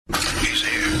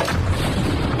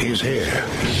He's here.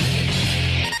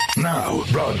 Now,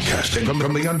 broadcasting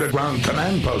from the underground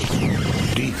command post,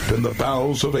 deep in the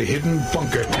bowels of a hidden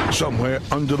bunker, somewhere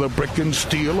under the brick and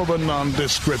steel of a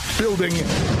nondescript building,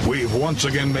 we've once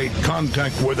again made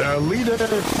contact with our leader,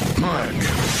 Mark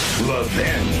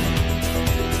Levin.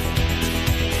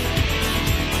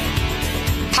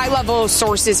 High-level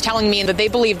sources telling me that they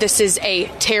believe this is a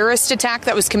terrorist attack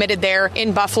that was committed there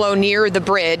in Buffalo near the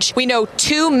bridge. We know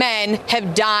 2 men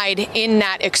have died in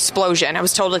that explosion. I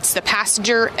was told it's the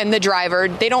passenger and the driver.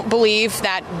 They don't believe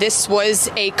that this was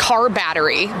a car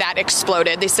battery that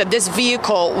exploded. They said this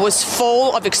vehicle was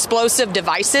full of explosive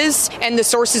devices, and the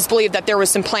sources believe that there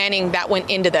was some planning that went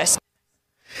into this.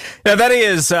 Now, that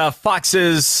is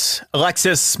Fox's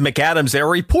Alexis McAdams, a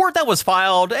report that was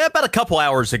filed about a couple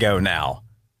hours ago now.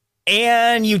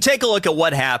 And you take a look at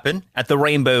what happened at the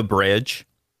Rainbow Bridge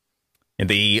in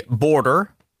the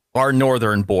border, our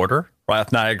northern border, right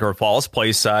off Niagara Falls,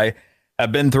 place I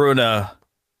have been through on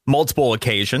multiple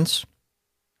occasions,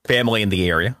 family in the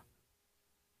area.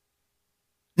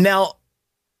 Now,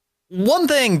 one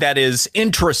thing that is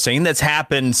interesting that's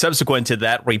happened subsequent to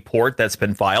that report that's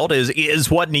been filed is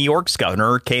what New York's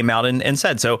governor came out and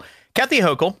said. So Kathy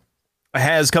Hochul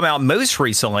has come out most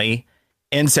recently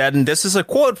and said, and this is a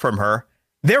quote from her,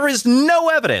 "There is no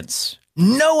evidence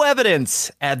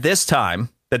at this time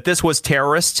that this was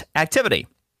terrorist activity."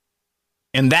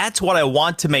 And that's what I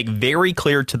want to make very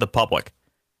clear to the public.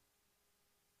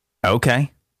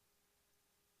 Okay.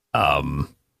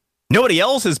 Nobody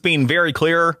else is being very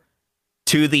clear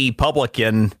to the public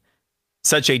in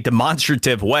such a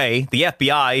demonstrative way. The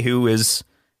FBI, who is,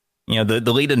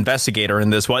 the lead investigator in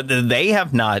this one, they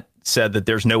have not said that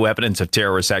there's no evidence of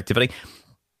terrorist activity.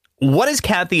 What is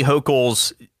Kathy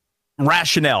Hochul's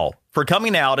rationale for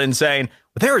coming out and saying,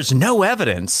 there is no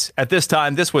evidence at this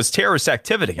time this was terrorist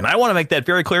activity? And I want to make that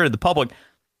very clear to the public.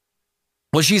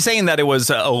 Well, she's saying that it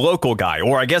was a local guy,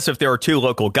 or I guess if there are 2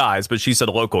 local guys, but she said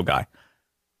a local guy.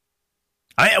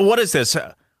 What is this?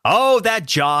 Oh, that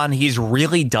John, he's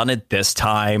really done it this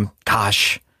time.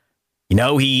 Gosh,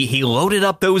 he loaded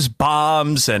up those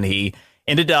bombs and he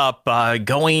ended up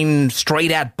going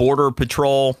straight at Border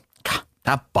Patrol.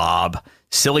 That Bob,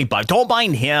 silly Bob. Don't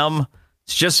mind him.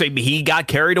 It's just he got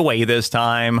carried away this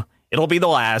time. It'll be the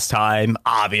last time,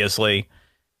 obviously.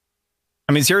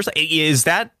 I mean, seriously, is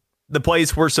that the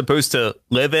place we're supposed to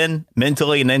live in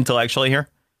mentally and intellectually here?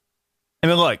 I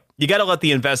mean, look, you got to let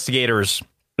the investigators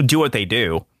do what they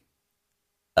do.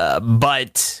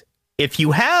 But if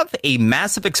you have a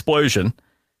massive explosion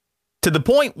to the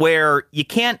point where you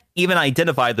can't even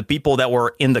identify the people that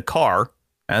were in the car,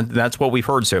 and that's what we've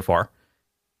heard so far,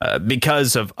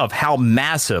 because of how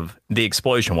massive the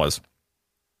explosion was.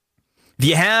 If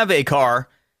you have a car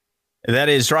that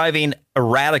is driving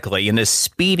erratically and is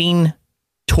speeding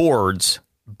towards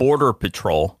Border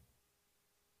Patrol,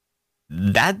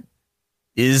 that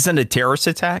isn't a terrorist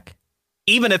attack?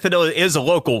 Even if it is a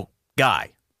local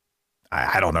guy.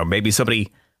 I don't know, maybe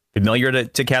somebody familiar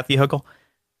to Kathy Hochul?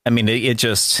 I mean, it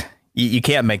just, you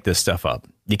can't make this stuff up.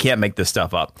 You can't make this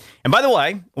stuff up. And by the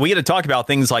way, we get to talk about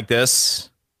things like this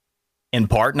in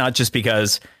part, not just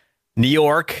because New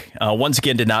York, once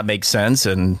again, did not make sense.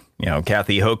 And,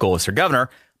 Kathy Hochul is her governor,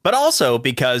 but also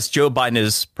because Joe Biden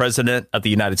is president of the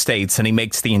United States and he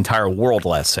makes the entire world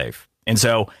less safe. And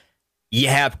so you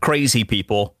have crazy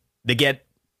people that get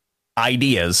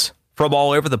ideas from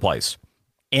all over the place.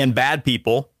 And bad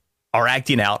people are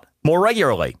acting out more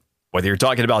regularly, whether you're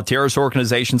talking about terrorist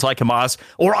organizations like Hamas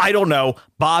or, I don't know,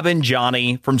 Bob and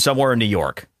Johnny from somewhere in New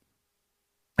York,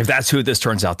 if that's who this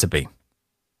turns out to be.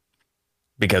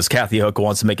 Because Kathy Hochul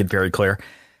wants to make it very clear.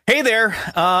 Hey there.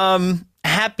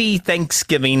 Happy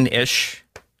Thanksgiving-ish.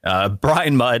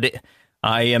 Brian Mudd.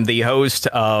 I am the host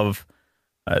of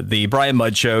the Brian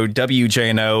Mudd Show.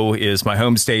 WJNO is my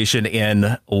home station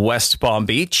in West Palm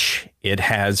Beach. It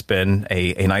has been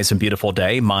a nice and beautiful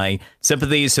day. My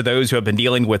sympathies to those who have been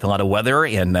dealing with a lot of weather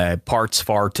in parts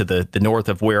far to the north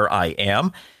of where I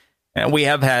am. And we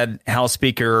have had House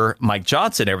Speaker Mike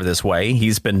Johnson over this way.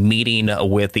 He's been meeting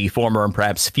with the former and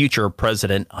perhaps future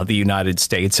president of the United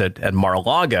States at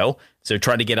Mar-a-Lago. So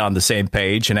trying to get on the same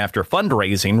page. And after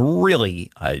fundraising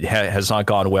really has not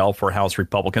gone well for House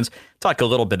Republicans. Talk a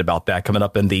little bit about that coming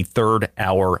up in the third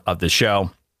hour of the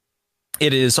show.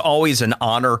 It is always an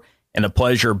honor and a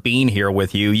pleasure being here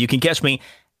with you. You can catch me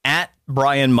at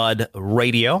Brian Mudd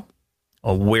Radio,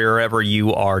 wherever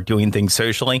you are doing things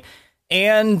socially.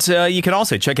 And you can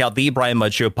also check out the Brian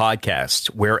Mudd Show podcast,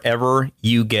 wherever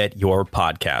you get your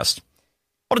podcast.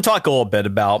 I want to talk a little bit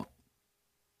about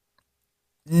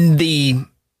the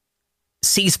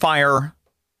ceasefire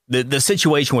the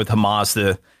situation with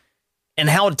Hamas, and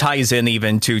how it ties in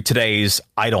even to today's,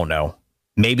 I don't know,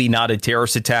 maybe not a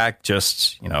terrorist attack,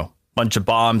 just, bunch of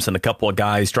bombs and a couple of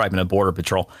guys driving a border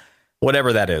patrol,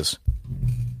 whatever that is.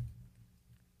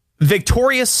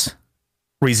 Victorious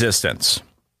resistance.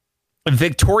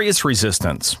 Victorious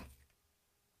resistance.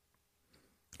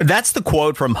 That's the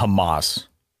quote from Hamas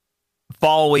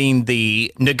following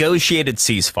the negotiated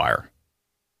ceasefire,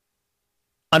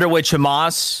 under which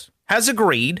Hamas has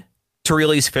agreed to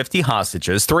release 50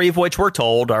 hostages, 3 of which we're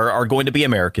told are going to be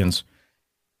Americans,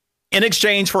 in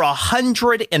exchange for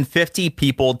 150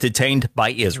 people detained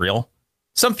by Israel,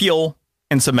 some fuel,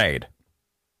 and some aid.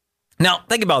 Now,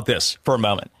 think about this for a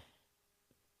moment.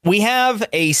 We have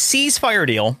a ceasefire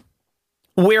deal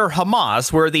where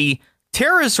Hamas, where the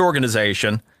terrorist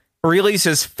organization,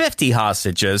 releases 50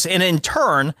 hostages, and in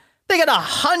turn, they get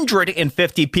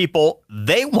 150 people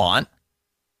they want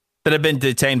that have been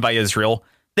detained by Israel.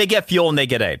 They get fuel and they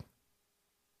get aid.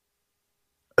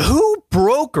 Who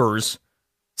brokers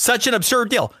such an absurd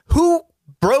deal? Who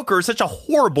brokers such a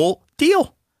horrible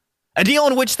deal? A deal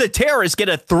in which the terrorists get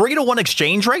a 3-to-1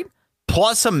 exchange rate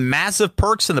plus some massive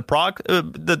perks in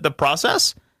the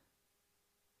process?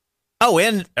 Oh,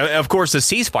 and of course, a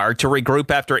ceasefire to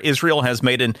regroup after Israel has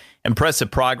made an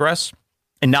impressive progress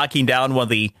in knocking down one of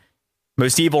the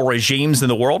most evil regimes in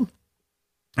the world.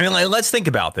 I mean, let's think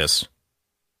about this.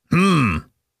 Who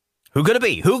could it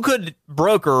be? Who could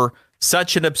broker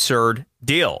such an absurd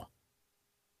deal?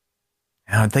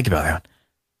 Think about that.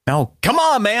 No, come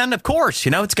on, man. Of course,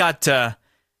 it's got to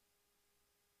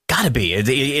be.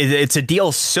 It's a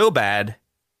deal so bad.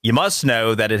 You must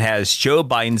know that it has Joe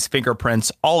Biden's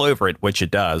fingerprints all over it, which it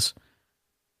does.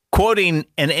 Quoting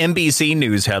an NBC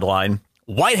News headline,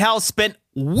 White House spent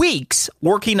weeks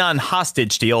working on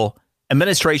hostage deal,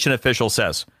 administration official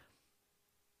says.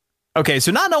 Okay,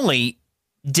 so not only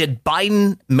did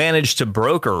Biden manage to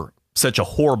broker such a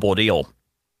horrible deal,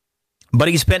 but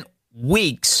he spent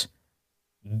weeks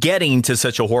getting to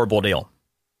such a horrible deal.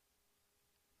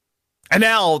 And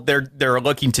now they're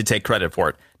looking to take credit for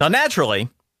it. Now, naturally,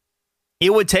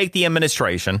 it would take the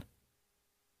administration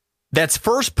that's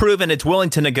first proven it's willing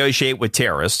to negotiate with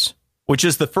terrorists, which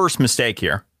is the first mistake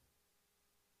here.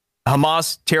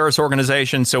 Hamas, terrorist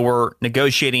organization, so we're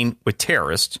negotiating with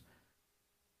terrorists.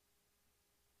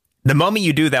 The moment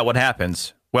you do that, what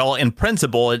happens? Well, in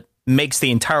principle, it makes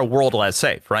the entire world less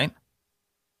safe, right?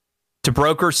 To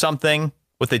broker something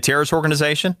with a terrorist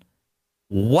organization,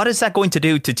 what is that going to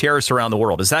do to terrorists around the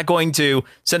world? Is that going to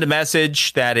send a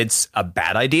message that it's a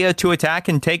bad idea to attack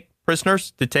and take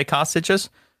prisoners, to take hostages,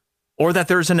 or that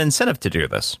there's an incentive to do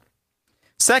this?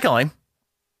 Secondly,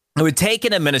 it would take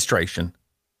an administration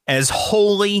as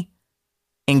wholly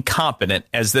incompetent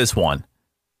as this one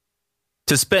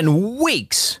to spend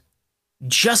weeks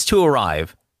just to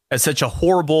arrive at such a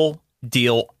horrible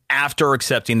deal after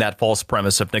accepting that false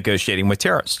premise of negotiating with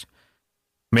terrorists.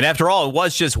 I mean, after all, it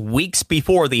was just weeks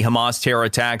before the Hamas terror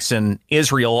attacks in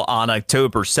Israel on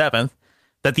October 7th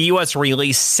that the U.S.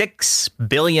 released $6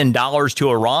 billion to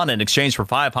Iran in exchange for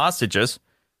 5 hostages.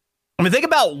 I mean, think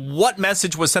about what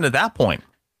message was sent at that point.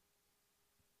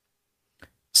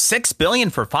 $6 billion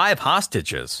for 5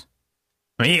 hostages.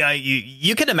 I mean,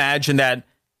 you can imagine that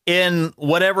in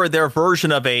whatever their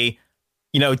version of a,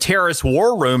 terrorist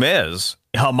war room is,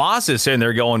 Hamas is sitting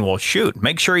there going, well, shoot,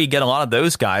 make sure you get a lot of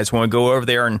those guys when we go over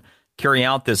there and carry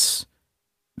out this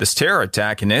terror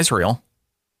attack in Israel.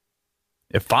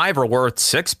 If 5 are worth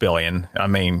 $6 billion, I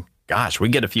mean, gosh, we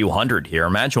get a few hundred here.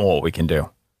 Imagine what we can do.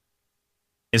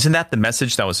 Isn't that the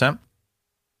message that was sent?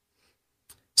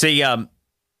 See,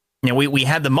 we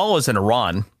had the mullahs in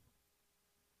Iran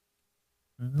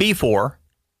before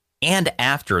and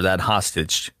after that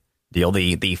hostage deal,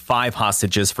 the 5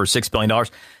 hostages for $6 billion.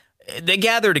 They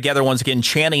gather together once again,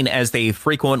 chanting, as they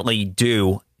frequently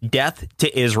do, death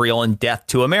to Israel and death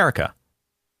to America.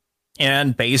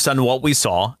 And based on what we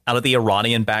saw out of the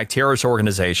Iranian-backed terrorist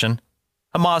organization,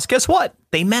 Hamas, guess what?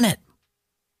 They meant it.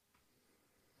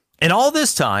 And all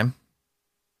this time,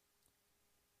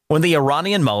 when the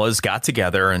Iranian mullahs got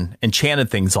together and chanted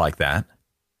things like that,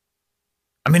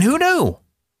 I mean, who knew?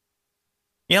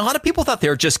 A lot of people thought they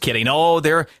were just kidding. Oh,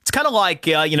 it's kind of like,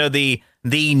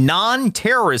 the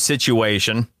non-terrorist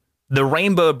situation, the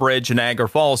Rainbow Bridge in Niagara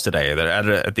Falls today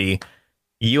at the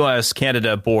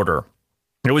U.S.-Canada border.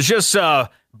 It was just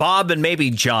Bob and maybe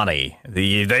Johnny.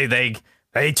 They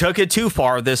took it too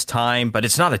far this time, but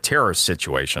it's not a terrorist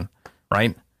situation,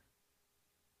 right?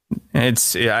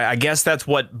 I guess that's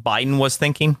what Biden was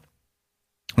thinking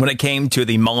when it came to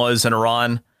the mullahs in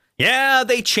Iran. Yeah,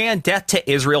 they chant death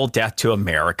to Israel, death to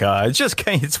America.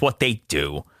 It's what they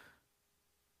do.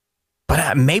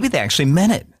 But maybe they actually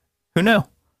meant it. Who knew?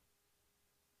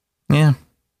 Yeah.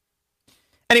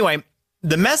 Anyway,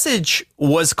 the message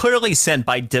was clearly sent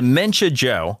by Dementia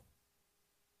Joe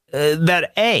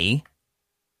that A,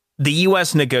 the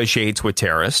U.S. negotiates with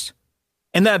terrorists,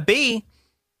 and that B,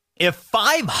 if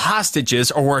 5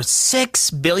 hostages are worth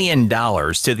 $6 billion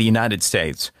to the United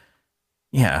States,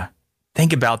 yeah,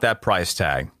 think about that price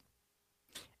tag.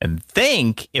 And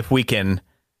think if we can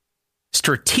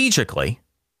strategically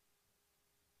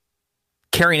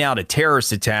carrying out a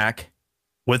terrorist attack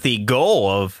with the goal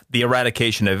of the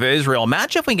eradication of Israel.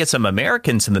 Imagine if we can get some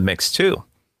Americans in the mix, too.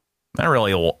 That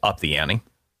really will up the ante.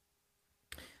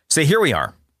 So here we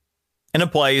are in a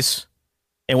place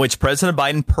in which President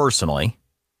Biden personally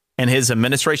and his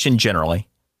administration generally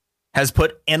has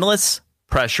put endless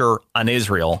pressure on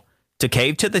Israel to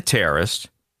cave to the terrorists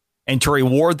and to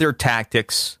reward their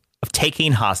tactics of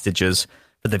taking hostages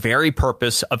for the very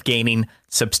purpose of gaining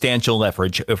substantial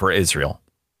leverage over Israel.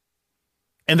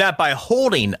 And that by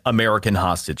holding American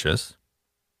hostages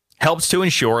helps to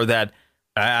ensure that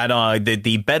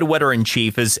the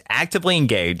bedwetter-in-chief is actively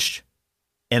engaged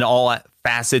in all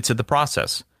facets of the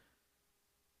process.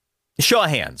 Show of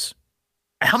hands.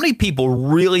 How many people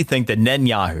really think that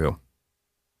Netanyahu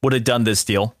would have done this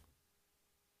deal?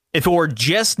 If it were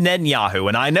just Netanyahu,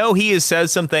 and I know he has said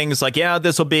some things like, yeah,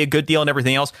 this will be a good deal and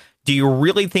everything else. Do you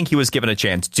really think he was given a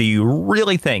chance? Do you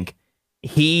really think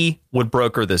he would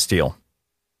broker this deal?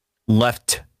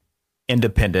 Left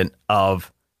independent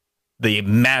of the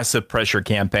massive pressure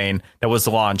campaign that was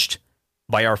launched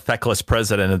by our feckless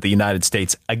president of the United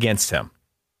States against him.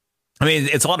 I mean,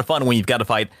 it's a lot of fun when you've got to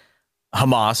fight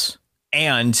Hamas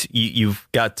and you've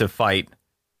got to fight,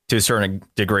 to a certain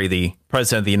degree, the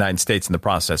president of the United States in the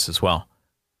process as well.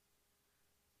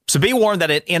 So be warned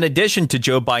that in addition to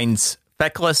Joe Biden's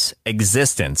feckless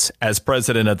existence as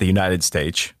president of the United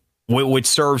States, which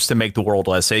serves to make the world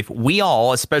less safe, we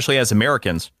all, especially as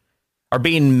Americans, are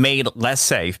being made less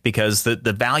safe because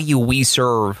the value we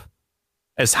serve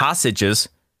as hostages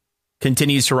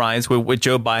continues to rise with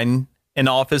Joe Biden in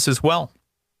office as well.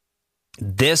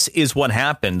 This is what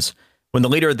happens when the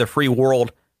leader of the free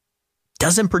world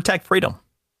doesn't protect freedom,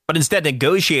 but instead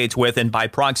negotiates with and by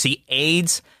proxy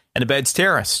aids and abets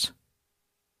terrorists.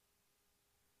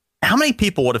 How many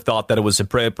people would have thought that it was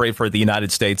appropriate for the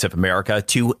United States of America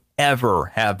to ever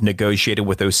have negotiated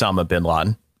with Osama bin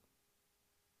Laden?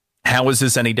 How is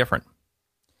this any different?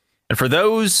 And for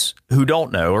those who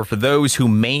don't know, or for those who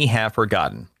may have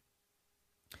forgotten,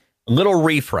 a little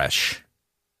refresh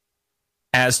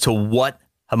as to what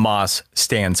Hamas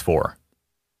stands for.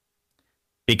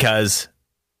 Because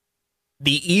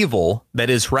the evil that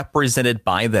is represented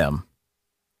by them,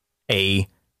 a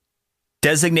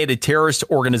designated terrorist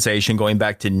organization going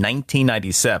back to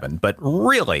 1997, but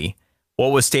really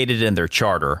what was stated in their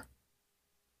charter,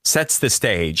 sets the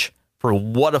stage for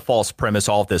what a false premise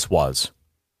all of this was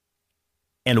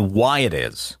and why it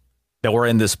is that we're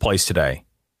in this place today.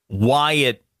 Why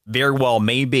it very well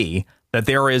may be that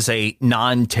there is a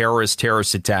non-terrorist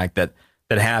terrorist attack that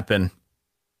happened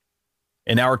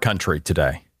in our country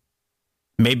today.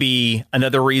 Maybe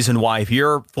another reason why, if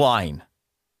you're flying,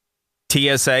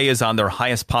 TSA is on their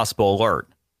highest possible alert.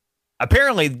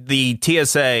 Apparently, the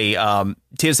TSA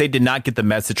did not get the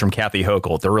message from Kathy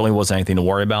Hochul. There really wasn't anything to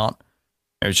worry about.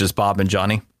 It was just Bob and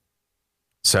Johnny.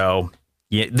 So,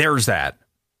 yeah, there's that.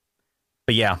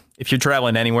 But yeah, if you're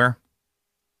traveling anywhere,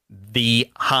 the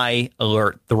high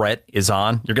alert threat is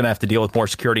on. You're going to have to deal with more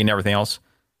security and everything else.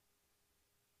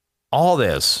 All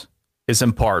this is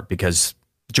in part because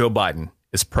Joe Biden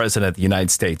is president of the United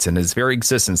States, and his very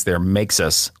existence there makes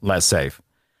us less safe.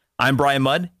 I'm Brian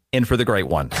Mudd, in for the great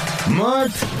one.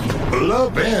 Mark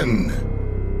Levin.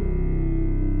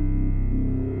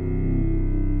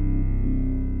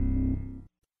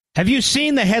 Have you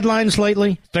seen the headlines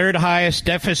lately? Third highest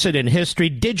deficit in history.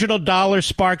 Digital dollar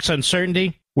sparks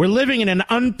uncertainty. We're living in an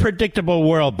unpredictable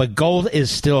world, but gold is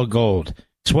still gold.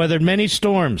 It's weathered many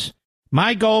storms.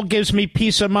 My gold gives me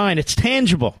peace of mind. It's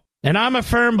tangible. And I'm a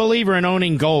firm believer in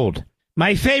owning gold.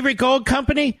 My favorite gold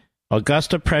company?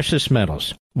 Augusta Precious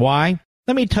Metals. Why?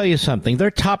 Let me tell you something.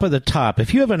 They're top of the top.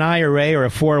 If you have an IRA or a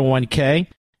 401k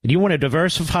and you want to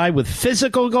diversify with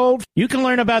physical gold, you can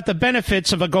learn about the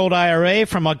benefits of a gold IRA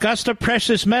from Augusta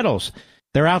Precious Metals.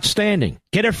 They're outstanding.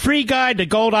 Get a free guide to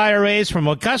gold IRAs from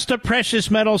Augusta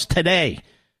Precious Metals today.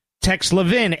 Text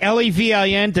Levin,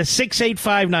 L-E-V-I-N, to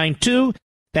 68592.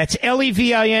 That's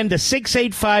Levin to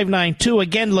 68592.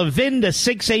 Again, Levin to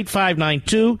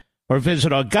 68592, or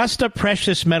visit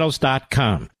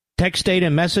AugustaPreciousMetals.com. Text data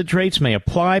and message rates may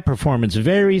apply. Performance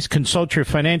varies. Consult your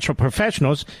financial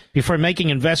professionals before making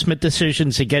investment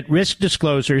decisions and get risk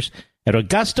disclosures at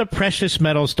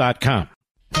AugustaPreciousMetals.com.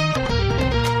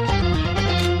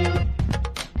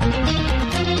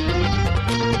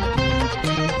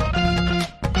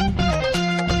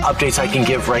 Updates I can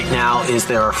give right now is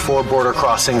there are 4 border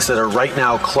crossings that are right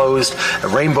now closed: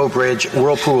 Rainbow Bridge,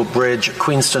 Whirlpool Bridge,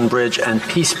 Queenston Bridge, and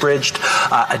Peace Bridge.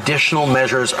 Additional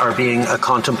measures are being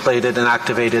contemplated and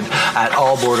activated at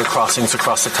all border crossings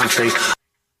across the country.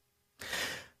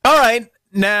 All right.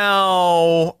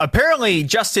 Now, apparently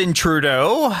Justin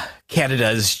Trudeau,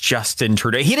 Canada's Justin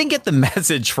Trudeau, he didn't get the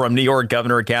message from New York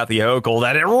Governor Kathy Hochul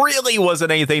that it really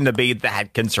wasn't anything to be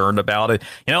that concerned about. It,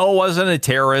 it wasn't a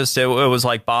terrorist. It was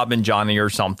like Bob and Johnny or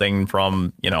something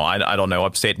from, I don't know,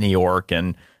 upstate New York.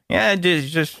 And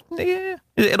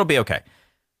it'll be okay.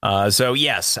 So,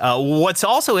 yes. What's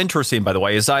also interesting, by the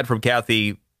way, aside from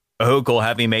Kathy Hochul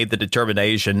having made the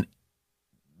determination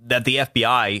that the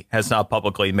FBI has not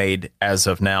publicly made as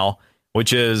of now,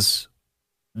 which is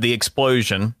the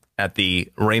explosion at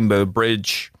the Rainbow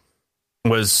Bridge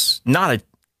was not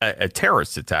a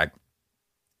terrorist attack.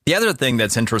 The other thing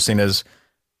that's interesting is,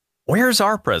 where's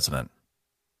our president?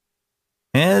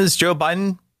 Has Joe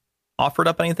Biden offered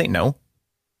up anything? No.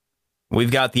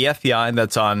 We've got the FBI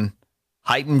that's on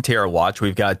heightened terror watch.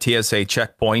 We've got TSA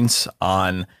checkpoints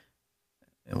on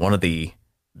one of the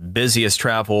busiest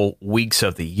travel weeks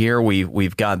of the year.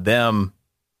 We've got them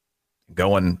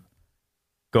going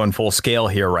full scale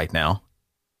here right now.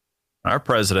 Our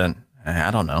president, I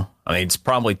don't know. I mean, it's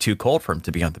probably too cold for him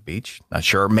to be on the beach. Not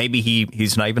sure. Maybe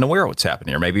he's not even aware of what's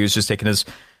happening here. Maybe he was just taking his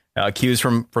cues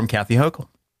from Kathy Hochul.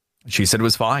 She said it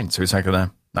was fine, so he's not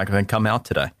gonna come out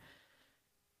today.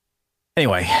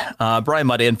 Anyway, Brian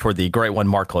Mudd in for the great one,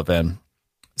 Mark Levin.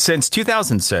 Since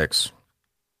 2006.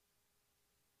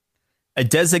 A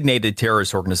designated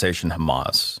terrorist organization,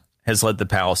 Hamas, has led the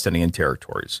Palestinian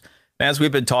territories. As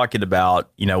we've been talking about,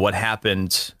 what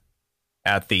happened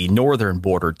at the northern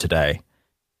border today,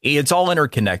 it's all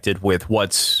interconnected with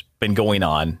what's been going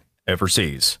on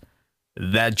overseas.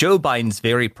 That Joe Biden's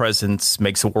very presence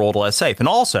makes the world less safe. And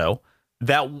also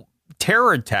that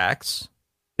terror attacks,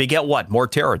 they get what? More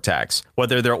terror attacks,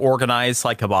 whether they're organized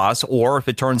like Hamas, or if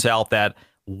it turns out that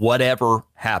whatever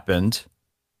happened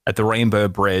at the Rainbow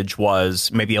Bridge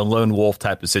was maybe a lone wolf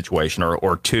type of situation,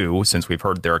 or two, since we've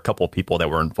heard there are a couple of people that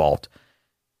were involved.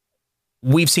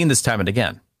 We've seen this time and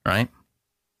again, right?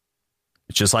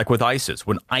 It's just like with ISIS.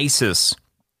 When ISIS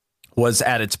was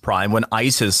at its prime, when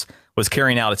ISIS was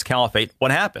carrying out its caliphate,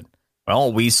 what happened?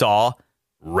 Well, we saw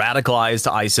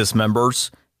radicalized ISIS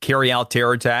members carry out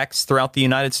terror attacks throughout the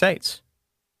United States.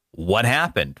 What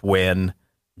happened when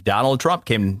Donald Trump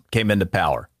came into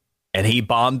power? And he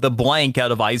bombed the blank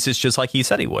out of ISIS just like he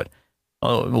said he would.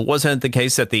 Wasn't it the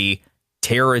case that the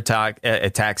terror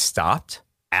attack stopped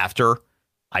after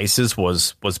ISIS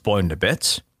was blown to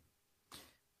bits?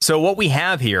 So what we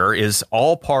have here is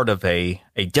all part of a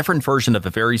different version of a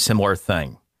very similar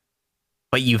thing.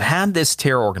 But you've had this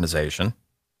terror organization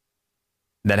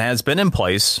that has been in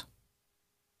place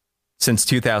since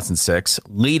 2006,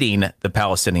 leading the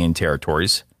Palestinian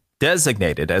territories,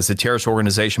 designated as a terrorist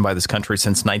organization by this country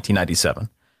since 1997.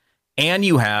 And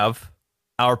you have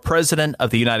our president of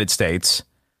the United States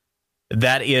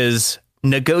that is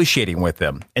negotiating with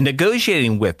them, and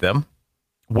negotiating with them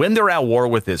when they're at war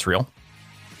with Israel.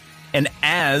 And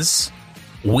as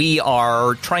we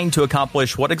are trying to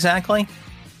accomplish what exactly?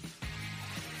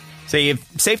 See,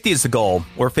 if safety is the goal,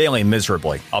 we're failing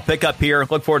miserably. I'll pick up here.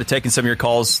 Look forward to taking some of your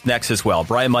calls next as well.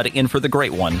 Brian Mudd in for the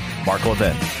great one, Mark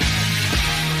Levin.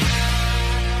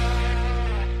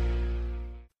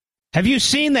 Have you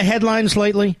seen the headlines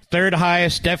lately? Third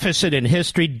highest deficit in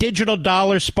history. Digital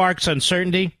dollar sparks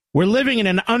uncertainty. We're living in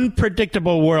an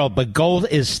unpredictable world, but gold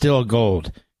is still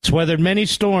gold. It's weathered many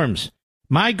storms.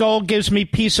 My gold gives me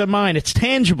peace of mind. It's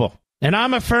tangible. And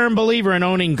I'm a firm believer in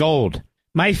owning gold.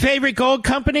 My favorite gold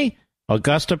company?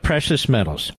 Augusta Precious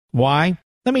Metals. Why?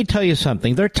 Let me tell you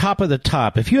something. They're top of the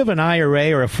top. If you have an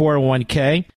IRA or a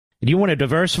 401k, and you want to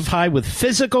diversify with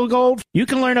physical gold, you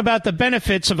can learn about the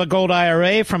benefits of a gold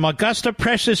IRA from Augusta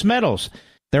Precious Metals.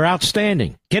 They're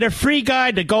outstanding. Get a free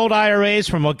guide to gold IRAs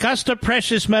from Augusta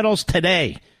Precious Metals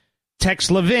today. Text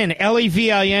Levin,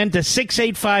 L-E-V-I-N, to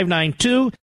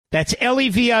 68592. That's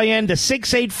L-E-V-I-N to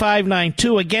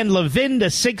 68592. Again, Levin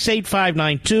to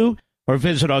 68592. Or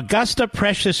visit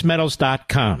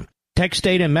AugustaPreciousMetals.com. Text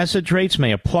data and message rates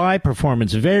may apply.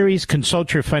 Performance varies.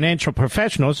 Consult your financial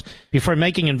professionals before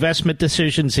making investment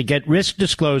decisions and get risk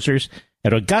disclosures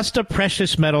at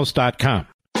AugustaPreciousMetals.com.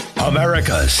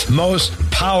 America's most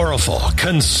powerful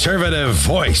conservative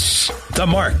voice. The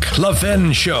Mark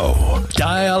Levin Show.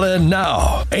 Dial in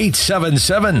now.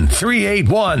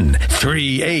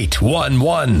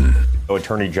 877-381-3811.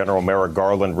 Attorney General Merrick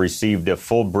Garland received a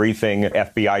full briefing.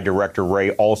 FBI Director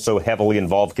Wray also heavily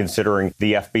involved, considering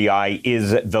the FBI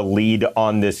is the lead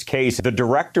on this case. The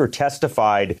director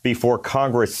testified before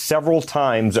Congress several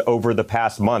times over the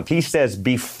past month. He says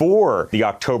before the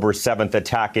October 7th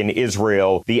attack in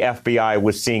Israel, the FBI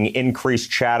was seeing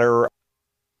increased chatter.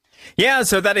 Yeah,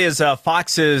 so that is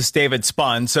Fox's David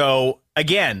Spun. So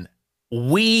again,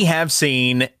 we have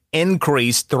seen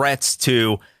increased threats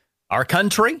to our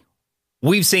country.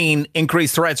 We've seen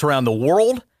increased threats around the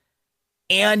world.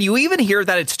 And you even hear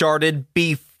that it started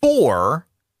before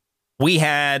we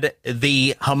had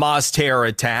the Hamas terror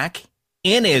attack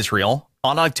in Israel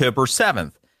on October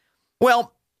 7th.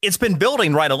 Well, it's been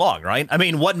building right along, right? I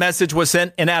mean, what message was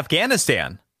sent in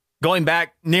Afghanistan going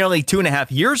back nearly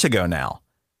 2.5 years ago now?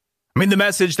 I mean, the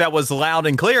message that was loud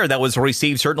and clear that was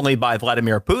received certainly by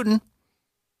Vladimir Putin.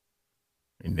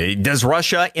 Does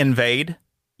Russia invade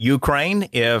Ukraine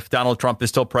if Donald Trump is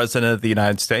still president of the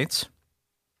United States?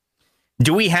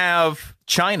 Do we have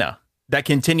China that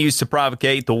continues to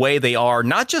provocate the way they are,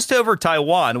 not just over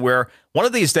Taiwan, where one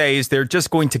of these days they're just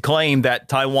going to claim that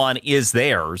Taiwan is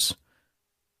theirs,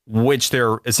 which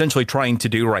they're essentially trying to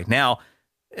do right now,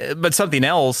 but something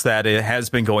else that has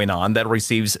been going on that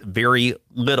receives very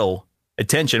little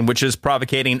attention, which is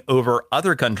provocating over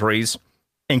other countries,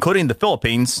 including the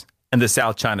Philippines and the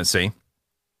South China Sea.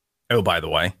 Oh, by the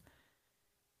way,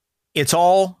 it's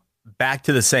all back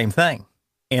to the same thing,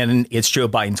 and it's Joe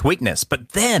Biden's weakness. But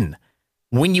then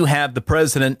when you have the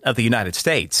president of the United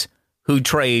States who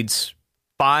trades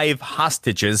 5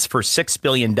 hostages for $6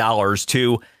 billion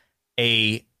to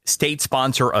a state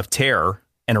sponsor of terror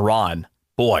in Iran,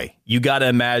 boy, you got to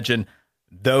imagine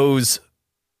those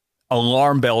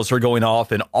alarm bells are going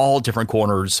off in all different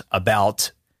corners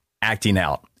about acting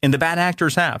out. And the bad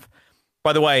actors have.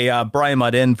 By the way, Brian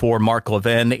Mudd in for Mark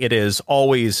Levin. It is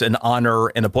always an honor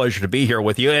and a pleasure to be here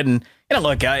with you. And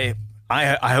look, I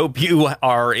hope you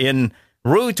are en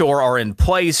route or are in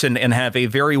place and have a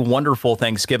very wonderful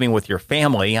Thanksgiving with your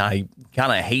family. I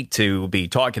kind of hate to be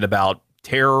talking about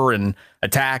terror and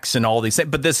attacks and all these things,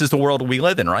 but this is the world we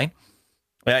live in, right?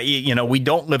 We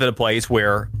don't live in a place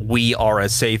where we are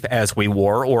as safe as we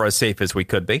were or as safe as we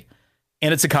could be.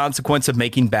 And it's a consequence of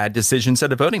making bad decisions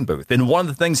at a voting booth. And one of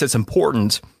the things that's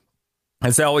important,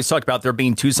 as I always talk about there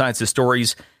being two sides of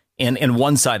stories and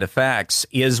one side of facts,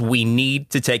 is we need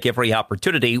to take every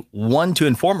opportunity, one, to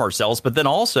inform ourselves, but then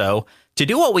also to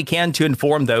do what we can to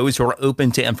inform those who are open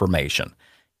to information.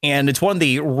 And it's one of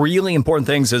the really important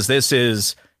things is this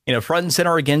is, front and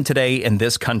center again today in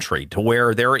this country, to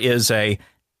where there is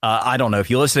I don't know,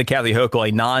 if you listen to Kathy Hochul,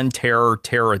 a non-terror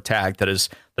terror attack that has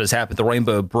happened at the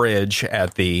Rainbow Bridge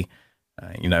at the,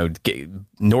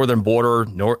 northern border,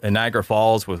 Niagara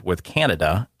Falls with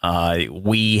Canada.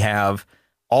 We have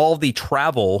all the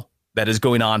travel that is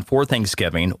going on for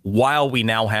Thanksgiving, while we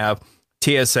now have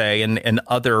TSA and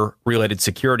other related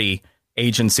security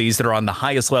agencies that are on the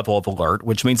highest level of alert,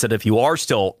 which means that if you are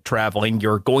still traveling,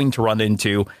 you're going to run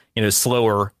into,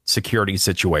 slower security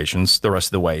situations the rest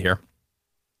of the way here.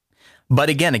 But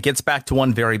again, it gets back to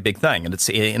one very big thing, and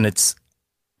it's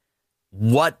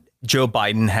what Joe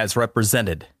Biden has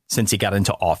represented since he got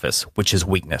into office, which is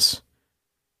weakness.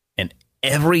 And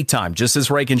every time, just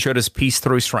as Reagan showed us peace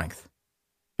through strength.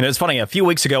 It's funny, a few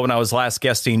weeks ago when I was last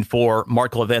guesting for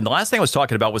Mark Levin, the last thing I was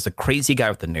talking about was the crazy guy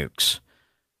with the nukes.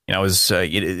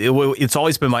 It's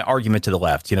always been my argument to the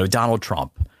left, Donald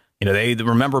Trump. They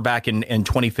remember back in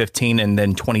 2015 and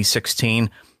then 2016,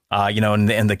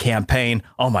 in the campaign.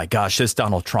 Oh, my gosh, this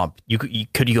Donald Trump.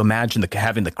 Could you imagine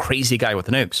having the crazy guy with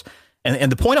the nukes? And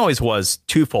the point always was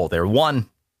twofold there. One,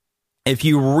 if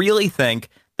you really think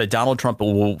that Donald Trump,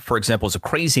 for example, is a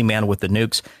crazy man with the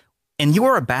nukes, and you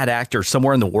are a bad actor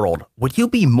somewhere in the world, would you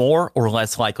be more or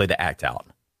less likely to act out?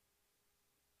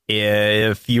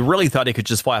 If you really thought he could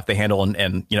just fly off the handle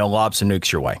and lob some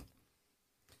nukes your way.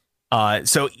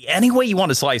 So any way you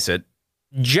want to slice it,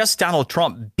 just Donald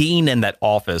Trump being in that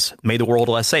office made the world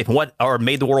less safe. Or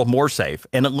made the world more safe.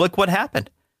 And look what happened.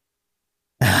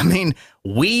 I mean,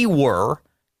 we were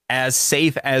as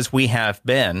safe as we have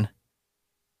been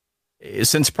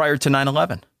since prior to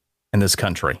 9/11 in this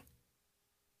country.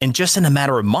 And just in a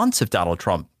matter of months of Donald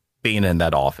Trump being in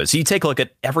that office, you take a look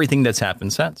at everything that's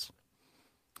happened since.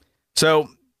 So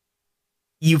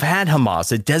you've had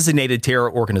Hamas, a designated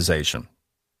terror organization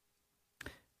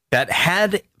that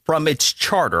had from its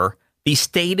charter the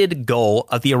stated goal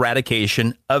of the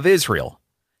eradication of Israel.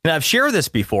 And I've shared this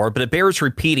before, but it bears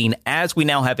repeating as we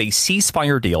now have a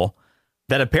ceasefire deal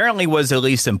that apparently was at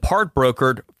least in part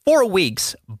brokered for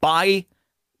weeks by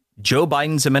Joe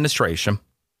Biden's administration.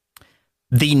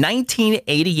 The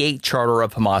 1988 charter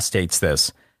of Hamas states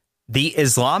this: the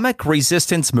Islamic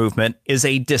resistance movement is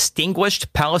a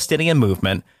distinguished Palestinian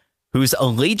movement whose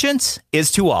allegiance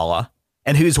is to Allah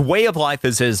and whose way of life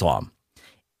is Islam.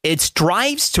 It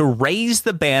strives to raise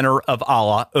the banner of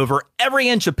Allah over every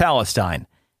inch of Palestine.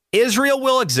 Israel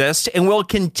will exist and will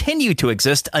continue to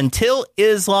exist until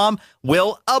Islam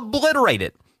will obliterate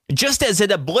it, just as it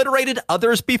obliterated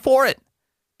others before it.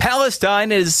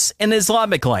 Palestine is an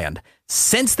Islamic land.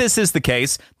 Since this is the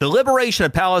case, the liberation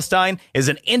of Palestine is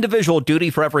an individual duty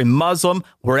for every Muslim,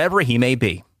 wherever he may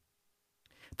be.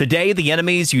 The day the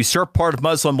enemies usurp part of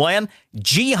Muslim land,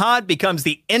 jihad becomes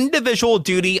the individual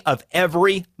duty of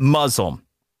every Muslim.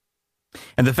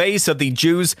 In the face of the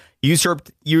Jews'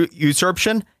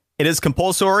 usurpation, it is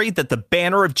compulsory that the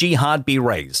banner of jihad be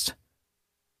raised.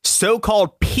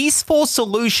 So-called peaceful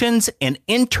solutions and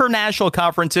international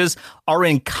conferences are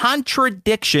in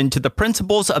contradiction to the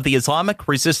principles of the Islamic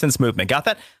resistance movement. Got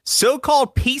that?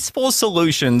 So-called peaceful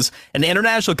solutions and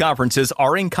international conferences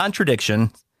are in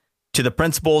contradiction to the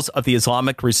principles of the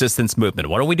Islamic resistance movement.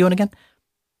 What are we doing again?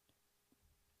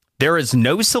 There is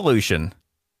no solution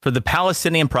for the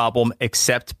Palestinian problem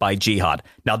except by jihad.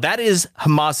 Now, that is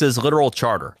Hamas's literal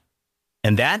charter.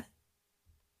 And that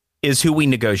is who we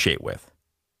negotiate with.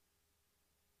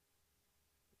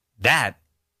 That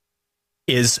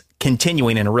is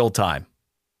continuing in real time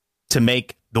to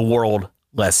make the world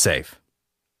less safe.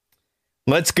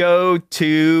 Let's go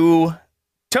to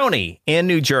Tony in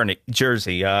New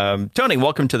Jersey. Tony,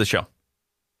 welcome to the show.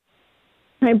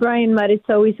 Hi, Brian Mudd. It's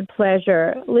always a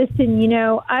pleasure. Listen,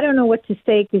 I don't know what to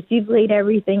say because you've laid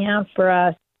everything out for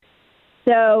us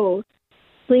so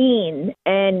clean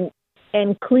and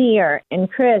clear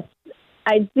and crisp.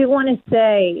 I do want to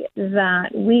say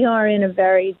that we are in a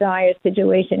very dire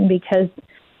situation because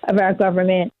of our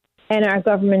government and our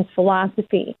government's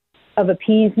philosophy of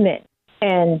appeasement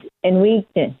and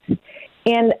weakness.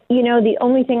 And, the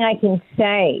only thing I can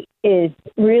say is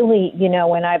really,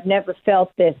 and I've never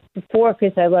felt this before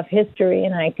because I love history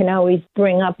and I can always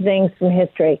bring up things from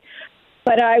history.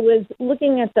 But I was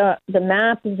looking at the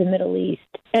map of the Middle East,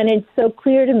 and it's so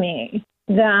clear to me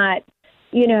that,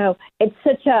 it's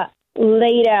such a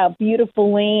laid out,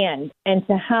 beautiful land, and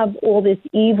to have all this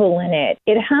evil in it,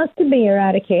 it has to be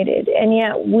eradicated. And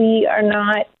yet we're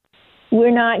not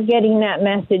getting that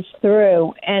message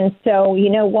through. And so, you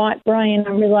know what, Brian,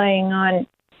 I'm relying on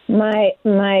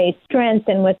my strength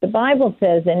and what the Bible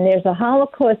says. And there's a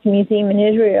Holocaust museum in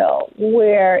Israel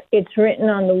where it's written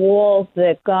on the walls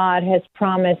that God has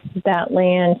promised that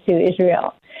land to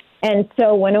Israel. And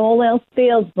so when all else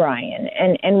fails, Brian,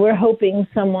 and we're hoping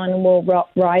someone will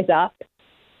rise up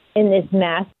in this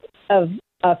mess of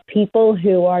people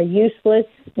who are useless,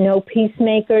 no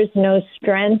peacemakers, no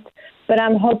strength. But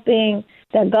I'm hoping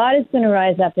that God is going to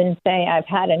rise up and say, I've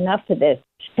had enough of this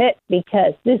shit,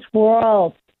 because this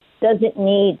world doesn't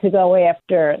need to go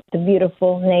after the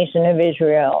beautiful nation of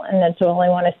Israel. And that's all I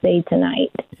want to say tonight.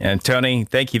 And Tony,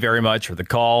 thank you very much for the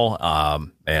call.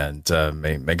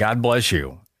 May God bless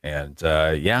you. And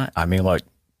look,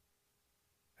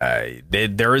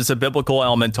 there is a biblical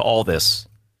element to all this.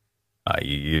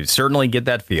 You certainly get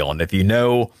that feel. And if you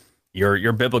know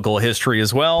your biblical history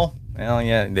as well, well,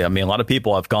 yeah, a lot of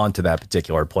people have gone to that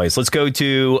particular place. Let's go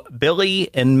to Billy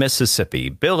in Mississippi.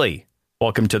 Billy,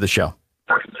 welcome to the show.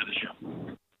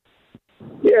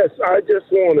 Yes, I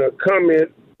just want to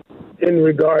comment in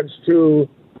regards to,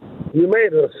 you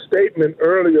made a statement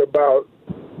earlier about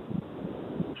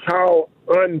how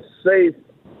unsafe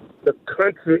the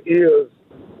country is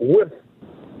with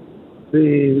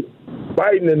the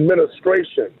Biden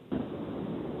administration.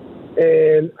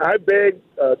 And I beg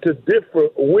to differ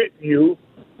with you.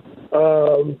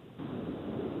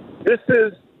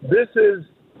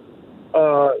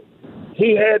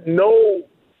 He had no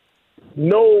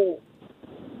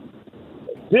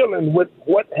dealing with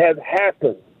what has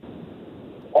happened.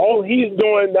 All he's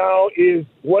doing now is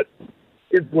what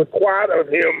is required of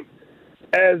him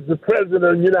as the president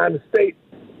of the United States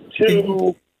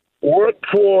to work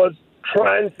towards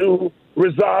trying to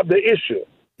resolve the issue.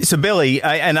 So, Billy,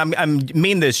 I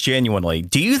mean this genuinely.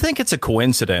 Do you think it's a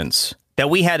coincidence that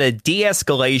we had a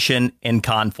de-escalation in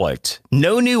conflict,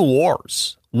 no new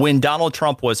wars when Donald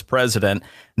Trump was president,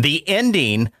 the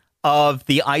ending of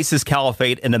the ISIS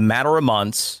caliphate in a matter of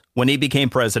months when he became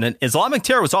president? Islamic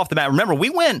terror was off the map. Remember, we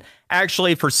went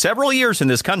actually for several years in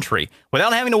this country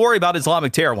without having to worry about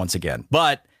Islamic terror once again.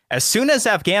 But As soon as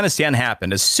Afghanistan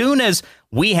happened, as soon as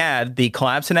we had the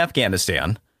collapse in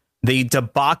Afghanistan, the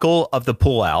debacle of the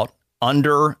pullout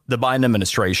under the Biden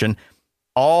administration,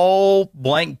 all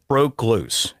blank broke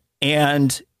loose. And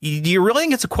do you really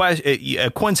think it's a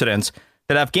coincidence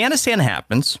that Afghanistan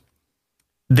happens?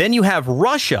 Then you have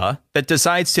Russia that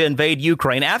decides to invade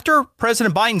Ukraine after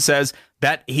President Biden says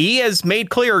that he has made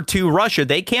clear to Russia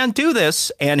they can't do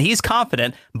this. And he's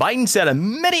confident. Biden said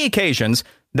on many occasions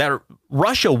that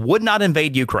Russia would not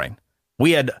invade Ukraine.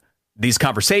 We had these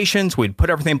conversations. We'd put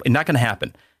everything, not going to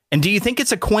happen. And do you think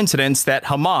it's a coincidence that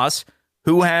Hamas,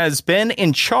 who has been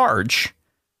in charge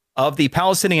of the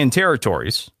Palestinian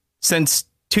territories since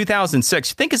 2006,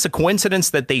 you think it's a coincidence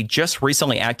that they just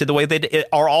recently acted the way they did?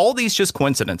 Are all these just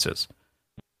coincidences?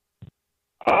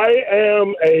 I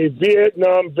am a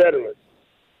Vietnam veteran.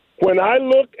 When I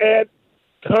look at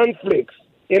conflicts,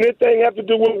 anything have to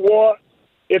do with war,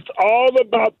 it's all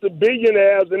about the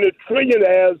billionaires and the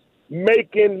trillionaires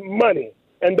making money.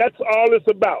 And that's all it's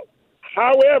about.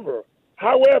 However,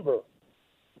 I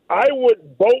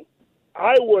would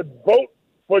vote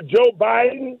for Joe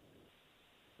Biden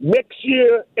next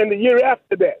year and the year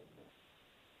after that.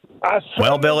 I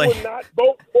Billy, would not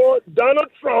vote for Donald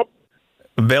Trump.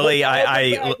 Billy,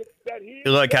 I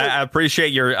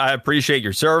appreciate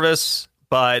your service,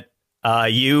 but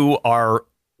you are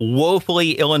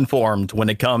woefully ill-informed when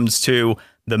it comes to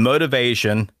the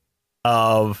motivation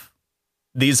of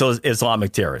these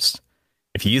Islamic terrorists.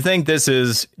 If you think this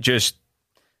is just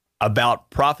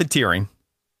about profiteering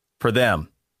for them,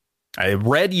 I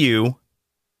read you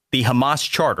the Hamas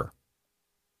charter.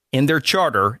 In their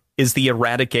charter is the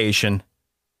eradication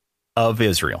of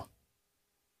Israel.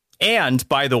 And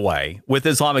by the way, with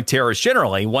Islamic terrorists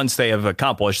generally, once they have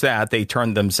accomplished that, they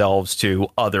turn themselves to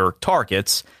other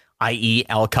targets, i.e.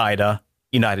 Al-Qaeda,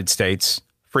 United States,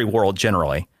 free world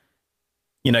generally.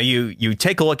 You know, you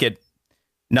take a look at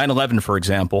 9/11, for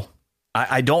example.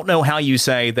 I don't know how you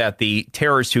say that the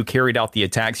terrorists who carried out the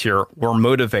attacks here were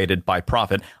motivated by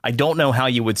profit. I don't know how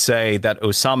you would say that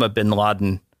Osama bin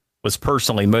Laden was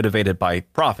personally motivated by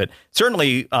profit.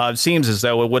 Certainly seems as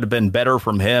though it would have been better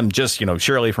from him, just,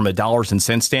 surely from a dollars and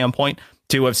cents standpoint,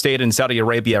 to have stayed in Saudi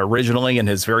Arabia originally in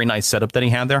his very nice setup that he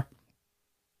had there.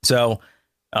 So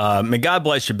may God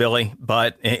bless you, Billy.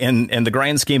 But in the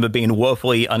grand scheme of being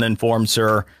woefully uninformed,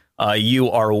 sir,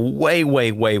 you are way,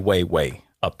 way, way, way, way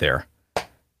up there.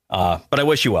 But I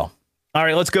wish you well. All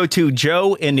right, let's go to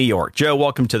Joe in New York. Joe,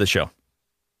 welcome to the show.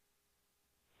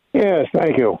 Yes,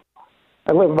 thank you.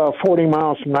 I live about 40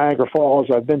 miles from Niagara Falls.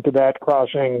 I've been to that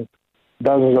crossing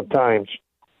dozens of times.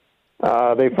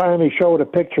 They finally showed a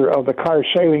picture of the car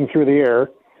sailing through the air.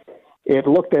 It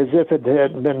looked as if it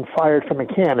had been fired from a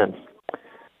cannon.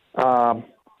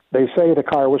 They say the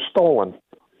car was stolen.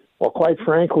 Well, quite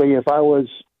frankly, if I was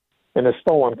in a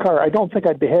stolen car, I don't think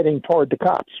I'd be heading toward the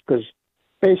cops, because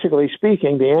basically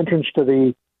speaking, the entrance to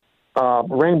the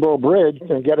Rainbow Bridge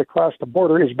to get across the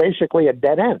border is basically a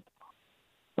dead end.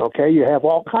 Okay, you have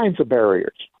all kinds of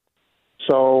barriers.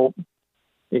 So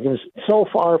so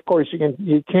far, of course,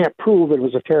 you can't prove it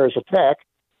was a terrorist attack.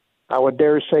 I would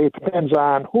dare say it depends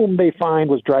on whom they find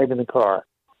was driving the car.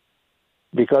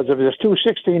 Because if there's two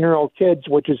 16-year-old kids,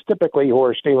 which is typically who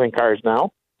are stealing cars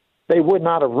now, they would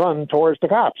not have run towards the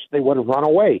cops. They would have run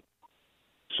away.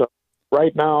 So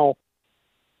right now,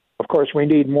 of course, we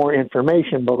need more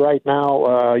information, but right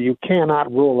now you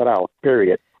cannot rule it out,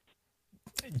 period.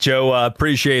 Joe,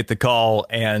 appreciate the call.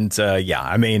 And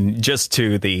just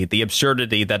to the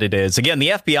absurdity that it is. Again, the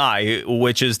FBI,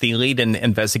 which is the lead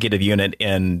investigative unit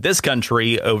in this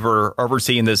country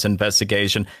overseeing this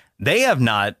investigation, they have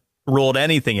not ruled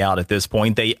anything out at this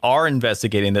point. They are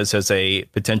investigating this as a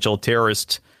potential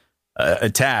terrorist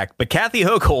attack. But Kathy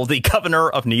Hochul, the governor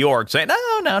of New York, saying,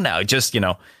 no, just,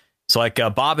 it's like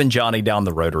Bob and Johnny down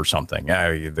the road or something.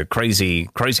 The crazy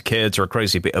kids or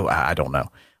crazy, I don't know.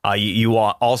 You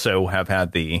also have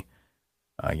had the,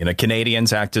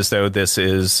 Canadians act as though this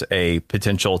is a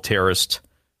potential terrorist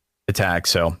attack.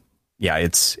 So, yeah,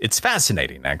 it's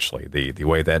fascinating, actually, the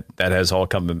way that has all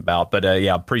come about. But,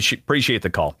 appreciate the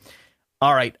call.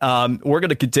 All right, we're going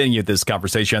to continue this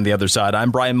conversation on the other side.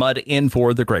 I'm Brian Mudd, in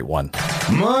for the great one.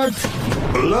 Mudd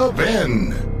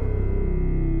Levin.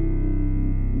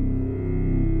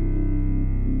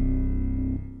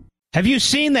 Have you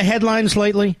seen the headlines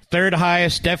lately? Third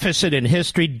highest deficit in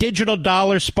history. Digital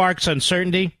dollar sparks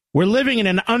uncertainty. We're living in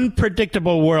an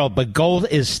unpredictable world, but gold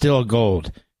is still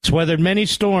gold. It's weathered many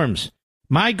storms.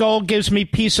 My gold gives me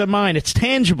peace of mind. It's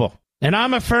tangible. And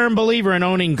I'm a firm believer in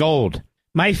owning gold.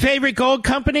 My favorite gold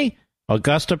company?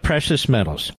 Augusta Precious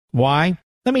Metals. Why?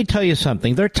 Let me tell you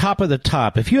something. They're top of the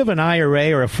top. If you have an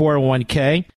IRA or a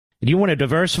 401k and you want to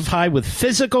diversify with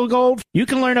physical gold, you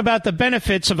can learn about the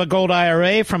benefits of a gold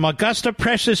IRA from Augusta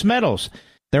Precious Metals.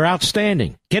 They're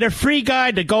outstanding. Get a free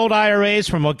guide to gold IRAs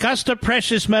from Augusta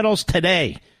Precious Metals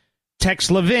today. Text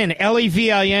Levin,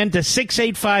 Levin, to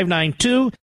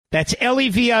 68592. That's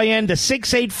Levin to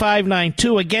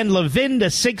 68592. Again, Levin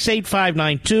to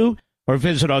 68592. Or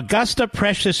visit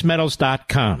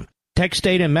AugustaPreciousMetals.com. Text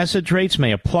data and message rates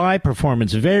may apply.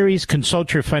 Performance varies.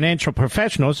 Consult your financial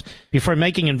professionals before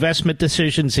making investment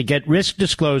decisions and get risk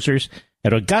disclosures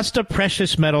at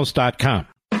AugustaPreciousMetals.com.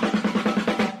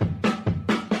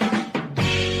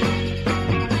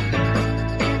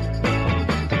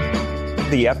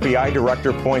 The FBI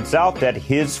director points out that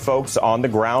his folks on the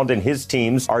ground and his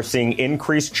teams are seeing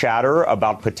increased chatter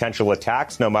about potential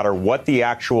attacks, no matter what the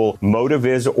actual motive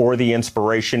is or the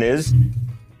inspiration is.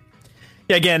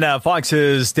 Yeah, again,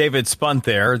 Fox's David Spunt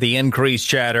there, the increased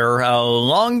chatter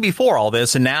long before all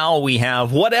this. And now we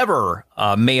have whatever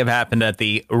may have happened at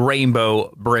the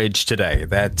Rainbow Bridge today.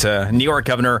 That New York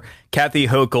Governor Kathy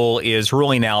Hochul is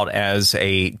ruling out as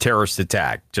a terrorist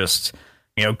attack. Just,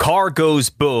 car goes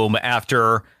boom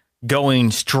after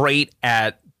going straight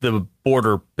at the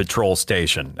Border Patrol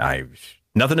station.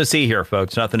 Nothing to see here,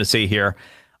 folks. Nothing to see here.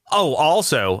 Oh,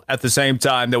 also, at the same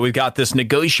time that we've got this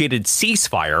negotiated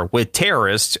ceasefire with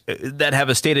terrorists that have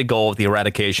a stated goal of the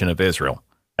eradication of Israel.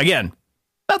 Again,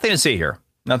 nothing to see here.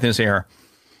 Nothing to see here.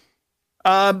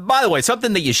 By the way,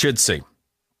 something that you should see.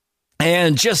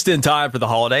 And just in time for the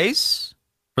holidays,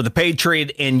 for the patriot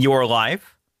in your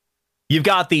life, you've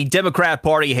got the Democrat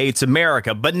Party Hates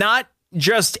America, but not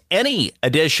just any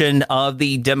edition of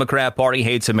the Democrat Party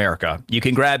Hates America. You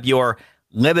can grab your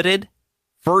limited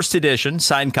first edition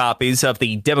signed copies of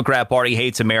the Democrat Party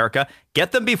Hates America.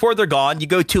 Get them before they're gone. You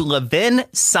go to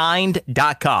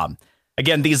levinsigned.com.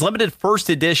 Again, these limited first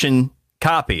edition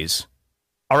copies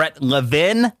are at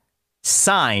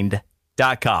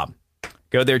levinsigned.com.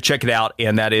 Go there, check it out,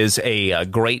 and that is a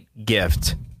great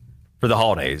gift for the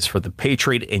holidays, for the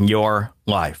patriot in your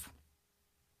life.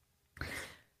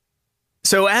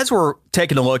 So as we're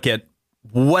taking a look at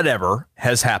whatever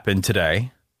has happened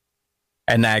today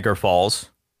at Niagara Falls,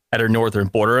 at our northern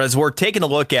border, as we're taking a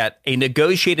look at a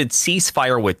negotiated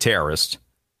ceasefire with terrorists,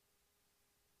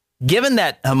 given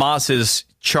that Hamas's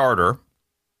charter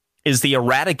is the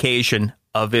eradication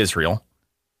of Israel,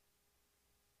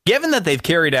 given that they've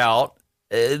carried out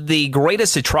the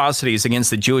greatest atrocities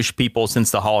against the Jewish people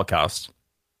since the Holocaust,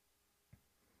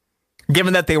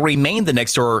 given that they remain the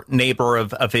next door neighbor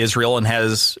of Israel and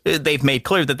they've made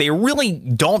clear that they really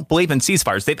don't believe in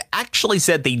ceasefires. They've actually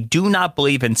said they do not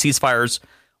believe in ceasefires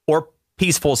or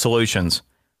peaceful solutions.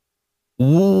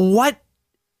 What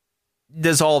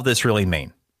does all of this really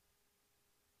mean?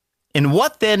 And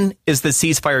what then is the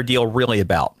ceasefire deal really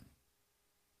about?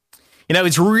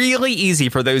 It's really easy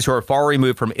for those who are far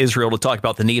removed from Israel to talk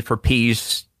about the need for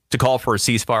peace, to call for a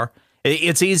ceasefire.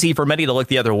 It's easy for many to look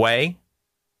the other way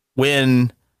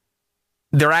when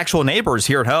their actual neighbors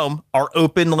here at home are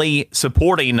openly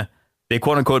supporting the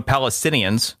quote-unquote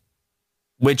Palestinians,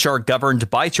 which are governed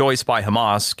by choice by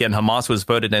Hamas. Again, Hamas was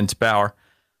voted into power.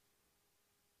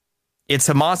 It's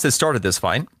Hamas that started this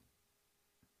fight.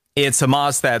 It's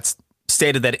Hamas that's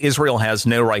stated that Israel has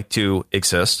no right to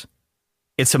exist.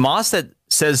 It's Hamas that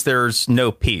says there's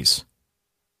no peace.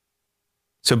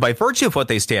 So by virtue of what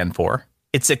they stand for,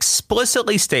 it's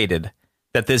explicitly stated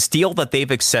that this deal that they've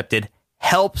accepted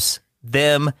helps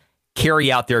them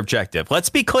carry out their objective. Let's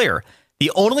be clear.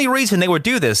 The only reason they would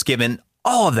do this, given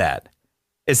all of that,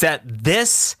 is that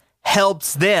this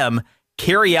helps them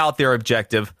carry out their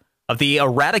objective of the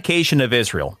eradication of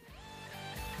Israel.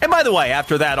 And by the way,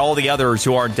 after that, all the others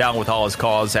who aren't down with Allah's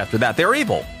cause after that, they're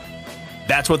evil.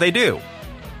 That's what they do.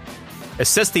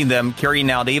 Assisting them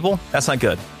carrying out evil, that's not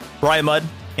good. Brian Mudd,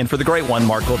 and for the great one,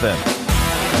 Mark Levin.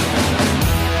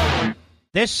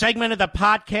 This segment of the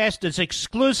podcast is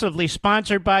exclusively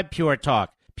sponsored by Pure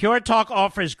Talk. Pure Talk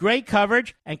offers great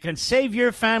coverage and can save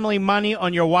your family money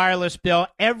on your wireless bill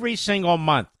every single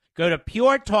month. Go to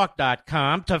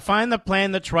puretalk.com to find the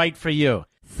plan that's right for you.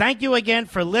 Thank you again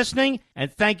for listening,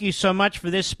 and thank you so much for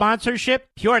this sponsorship,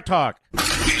 Pure Talk.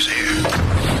 He's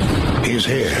here. He's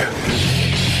here.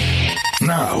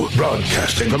 Now,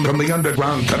 broadcasting from the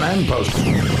underground command post,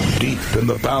 deep in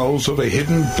the bowels of a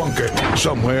hidden bunker,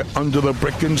 somewhere under the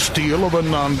brick and steel of a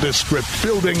nondescript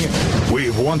building,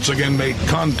 we've once again made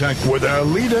contact with our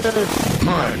leader,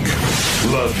 Mark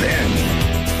Levin.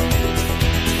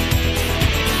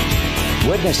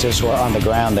 Witnesses who are on the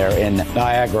ground there in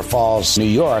Niagara Falls, New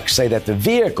York, say that the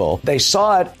vehicle, they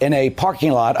saw it in a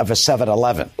parking lot of a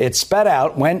 7-Eleven. It sped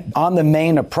out, went on the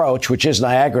main approach, which is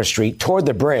Niagara Street, toward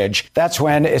the bridge. That's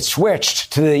when it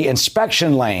switched to the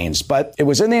inspection lanes. But it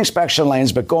was in the inspection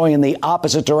lanes, but going in the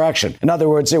opposite direction. In other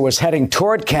words, it was heading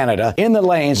toward Canada in the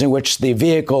lanes in which the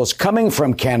vehicles coming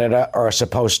from Canada are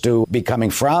supposed to be coming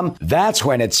from. That's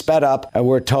when it sped up, and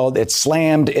we're told it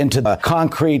slammed into the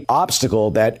concrete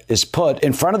obstacle that is put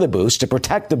in front of the booths to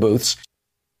protect the booths.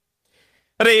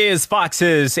 That is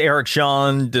Fox's Eric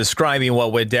Shawn describing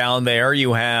what went down there.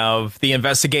 You have the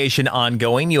investigation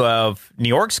ongoing. You have New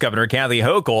York's Governor Kathy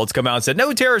Hochul's come out and said,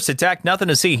 no terrorist attack, nothing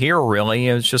to see here, really.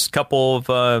 It's just a couple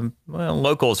of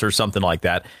locals or something like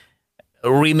that.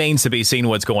 Remains to be seen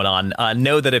what's going on.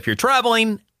 Know that if you're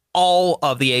traveling, all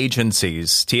of the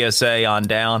agencies, TSA on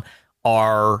down,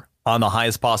 are on the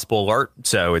highest possible alert,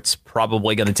 so it's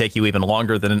probably going to take you even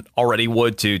longer than it already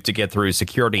would to get through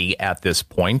security at this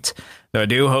point. Though I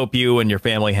do hope you and your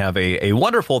family have a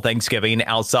wonderful Thanksgiving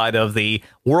outside of the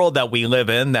world that we live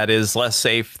in that is less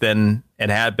safe than it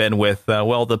had been with,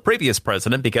 the previous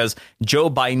president, because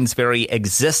Joe Biden's very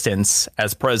existence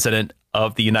as president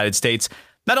of the United States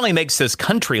not only makes this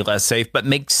country less safe, but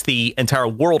makes the entire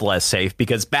world less safe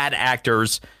because bad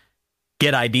actors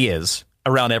get ideas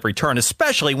around every turn,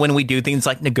 especially when we do things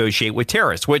like negotiate with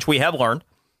terrorists, which we have learned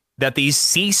that the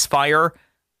ceasefire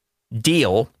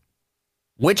deal,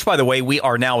 which, by the way, we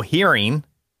are now hearing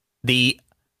the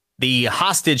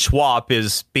hostage swap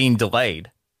is being delayed.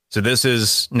 So this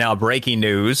is now breaking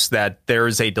news that there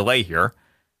is a delay here.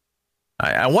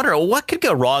 I wonder what could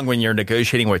go wrong when you're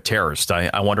negotiating with terrorists.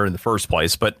 I wonder in the first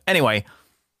place. But anyway,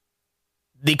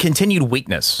 the continued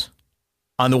weakness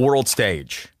on the world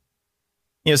stage.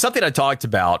 You know, something I talked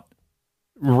about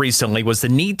recently was the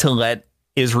need to let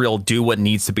Israel do what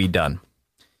needs to be done.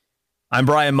 I'm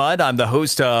Brian Mudd. I'm the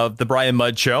host of The Brian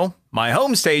Mudd Show. My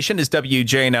home station is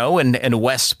WJNO in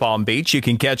West Palm Beach. You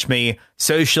can catch me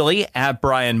socially at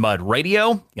Brian Mudd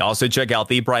Radio. You also check out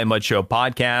the Brian Mudd Show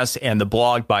podcast and the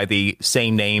blog by the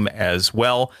same name as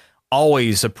well.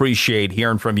 Always appreciate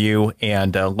hearing from you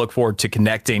and look forward to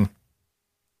connecting.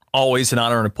 Always an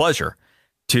honor and a pleasure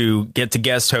to get to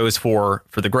guest host for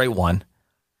the great one.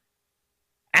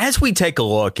 As we take a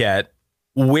look at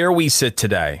where we sit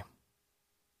today,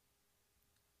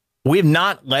 we have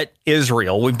not let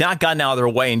Israel, we've not gotten out of their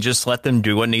way and just let them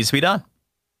do what needs to be done.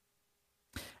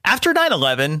 After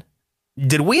 9/11,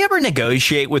 did we ever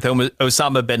negotiate with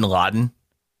Osama bin Laden?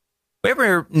 We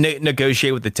ever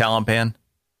negotiate with the Taliban?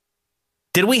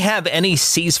 Did we have any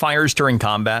ceasefires during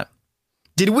combat?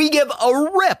 Did we give a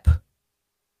rip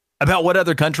about what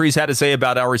other countries had to say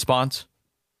about our response?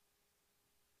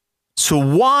 So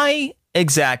why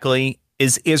exactly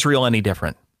is Israel any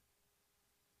different?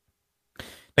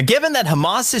 Now, given that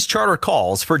Hamas's charter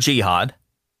calls for jihad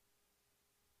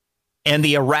and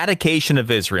the eradication of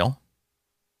Israel,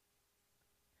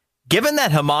 given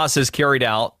that Hamas has carried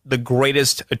out the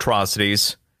greatest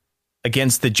atrocities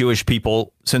against the Jewish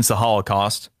people since the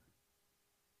Holocaust,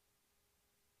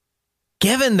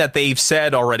 given that they've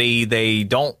said already they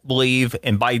don't believe,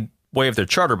 and by way of their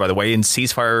charter, by the way, in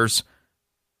ceasefires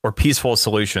or peaceful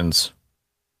solutions,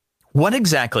 what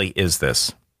exactly is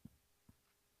this?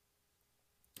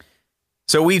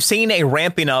 So we've seen a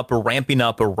ramping up of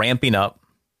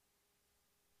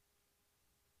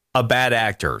bad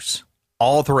actors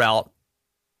all throughout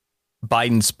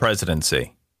Biden's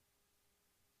presidency.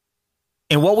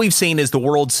 And what we've seen is the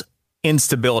world's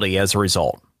instability as a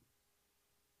result.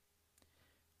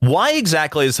 Why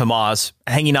exactly is Hamas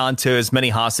hanging on to as many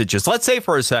hostages? Let's say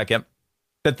for a second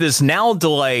that this now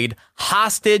delayed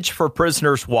hostage for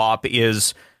prisoner swap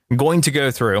is going to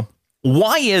go through.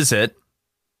 Why is it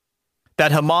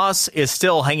that Hamas is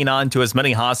still hanging on to as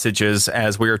many hostages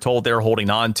as we are told they're holding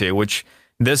on to, which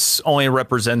this only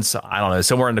represents, I don't know,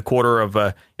 somewhere in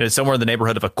the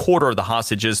neighborhood of a quarter of the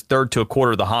hostages, third to a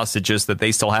quarter of the hostages that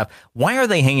they still have. Why are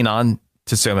they hanging on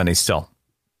to so many still?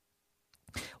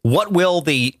 What will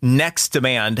the next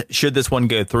demand, should this one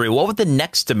go through, what would the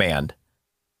next demand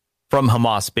from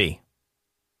Hamas be?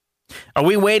 Are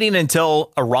we waiting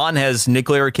until Iran has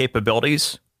nuclear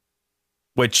capabilities,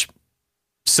 which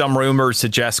some rumors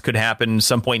suggest could happen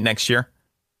some point next year?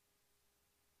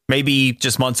 Maybe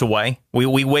just months away. We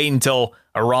wait until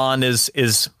Iran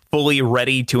is fully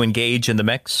ready to engage in the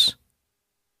mix,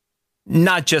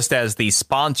 not just as the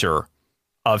sponsor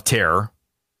of terror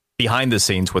behind the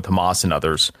scenes with Hamas and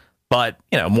others, but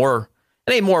more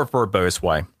in a more verbose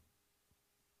way.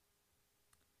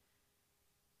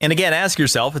 And again, ask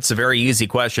yourself, it's a very easy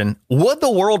question. Would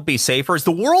the world be safer? Is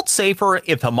the world safer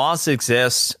if Hamas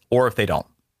exists or if they don't?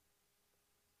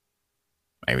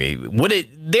 I mean, would it,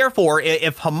 therefore,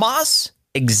 if Hamas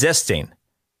existing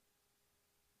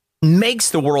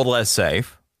makes the world less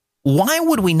safe, why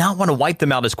would we not want to wipe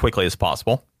them out as quickly as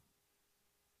possible?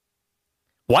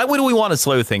 Why would we want to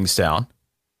slow things down?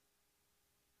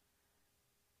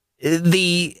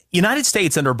 The United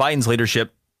States under Biden's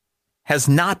leadership has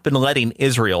not been letting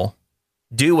Israel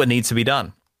do what needs to be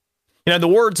done. You know, in the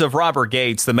words of Robert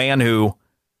Gates, the man who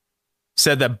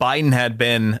said that Biden had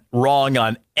been wrong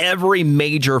on every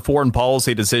major foreign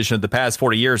policy decision of the past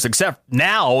 40 years, except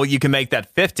now you can make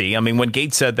that 50. I mean, when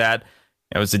Gates said that,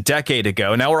 it was a decade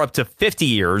ago. Now we're up to 50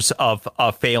 years of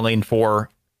failing for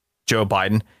Joe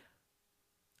Biden.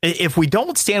 If we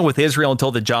don't stand with Israel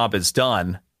until the job is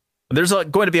done, there's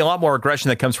going to be a lot more aggression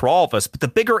that comes for all of us. But the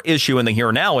bigger issue in the here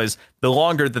and now is the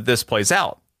longer that this plays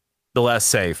out, the less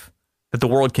safe that the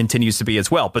world continues to be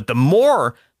as well. But the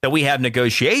more that we have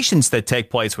negotiations that take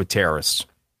place with terrorists,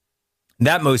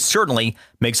 that most certainly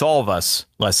makes all of us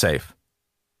less safe.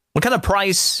 What kind of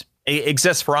price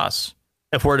exists for us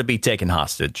if we're to be taken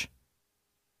hostage?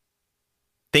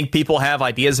 Think people have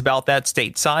ideas about that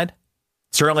stateside?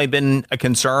 Certainly been a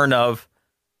concern of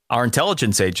our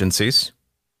intelligence agencies.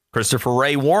 Christopher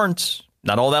Wray warned,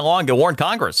 not all that long ago, warned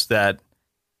Congress that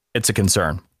it's a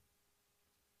concern.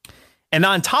 And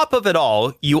on top of it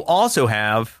all, you also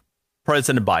have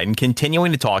President Biden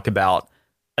continuing to talk about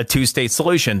a two-state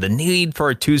solution, the need for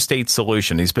a two-state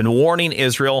solution. He's been warning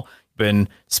Israel, been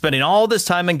spending all this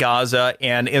time in Gaza,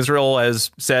 and Israel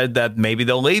has said that maybe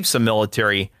they'll leave some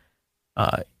military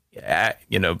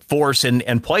force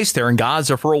in place there in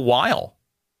Gaza for a while.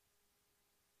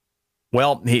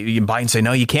 Well, Biden say,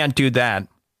 no, you can't do that.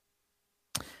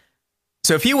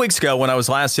 So a few weeks ago, when I was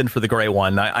last in for the Great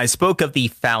One, I spoke of the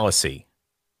fallacy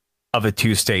of a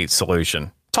two-state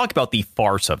solution. Talk about the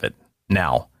farce of it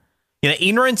now. You know,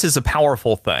 ignorance is a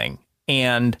powerful thing,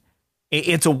 and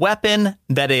it's a weapon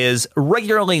that is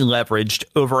regularly leveraged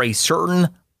over a certain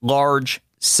large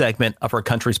segment of our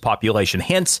country's population.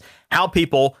 Hence, how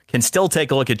people can still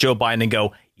take a look at Joe Biden and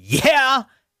go, yeah,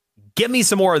 give me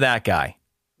some more of that guy.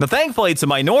 Now, thankfully, it's a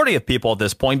minority of people at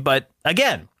this point. But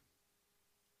again,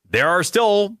 there are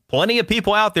still plenty of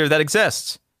people out there that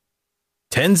exist.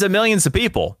 Tens of millions of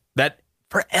people that,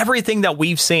 for everything that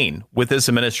we've seen with this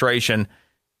administration,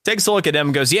 takes a look at him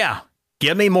and goes, yeah,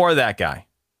 give me more of that guy.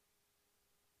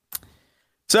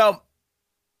 So,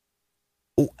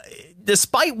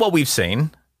 despite what we've seen,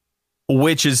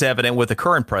 which is evident with the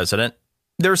current president,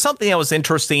 there's something that was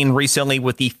interesting recently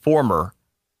with the former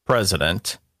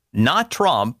president, not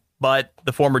Trump, but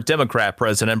the former Democrat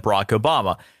president, Barack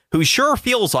Obama, who sure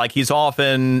feels like he's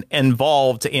often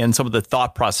involved in some of the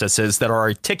thought processes that are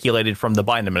articulated from the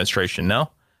Biden administration, no?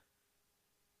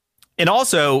 And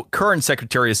also current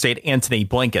Secretary of State Antony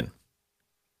Blinken.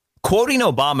 Quoting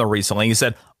Obama recently, he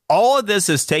said, all of this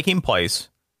is taking place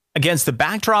against the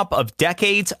backdrop of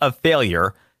decades of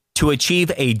failure to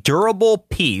achieve a durable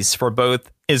peace for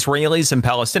both Israelis and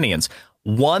Palestinians,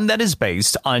 one that is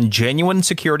based on genuine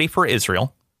security for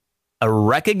Israel, a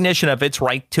recognition of its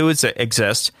right to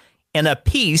exist, and a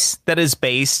peace that is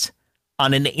based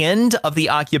on an end of the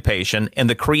occupation and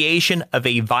the creation of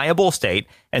a viable state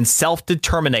and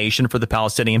self-determination for the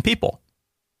Palestinian people.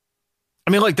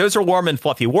 I mean, look, those are warm and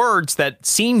fluffy words that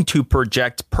seem to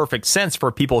project perfect sense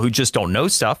for people who just don't know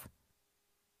stuff.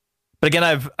 But again,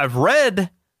 I've read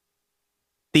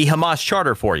the Hamas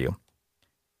charter for you.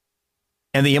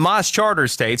 And the Hamas charter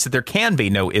states that there can be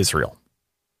no Israel.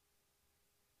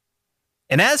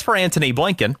 And as for Antony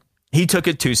Blinken, he took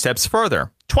it two steps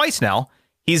further. Twice now,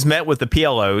 he's met with the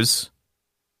PLO's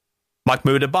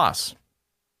Mahmoud Abbas,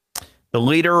 the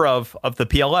leader of the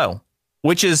PLO,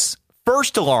 which is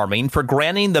first alarming for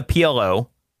granting the PLO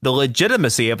the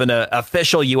legitimacy of an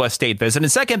official U.S. state visit,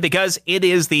 and second, because it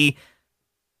is the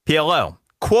PLO.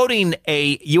 Quoting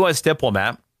a U.S.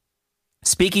 diplomat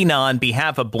speaking on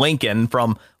behalf of Blinken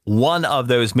from one of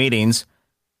those meetings,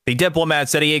 the diplomat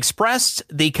said he expressed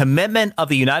the commitment of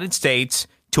the United States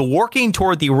to working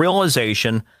toward the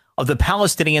realization of the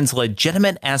Palestinians'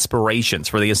 legitimate aspirations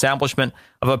for the establishment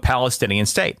of a Palestinian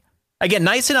state. Again,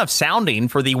 nice enough sounding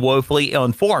for the woefully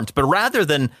ill-informed, but rather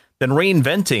than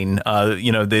reinventing,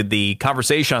 the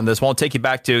conversation on this, I want to take you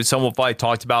back to some of what I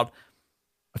talked about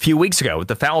a few weeks ago with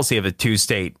the fallacy of a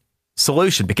two-state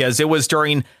solution, because it was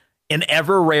during an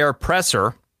ever-rare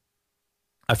presser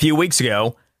a few weeks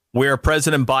ago where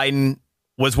President Biden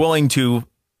was willing to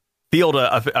field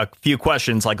a few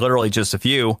questions, like literally just a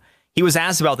few. He was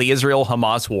asked about the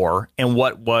Israel-Hamas war and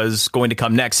what was going to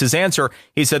come next. His answer,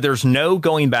 he said, there's no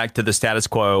going back to the status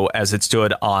quo as it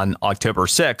stood on October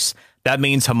 6th. That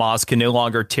means Hamas can no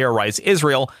longer terrorize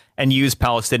Israel and use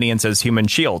Palestinians as human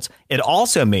shields. It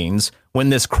also means when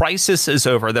this crisis is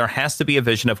over, there has to be a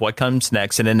vision of what comes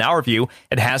next. And in our view,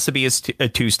 it has to be a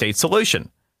two-state solution.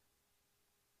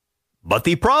 But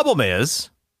the problem is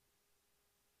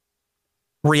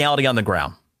reality on the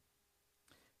ground.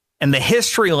 And the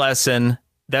history lesson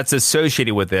that's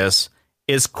associated with this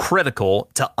is critical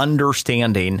to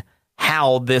understanding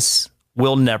how this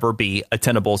will never be a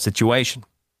tenable situation.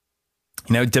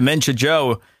 You know, Dementia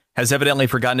Joe has evidently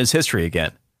forgotten his history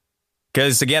again.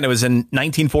 Because, again, it was in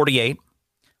 1948,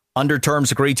 under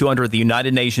terms agreed to under the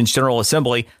United Nations General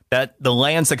Assembly, that the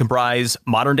lands that comprise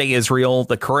modern-day Israel,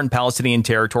 the current Palestinian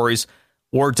territories,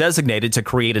 were designated to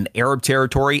create an Arab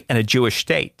territory and a Jewish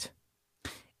state.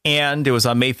 And it was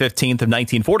on May 15th of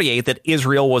 1948 that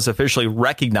Israel was officially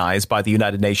recognized by the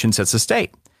United Nations as a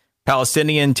state.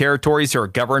 Palestinian territories are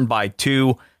governed by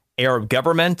two Arab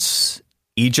governments,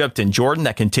 Egypt and Jordan,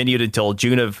 that continued until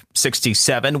June of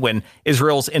 1967, when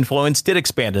Israel's influence did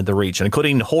expand in the region,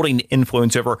 including holding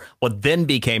influence over what then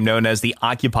became known as the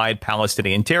occupied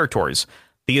Palestinian territories.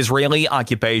 The Israeli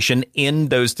occupation in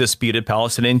those disputed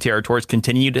Palestinian territories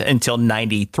continued until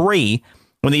 1993,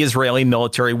 when the Israeli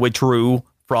military withdrew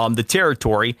from the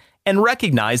territory and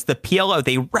recognized the PLO.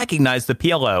 They recognized the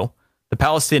PLO, the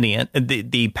Palestine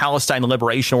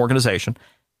Liberation Organization,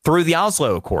 through the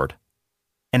Oslo Accord.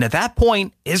 And at that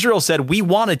point, Israel said, we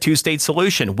want a two-state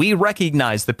solution. We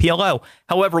recognize the PLO.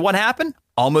 However, what happened?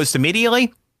 Almost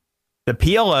immediately, the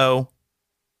PLO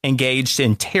engaged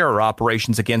in terror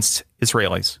operations against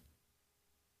Israelis.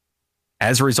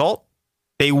 As a result,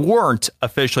 they weren't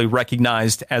officially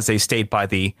recognized as a state by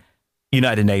the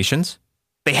United Nations.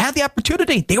 They had the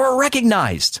opportunity. They were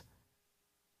recognized.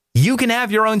 You can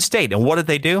have your own state. And what did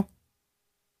they do?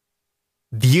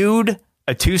 Viewed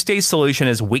a two-state solution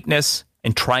as weakness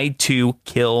and tried to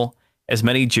kill as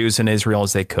many Jews in Israel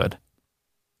as they could.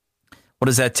 What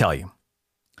does that tell you?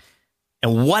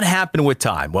 And what happened with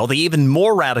time? Well, the even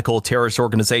more radical terrorist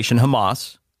organization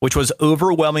Hamas, which was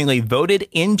overwhelmingly voted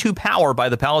into power by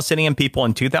the Palestinian people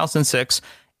in 2006,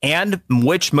 and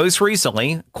which most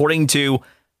recently, according to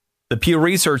the Pew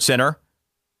Research Center,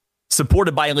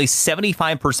 supported by at least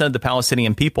 75% of the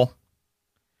Palestinian people.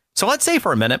 So let's say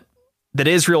for a minute that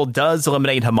Israel does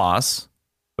eliminate Hamas,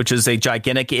 which is a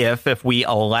gigantic if we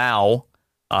allow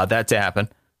that to happen.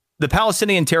 The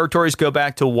Palestinian territories go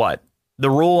back to what? The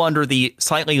rule under the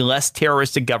slightly less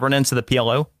terroristic governance of the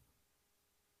PLO?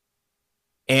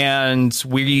 And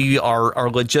we are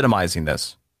legitimizing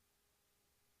this.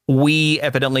 We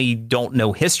evidently don't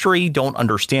know history, don't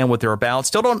understand what they're about,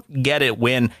 still don't get it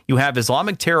when you have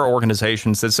Islamic terror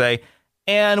organizations that say,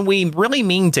 and we really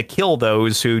mean to kill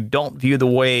those who don't view the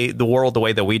world the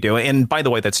way that we do. And by the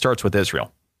way, that starts with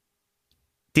Israel.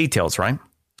 Details, right?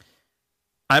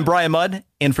 I'm Brian Mudd,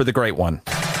 in for the great one.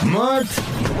 Mark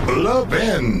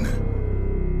Levin.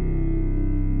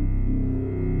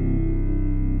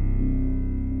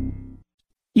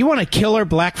 You want a killer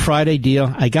Black Friday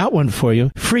deal? I got one for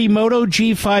you. Free Moto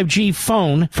G5G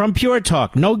phone from Pure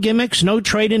Talk. No gimmicks, no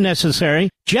trade-in necessary.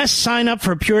 Just sign up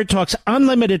for Pure Talk's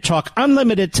unlimited talk,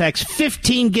 unlimited text,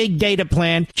 15 gig data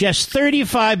plan, just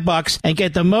 $35, and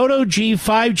get the Moto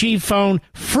G5G phone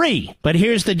free. But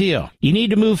here's the deal. You need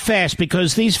to move fast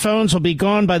because these phones will be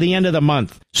gone by the end of the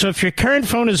month. So if your current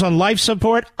phone is on life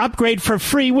support, upgrade for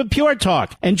free with Pure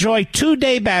Talk. Enjoy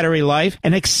 2-day battery life,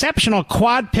 an exceptional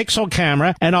quad pixel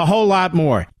camera, and a whole lot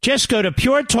more. Just go to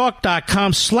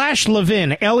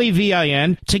puretalk.com/Levin,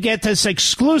 Levin, to get this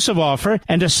exclusive offer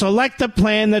and to select the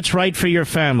plan that's right for your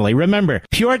family. Remember,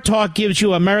 Pure Talk gives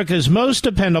you America's most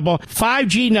dependable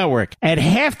 5G network at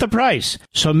half the price.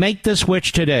 So make the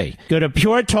switch today. Go to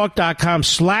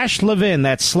puretalk.com/Levin,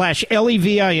 that's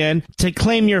 /Levin, to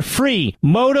claim your free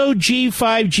Moto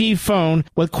G5G phone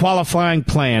with qualifying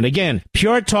plan. Again,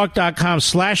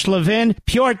 puretalk.com/Levin.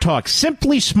 Pure Talk,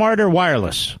 simply smarter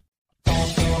wireless.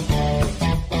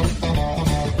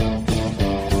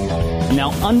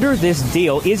 Now, under this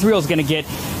deal, Israel's going to get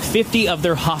 50 of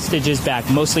their hostages back,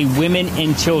 mostly women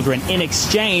and children. In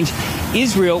exchange,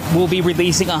 Israel will be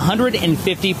releasing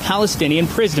 150 Palestinian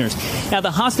prisoners. Now,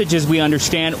 the hostages, we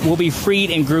understand, will be freed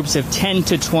in groups of 10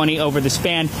 to 20 over the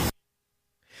span.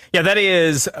 Yeah, that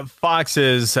is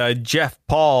Fox's Jeff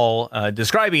Paul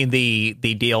describing the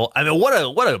deal. I mean,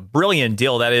 what a brilliant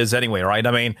deal that is anyway, right?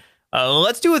 I mean,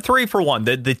 let's do a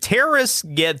 3-for-1. The terrorists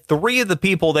get 3 of the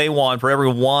people they want for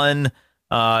every one,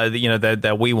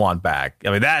 that we want back. I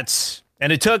mean, that's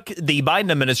And it took the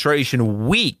Biden administration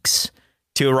weeks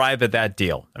to arrive at that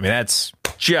deal. I mean, that's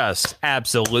just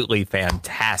absolutely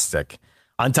fantastic.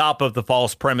 On top of the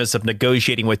false premise of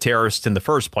negotiating with terrorists in the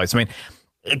first place. I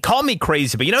mean, call me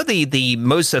crazy, but you know the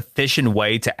most efficient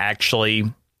way to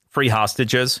actually free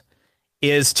hostages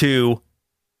is to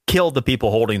kill the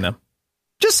people holding them.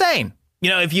 Just saying. You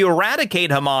know, if you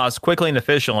eradicate Hamas quickly and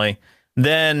efficiently,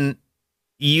 then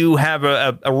you have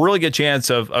a really good chance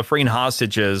of freeing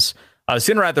hostages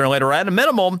sooner rather than later. At a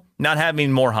minimum, not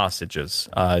having more hostages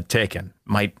taken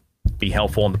might be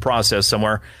helpful in the process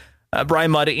somewhere.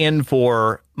 Brian Mudd in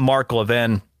for Mark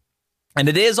Levin. And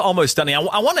it is almost stunning.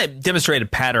 I want to demonstrate a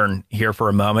pattern here for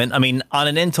a moment. I mean, on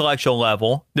an intellectual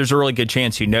level, there's a really good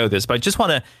chance you know this, but I just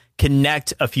want to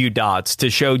connect a few dots to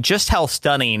show just how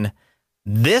stunning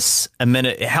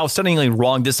how stunningly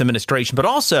wrong this administration, but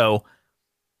also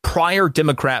prior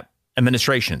Democrat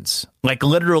administrations, like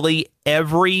literally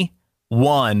every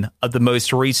one of the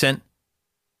most recent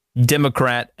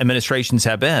Democrat administrations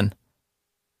have been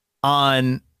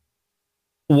on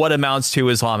what amounts to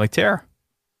Islamic terror.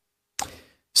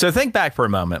 So think back for a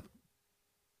moment.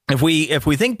 If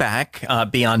we think back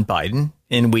beyond Biden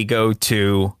and we go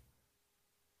to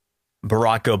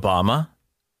Barack Obama,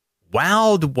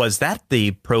 wow, was that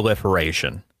the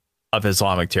proliferation of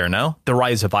Islamic terror? No, the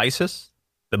rise of ISIS,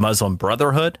 the Muslim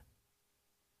Brotherhood,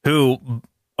 who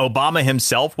Obama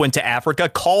himself went to Africa,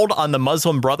 called on the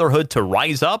Muslim Brotherhood to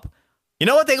rise up. You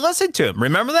know what? They listened to him.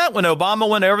 Remember that when Obama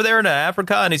went over there to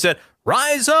Africa and he said,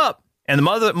 rise up. And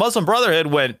the Muslim Brotherhood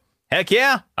went, heck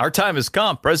yeah, our time has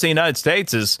come. President of the United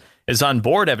States is on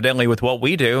board, evidently, with what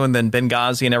we do. And then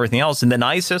Benghazi and everything else. And then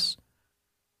ISIS.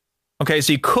 Okay,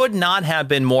 so you could not have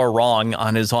been more wrong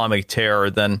on Islamic terror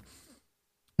than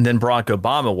Barack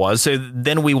Obama was. So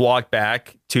then we walk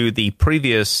back to the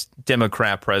previous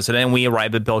Democrat president and we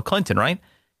arrive at Bill Clinton, right?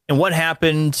 And what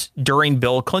happened during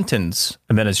Bill Clinton's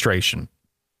administration?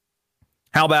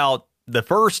 How about the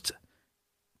first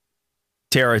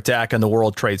terror attack on the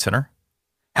World Trade Center?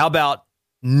 How about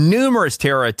numerous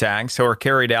terror attacks that were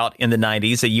carried out in the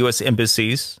 90s at U.S.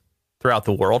 embassies throughout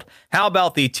the world? How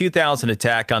about the 2000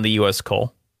 attack on the U.S.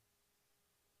 Cole?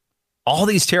 All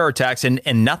these terror attacks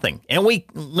and nothing. And we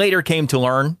later came to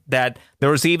learn that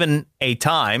there was even a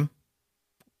time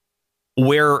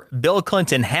where Bill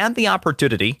Clinton had the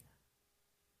opportunity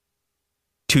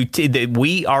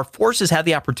our forces had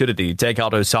the opportunity to take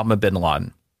out Osama bin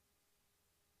Laden.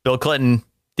 Bill Clinton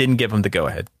didn't give him the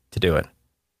go-ahead to do it.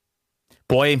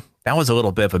 Boy, that was a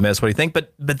little bit of a miss. What do you think?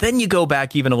 But then you go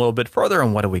back even a little bit further,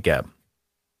 and what do we get?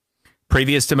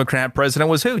 Previous Democrat president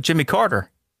was who? Jimmy Carter.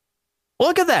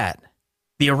 Look at that.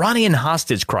 The Iranian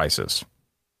hostage crisis.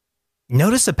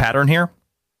 Notice the pattern here?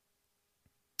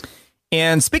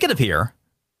 And speaking of here,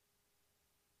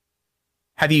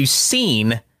 have you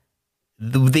seen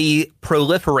the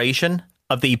proliferation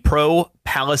of the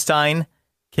pro-Palestine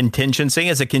contingency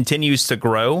as it continues to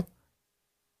grow?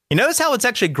 You notice how it's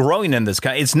actually growing in this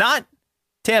country. It's not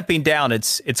tamping down,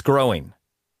 it's growing.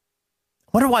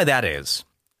 I wonder why that is.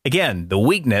 Again, the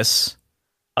weakness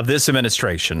of this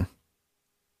administration,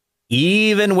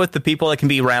 even with the people that can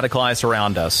be radicalized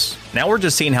around us. Now we're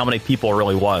just seeing how many people it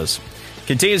really was.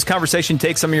 Continuous conversation,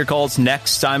 take some of your calls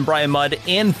next. I'm Brian Mudd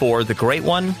in for the great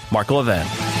one, Mark Levin.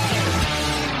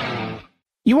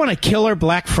 You want a killer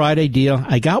Black Friday deal?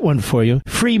 I got one for you.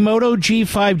 Free Moto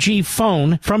G5G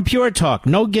phone from Pure Talk.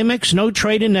 No gimmicks, no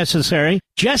trade-in necessary.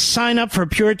 Just sign up for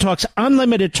Pure Talk's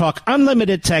unlimited talk,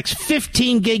 unlimited text,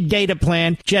 15 gig data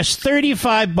plan, just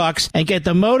 $35 and get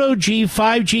the Moto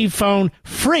G5G phone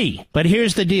free. But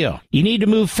here's the deal. You need to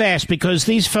move fast because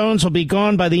these phones will be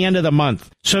gone by the end of the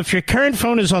month. So if your current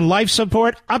phone is on life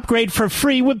support, upgrade for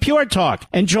free with Pure Talk.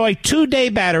 Enjoy 2-day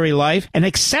battery life, an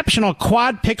exceptional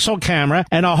quad pixel camera,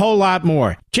 and a whole lot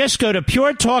more. Just go to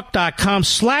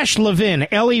puretalk.com/Levin,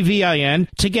 Levin,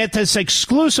 to get this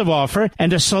exclusive offer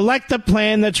and to select the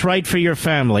plan that's right for your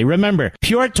family. Remember,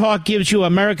 Pure Talk gives you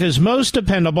America's most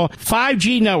dependable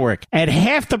 5G network at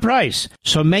half the price.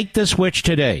 So make the switch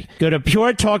today. Go to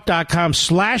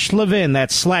puretalk.com/Levin,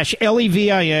 that's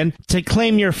 /Levin, to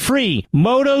claim your free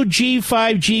Moto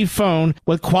G5G phone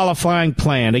with qualifying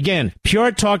plan. Again,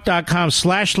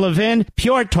 puretalk.com/Levin.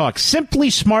 Pure Talk, simply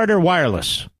smarter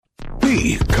wireless.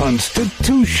 The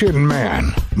Constitution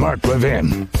Man, Mark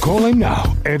Levin. Call him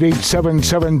now at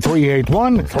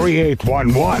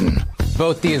 877-381-3811.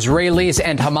 Both the Israelis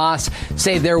and Hamas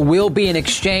say there will be an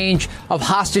exchange of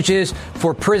hostages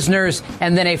for prisoners,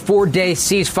 and then a 4-day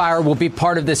ceasefire will be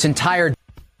part of this entire.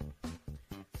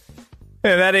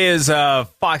 Yeah, that is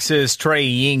Fox's Trey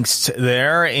Yingst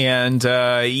there. And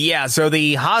so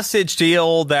the hostage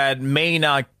deal that may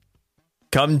not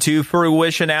come to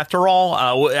fruition after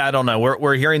all? I don't know.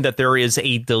 We're hearing that there is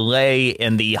a delay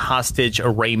in the hostage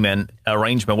arrangement,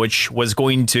 which was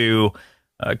going to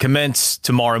commence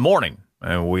tomorrow morning.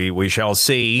 We shall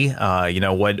see,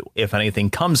 what, if anything,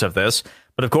 comes of this.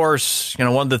 But of course,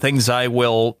 one of the things I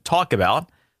will talk about,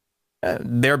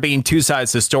 there being two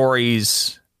sides to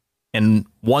stories and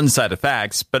one side of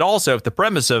facts, but also if the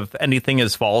premise of anything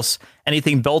is false,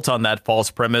 anything built on that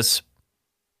false premise,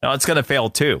 it's going to fail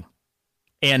too.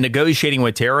 And negotiating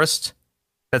with terrorists,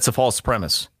 that's a false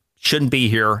premise. Shouldn't be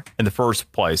here in the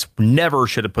first place. Never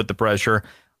should have put the pressure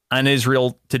on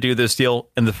Israel to do this deal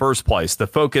in the first place. The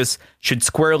focus should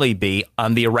squarely be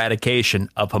on the eradication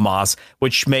of Hamas,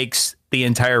 which makes the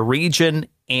entire region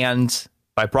and,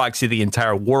 by proxy, the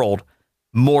entire world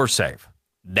more safe.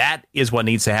 That is what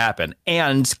needs to happen.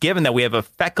 And given that we have a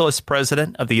feckless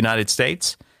president of the United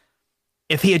States,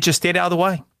 if he had just stayed out of the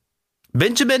way,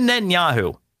 Benjamin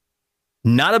Netanyahu,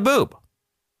 not a boob,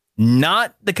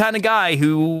 not the kind of guy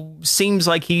who seems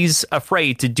like he's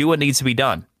afraid to do what needs to be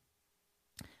done.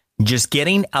 Just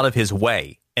getting out of his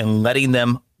way and letting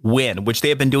them win, which they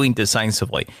have been doing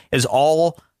decisively, is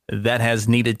all that has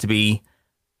needed to be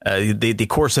the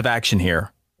course of action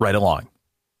here right along.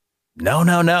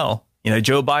 No.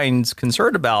 Joe Biden's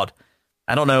concerned about,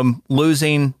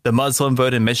 losing the Muslim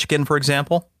vote in Michigan, for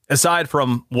example, aside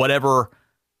from whatever,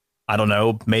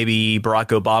 maybe Barack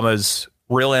Obama's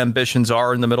real ambitions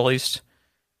are in the Middle East.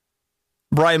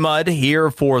 Brian Mudd here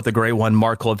for the great one,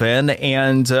 Mark Levin.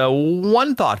 And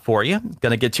one thought for you.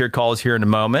 Going to get to your calls here in a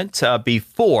moment.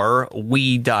 Before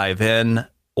we dive in,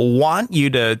 want you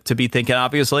to be thinking,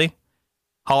 obviously,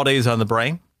 holidays on the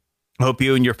brain. Hope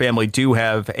you and your family do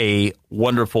have a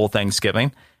wonderful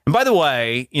Thanksgiving. And by the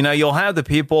way, you'll have the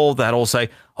people that'll say,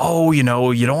 oh, you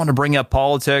don't want to bring up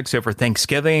politics over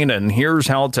Thanksgiving, and here's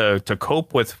how to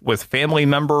cope with family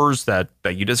members that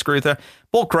you disagree with.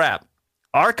 Bull crap.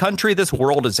 Our country, this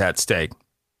world is at stake.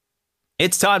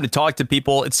 It's time to talk to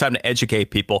people. It's time to educate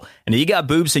people. And if you got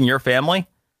boobs in your family,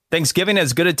 Thanksgiving is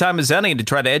as good a time as any to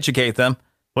try to educate them.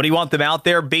 What do you want them out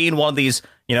there being one of these,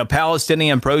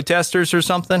 Palestinian protesters or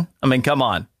something? I mean, come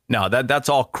on. No, that's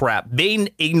all crap. Being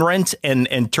ignorant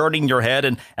and turning your head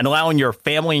and allowing your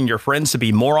family and your friends to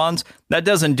be morons, that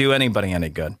doesn't do anybody any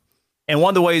good. And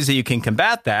one of the ways that you can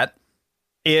combat that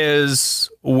is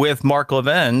with Mark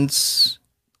Levin's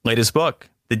latest book,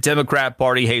 The Democrat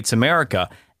Party Hates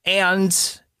America. And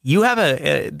you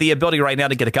have the ability right now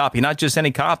to get a copy, not just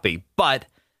any copy, but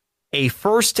a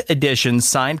first edition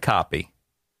signed copy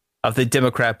of The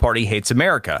Democrat Party Hates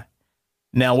America.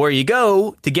 Now, where you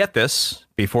go to get this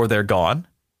before they're gone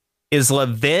is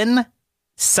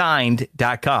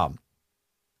levinsigned.com.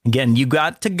 Again, you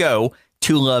got to go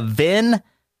to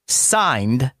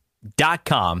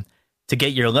levinsigned.com to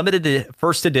get your limited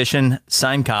first edition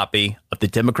signed copy of The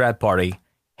Democrat Party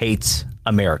Hates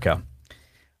America.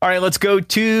 All right, let's go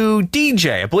to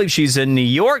DJ. I believe she's in New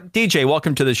York. DJ,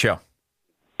 welcome to the show.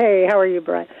 Hey, how are you,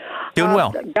 Brian? Doing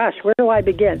well. Gosh, where do I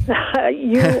begin?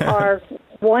 You're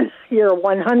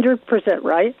 100%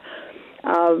 right.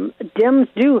 Dems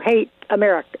do hate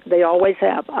America. They always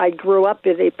have. I grew up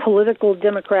in a political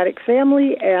Democratic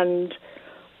family and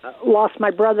lost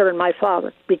my brother and my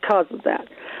father because of that.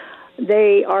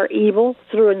 They are evil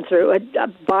through and through.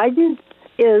 Biden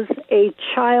is a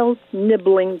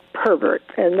child-nibbling pervert,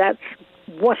 and that's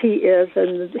what he is.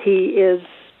 And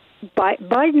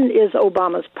Biden is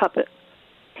Obama's puppet.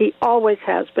 He always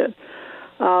has been.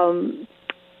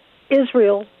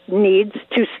 Israel needs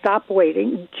to stop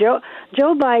waiting. Joe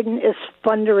Biden is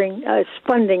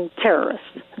funding terrorists.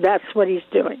 That's what he's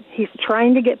doing. He's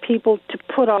trying to get people to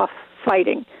put off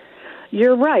fighting.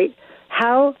 You're right.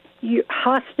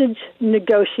 Hostage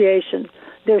negotiation.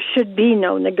 There should be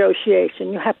no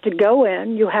negotiation. You have to go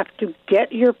in. You have to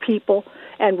get your people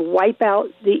and wipe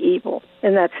out the evil.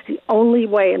 And that's the only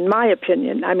way, in my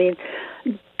opinion. I mean,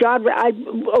 I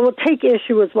will take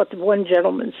issue with what the one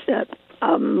gentleman said.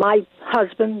 My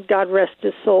husband, God rest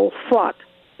his soul, fought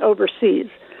overseas.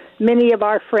 Many of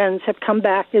our friends have come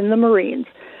back in the Marines.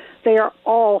 They are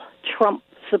all Trump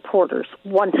supporters,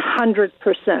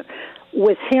 100%.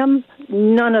 With him,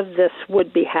 none of this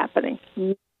would be happening.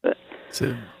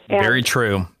 Very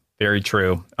true. Very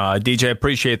true. DJ, I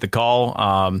appreciate the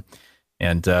call.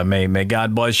 And may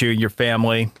God bless you and your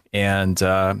family. And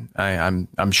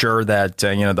I'm sure that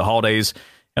the holidays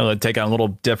take on a little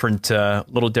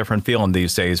different feeling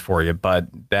these days for you. But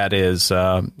that is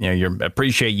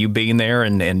appreciate you being there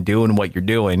and doing what you're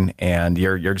doing. And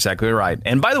you're exactly right.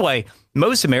 And by the way,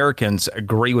 most Americans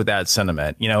agree with that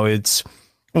sentiment. It's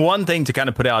one thing to kind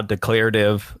of put out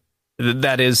declarative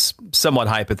that is somewhat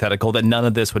hypothetical, that none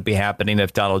of this would be happening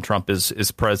if Donald Trump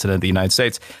is president of the United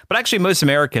States. But actually, most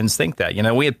Americans think that.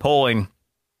 We had polling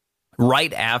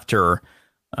right after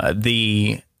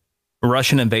the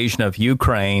Russian invasion of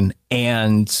Ukraine,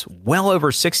 and well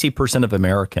over 60% of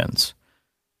Americans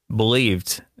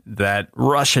believed that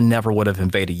Russia never would have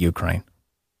invaded Ukraine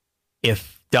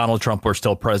if Donald Trump were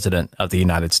still president of the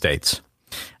United States.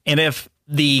 And if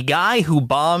the guy who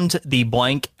bombed the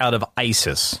blank out of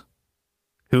ISIS,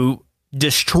 who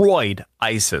destroyed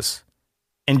ISIS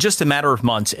in just a matter of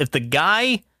months, if the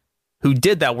guy who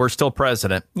did that were still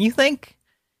president, you think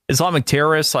Islamic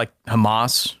terrorists like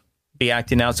Hamas be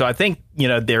acting out? So I think,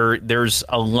 there's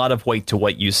a lot of weight to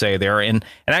what you say there. And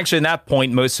actually, in that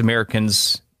point, most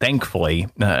Americans, thankfully,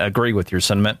 agree with your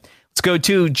sentiment. Let's go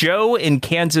to Joe in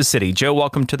Kansas City. Joe,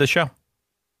 welcome to the show.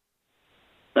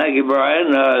 Thank you,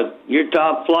 Brian. You're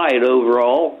top flight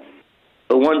overall.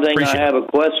 But one thing I have a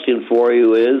question for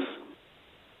you is,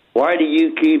 why do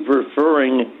you keep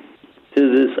referring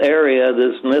to this area,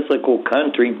 this mythical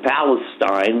country,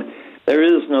 Palestine? There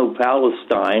is no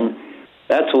Palestine.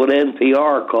 That's what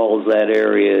NPR calls that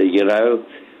area,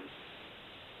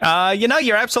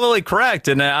 You're absolutely correct.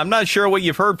 And I'm not sure what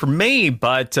you've heard from me,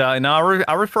 but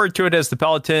I refer to it as the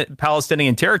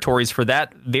Palestinian territories for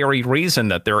that very reason,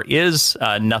 that there is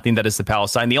nothing that is the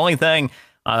Palestine. The only thing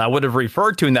I would have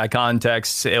referred to in that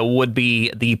context, it would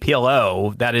be the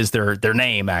PLO. That is their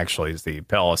name, actually, is the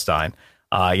Palestine.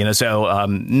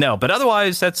 No, but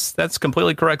otherwise, that's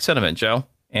completely correct sentiment, Joe.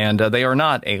 And they are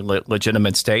not a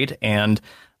legitimate state, and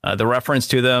the reference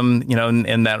to them,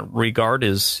 in that regard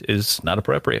is not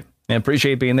appropriate. I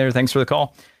appreciate being there. Thanks for the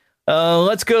call.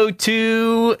 Let's go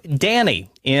to Danny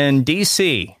in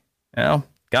D.C.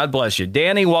 God bless you.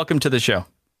 Danny, welcome to the show.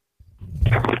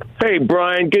 Hey,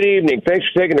 Brian. Good evening. Thanks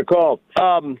for taking the call.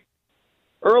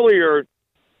 Earlier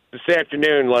this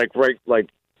afternoon,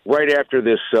 right after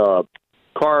this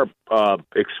car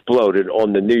exploded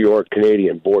on the New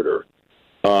York-Canadian border,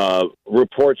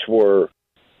 reports were,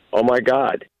 oh, my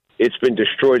God, it's been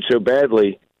destroyed so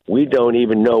badly, we don't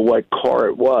even know what car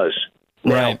it was.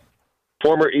 Right. Now,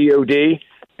 former EOD,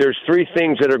 there's three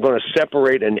things that are going to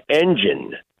separate an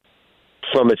engine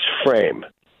from its frame.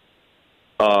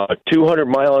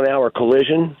 200-mile-an-hour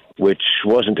collision, which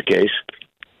wasn't the case.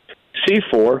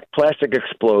 C4, plastic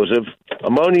explosive,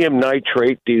 ammonium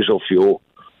nitrate, diesel fuel,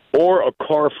 or a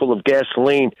car full of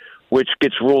gasoline, which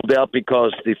gets ruled out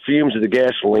because the fumes of the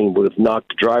gasoline would have knocked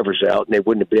the drivers out and they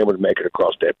wouldn't have been able to make it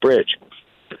across that bridge.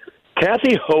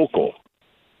 Kathy Hochul,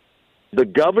 the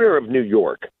governor of New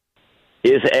York,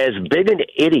 is as big an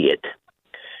idiot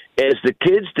as the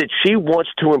kids that she wants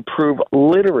to improve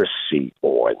literacy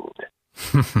on.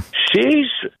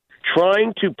 She's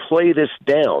trying to play this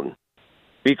down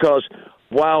because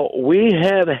while we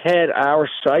have had our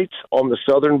sights on the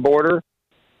southern border,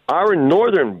 our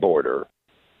northern border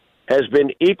has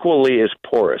been equally as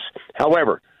porous.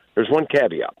 However, there's one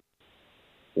caveat.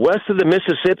 West of the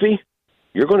Mississippi,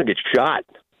 you're going to get shot.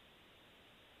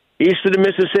 East of the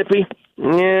Mississippi,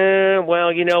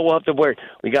 we'll have to worry.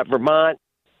 We got Vermont,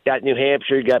 got New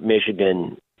Hampshire, you got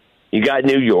Michigan, you got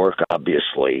New York,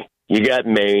 obviously. You got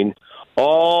Maine,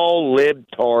 all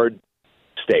libtard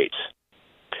states.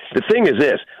 The thing is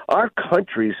this, our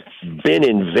country's been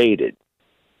invaded.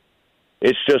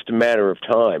 It's just a matter of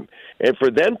time. And for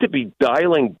them to be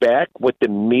dialing back what the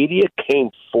media came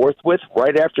forth with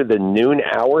right after the noon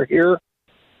hour here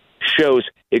shows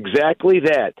exactly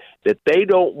that they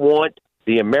don't want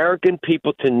the American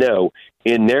people to know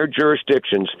in their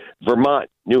jurisdictions, Vermont,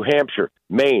 New Hampshire,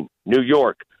 Maine, New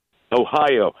York,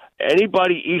 Ohio,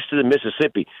 anybody east of the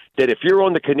Mississippi, that if you're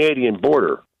on the Canadian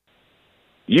border,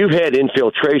 you've had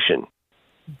infiltration.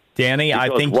 Danny, I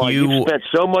think you spent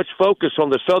so much focus on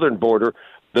the southern border,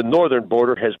 the northern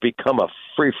border has become a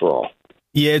free-for-all.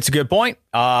 Yeah, it's a good point.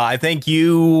 I think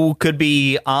you could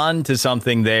be on to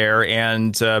something there,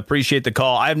 and appreciate the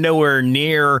call. I'm nowhere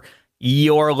near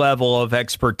your level of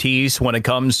expertise when it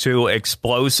comes to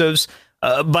explosives,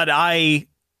 but I,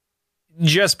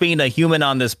 just being a human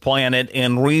on this planet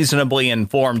and reasonably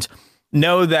informed,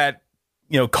 know that,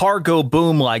 cargo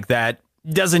boom like that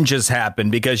doesn't just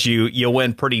happen because you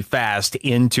went pretty fast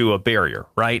into a barrier,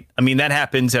 right? I mean, that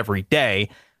happens every day.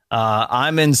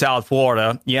 I'm in South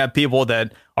Florida. You have people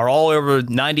that are all over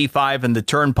 95 and the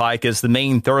turnpike as the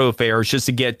main thoroughfares just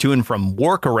to get to and from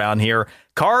work around here.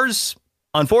 Cars,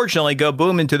 unfortunately, go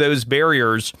boom into those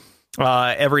barriers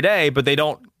every day, but they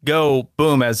don't go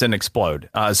boom as in explode.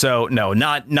 So no,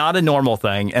 not a normal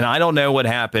thing. And I don't know what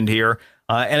happened here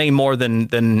any more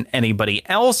than anybody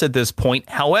else at this point.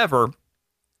 However,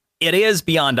 it is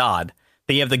beyond odd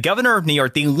They have the governor of New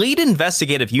York, the lead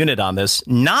investigative unit on this,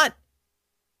 not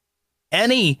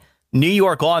any New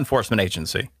York law enforcement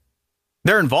agency.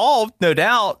 They're involved, no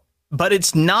doubt, but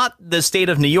it's not the state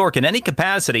of New York in any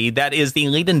capacity that is the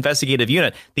lead investigative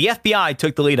unit. The FBI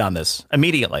took the lead on this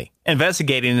immediately,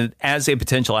 investigating it as a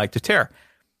potential act of terror.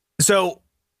 So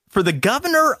for the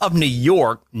governor of New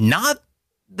York, not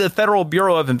the Federal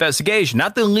Bureau of Investigation,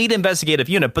 not the lead investigative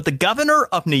unit, but the governor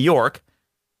of New York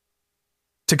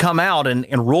to come out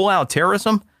and rule out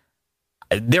terrorism,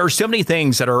 there are so many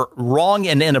things that are wrong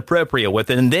and inappropriate with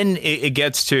it. And then it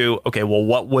gets to, okay, well,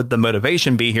 what would the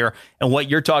motivation be here? And what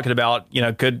you're talking about,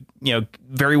 could,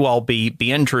 very well be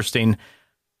interesting.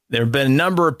 There have been a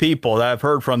number of people that I've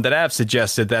heard from that have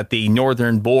suggested that the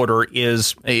northern border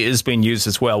is being used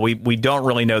as well. We don't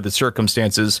really know the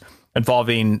circumstances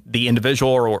involving the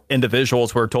individual or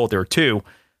individuals. We're told there are two.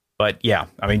 But yeah,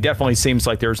 I mean, definitely seems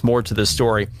like there's more to this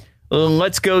story.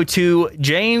 Let's go to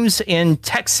James in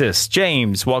Texas.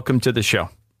 James, welcome to the show.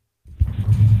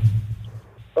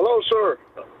 Hello, sir.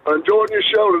 I'm enjoying your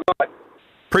show tonight.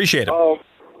 Appreciate it.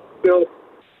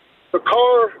 The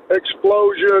car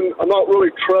explosion, I'm not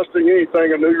really trusting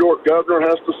anything a New York governor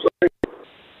has to say.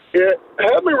 It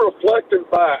had me reflecting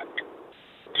back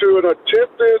to an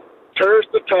attempted terrorist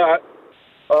attack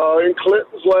in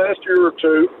Clinton's last year or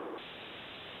two.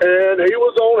 And he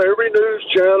was on every news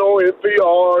channel,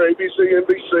 NPR, ABC,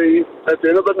 NBC, at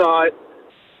the end of the night,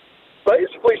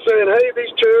 basically saying, hey, these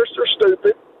terrorists are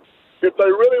stupid. If they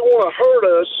really want to hurt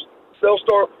us, they'll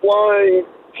start flying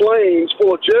planes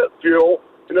full of jet fuel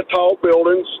in the tall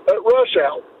buildings at rush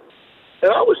hour. And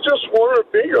I was just wondering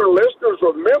if any of your listeners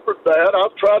remembered that.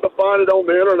 I've tried to find it on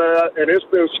the internet, and it's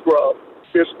been scrubbed.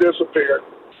 It's disappeared.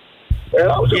 And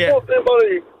I was just wondering if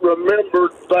anybody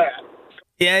remembered that.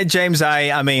 Yeah, James,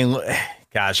 I mean,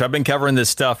 gosh, I've been covering this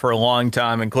stuff for a long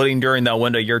time, including during that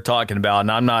window you're talking about,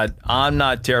 and I'm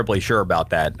not terribly sure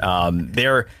about that.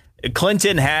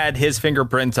 Clinton had his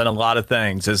fingerprints on a lot of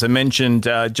things. As I mentioned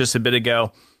just a bit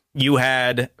ago, you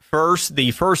had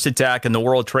the first attack in the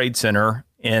World Trade Center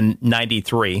in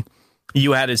 93.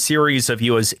 You had a series of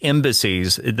U.S.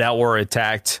 embassies that were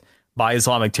attacked by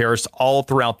Islamic terrorists all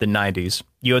throughout the 90s.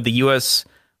 You had the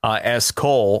USS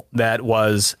Cole that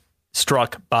was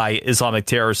struck by Islamic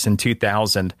terrorists in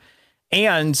 2000.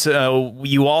 And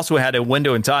you also had a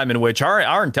window in time in which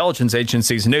our intelligence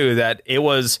agencies knew that it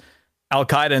was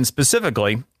al-Qaeda and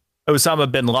specifically Osama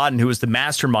bin Laden who was the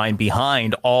mastermind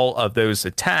behind all of those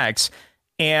attacks.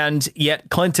 And yet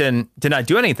Clinton did not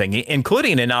do anything,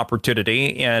 including an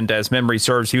opportunity. And as memory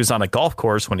serves, he was on a golf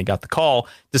course when he got the call,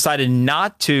 decided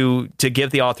not to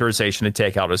give the authorization to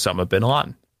take out Osama bin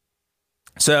Laden.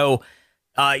 So,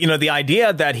 the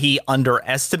idea that he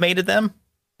underestimated them,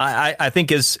 I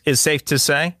think is safe to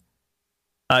say,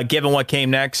 given what came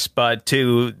next. But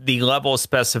to the level of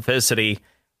specificity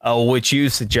which you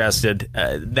suggested,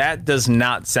 that does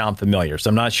not sound familiar. So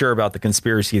I'm not sure about the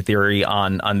conspiracy theory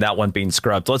on that one being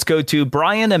scrubbed. Let's go to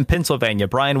Brian in Pennsylvania.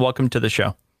 Brian, welcome to the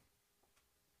show.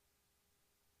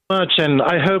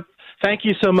 Thank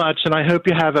you so much. And I hope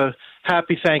you have a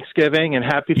happy Thanksgiving and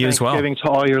happy Thanksgiving to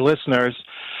all your listeners.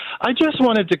 I just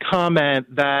wanted to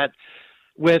comment that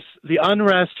with the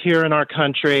unrest here in our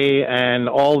country and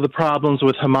all the problems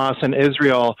with Hamas and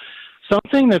Israel,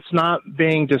 something that's not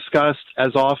being discussed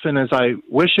as often as I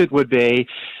wish it would be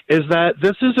is that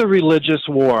this is a religious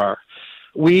war.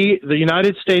 The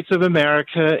United States of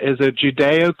America, is a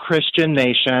Judeo-Christian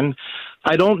nation.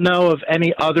 I don't know of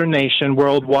any other nation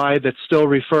worldwide that still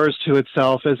refers to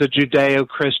itself as a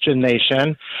Judeo-Christian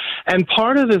nation. And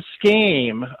part of the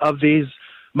scheme of these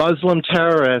Muslim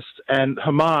terrorists and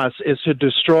Hamas is to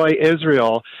destroy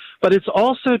Israel, but it's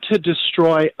also to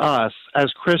destroy us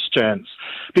as Christians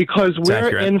because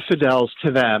we're infidels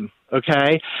to them,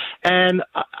 okay? And,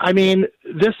 I mean,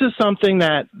 this is something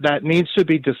that needs to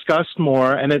be discussed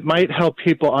more, and it might help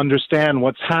people understand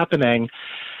what's happening.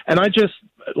 And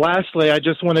lastly, I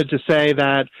just wanted to say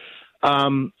that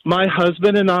my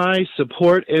husband and I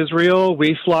support Israel.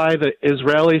 We fly the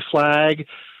Israeli flag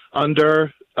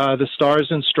under the Stars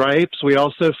and Stripes. We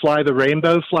also fly the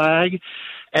rainbow flag.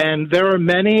 And there are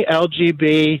many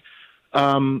LGBT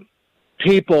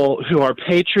people who are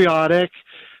patriotic,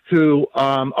 who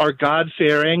are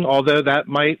God-fearing, although that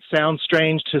might sound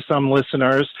strange to some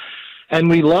listeners. And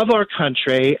we love our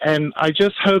country. And I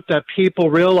just hope that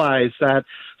people realize that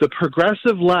the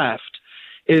progressive left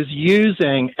is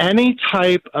using any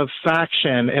type of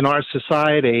faction in our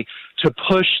society to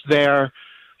push their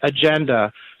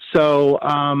agenda. So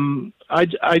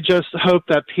I just hope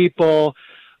that people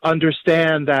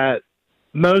understand that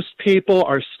most people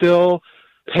are still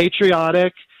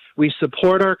patriotic. We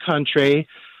support our country,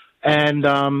 and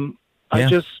I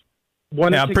just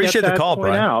wanted to appreciate get that the call, point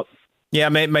Brian. out. Yeah,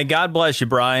 may God bless you,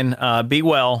 Brian. Be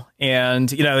well. And,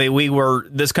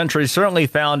 this country is certainly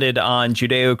founded on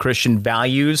Judeo-Christian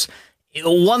values.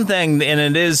 One thing, and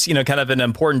it is, kind of an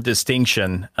important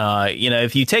distinction,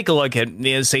 if you take a look at,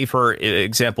 say, for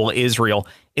example, Israel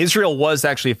was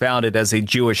actually founded as a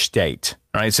Jewish state,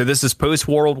 right? So this is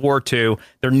post-World War II.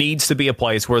 There needs to be a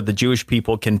place where the Jewish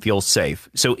people can feel safe.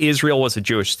 So Israel was a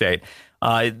Jewish state.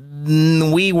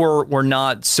 We were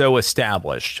not so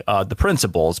established, the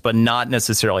principles, but not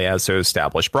necessarily as so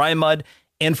established. Brian Mudd,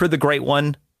 and for the great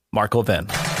one, Mark Levin.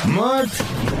 Mark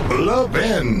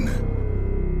Levin.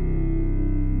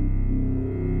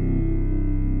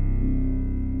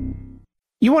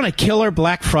 You want a killer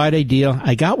Black Friday deal?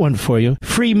 I got one for you.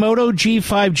 Free Moto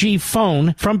G5G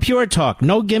phone from Pure Talk.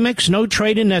 No gimmicks, no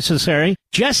trade-in necessary.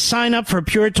 Just sign up for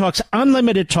Pure Talk's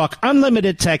unlimited talk,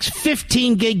 unlimited text,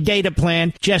 15 gig data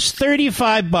plan, just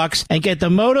 $35, and get the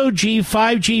Moto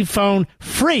G5G phone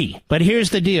free. But here's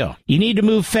the deal. You need to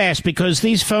move fast because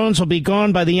these phones will be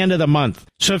gone by the end of the month.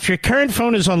 So if your current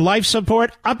phone is on life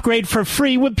support, upgrade for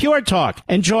free with Pure Talk.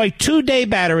 Enjoy 2-day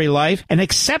battery life, an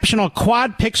exceptional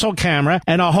quad pixel camera,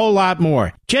 and a whole lot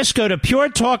more. Just go to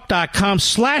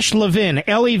puretalk.com/Levin,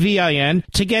 Levin,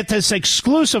 to get this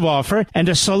exclusive offer and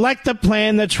to select the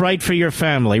plan that's right for your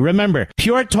family. Remember,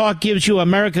 Pure Talk gives you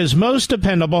America's most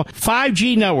dependable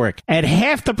 5G network at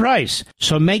half the price.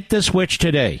 So make the switch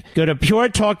today. Go to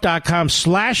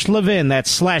puretalk.com/Levin,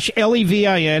 that's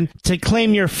 /Levin, to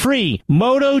claim your free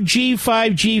Moto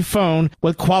G5G phone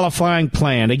with qualifying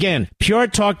plan. Again,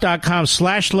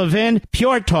 puretalk.com/Levin.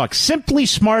 Pure Talk, simply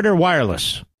smarter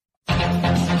wireless.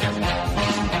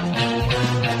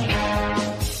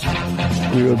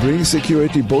 We will bring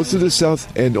security both to the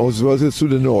south and as well as to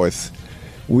the north.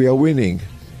 We are winning,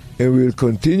 and we will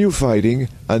continue fighting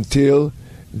until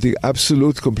the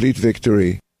absolute complete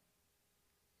victory.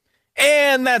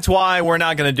 And that's why we're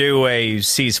not going to do a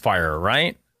ceasefire,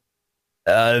 right?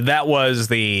 That was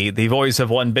the voice of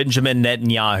one Benjamin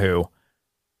Netanyahu.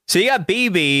 So you got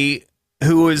Bibi,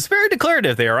 who is very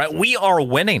declarative there, right? We are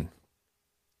winning,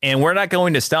 and we're not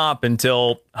going to stop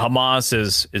until Hamas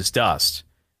is dust.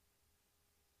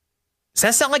 Does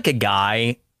that sound like a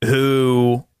guy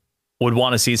who would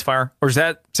want a ceasefire? Or does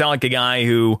that sound like a guy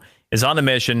who is on a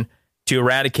mission to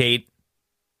eradicate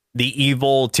the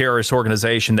evil terrorist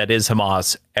organization that is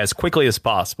Hamas as quickly as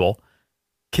possible,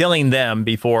 killing them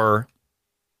before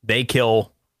they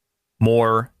kill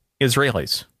more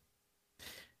Israelis?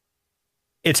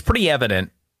 It's pretty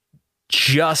evident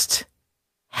just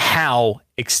how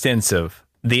extensive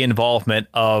the involvement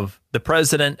of the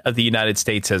president of the United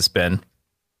States has been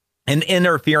and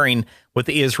interfering with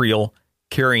Israel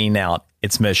carrying out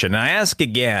its mission. And I ask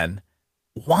again,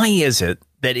 why is it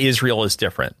that Israel is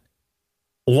different?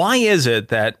 Why is it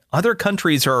that other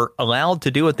countries are allowed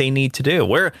to do what they need to do?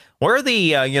 Where are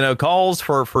the calls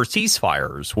for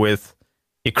ceasefires with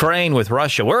Ukraine, with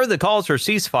Russia? Where are the calls for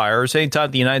ceasefires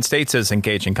anytime the United States is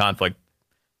engaged in conflict?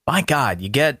 My God, you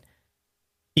get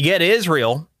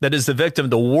Israel that is the victim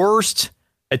of the worst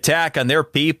attack on their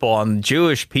people, on the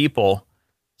Jewish people,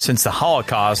 since the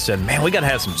Holocaust, and man, we got to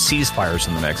have some ceasefires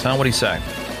in the mix, huh? What do you say?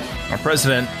 Our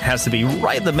president has to be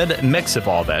right in the mix of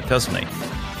all that, doesn't he?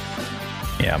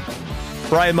 Yeah.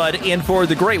 Brian Mudd in for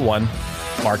the great one,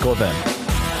 Mark Levin.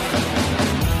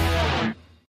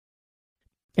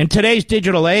 In today's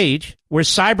digital age, where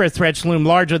cyber threats loom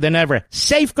larger than ever,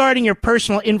 safeguarding your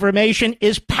personal information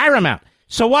is paramount.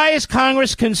 So why is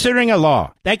Congress considering a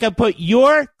law that could put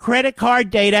your credit card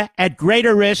data at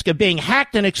greater risk of being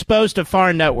hacked and exposed to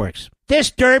foreign networks?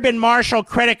 This Durbin-Marshall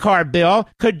credit card bill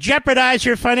could jeopardize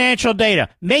your financial data,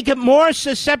 make it more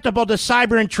susceptible to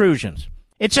cyber intrusions.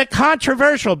 It's a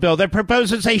controversial bill that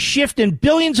proposes a shift in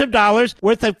billions of dollars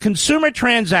worth of consumer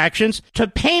transactions to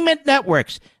payment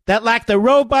networks that lack the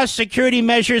robust security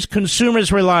measures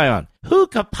consumers rely on. Who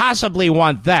could possibly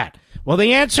want that? Well,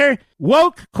 the answer?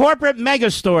 Woke corporate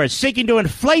megastores seeking to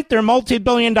inflate their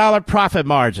multi-billion-dollar profit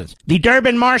margins. The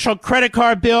Durbin-Marshall credit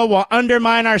card bill will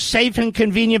undermine our safe and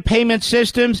convenient payment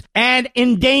systems and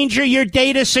endanger your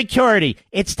data security.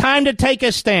 It's time to take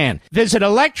a stand. Visit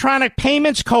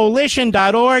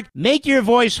electronicpaymentscoalition.org. Make your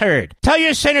voice heard. Tell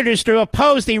your senators to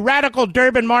oppose the radical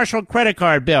Durbin-Marshall credit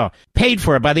card bill, paid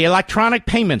for by the Electronic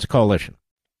Payments Coalition.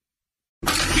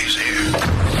 He's here.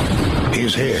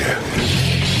 He's here.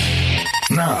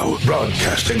 Now,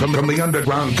 broadcasting from the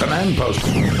underground command post,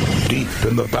 deep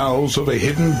in the bowels of a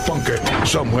hidden bunker,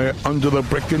 somewhere under the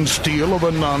brick and steel of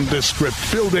a nondescript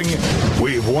building,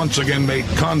 we've once again made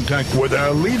contact with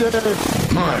our leader,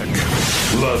 Mark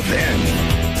Levin.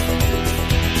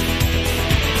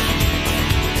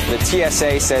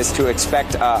 TSA says to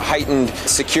expect a heightened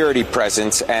security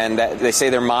presence, and that they say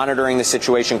they're monitoring the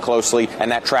situation closely,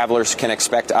 and that travelers can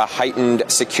expect a heightened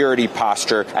security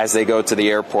posture as they go to the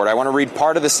airport. I want to read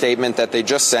part of the statement that they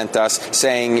just sent us,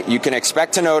 saying you can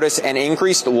expect to notice an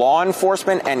increased law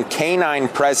enforcement and canine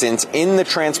presence in the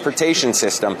transportation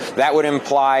system. That would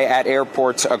imply at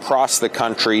airports across the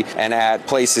country and at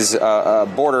places,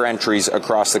 border entries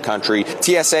across the country.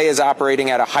 TSA is operating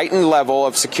at a heightened level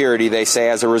of security, they say,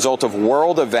 as a result of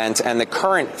world events and the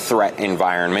current threat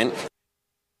environment.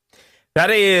 That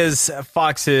is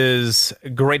Fox's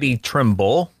Grady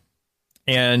Trimble.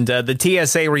 And the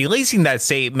TSA releasing that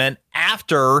statement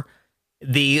after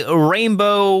the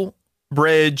Rainbow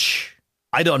Bridge.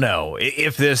 I don't know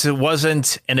if this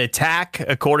wasn't an attack,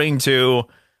 according to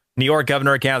New York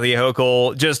Governor Kathy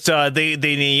Hochul, just the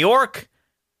New York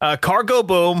cargo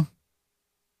boom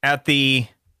at the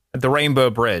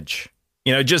Rainbow Bridge.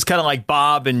 You know, just kind of like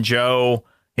Bob and Joe,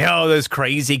 you know, those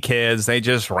crazy kids, they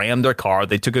just rammed their car.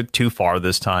 They took it too far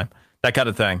this time, that kind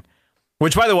of thing.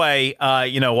 Which, by the way,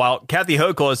 while Kathy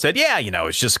Hochul has said, yeah,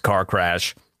 it's just a car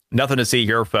crash, nothing to see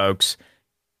here, folks.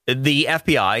 The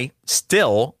FBI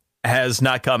still has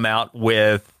not come out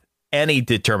with any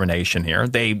determination here.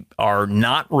 They are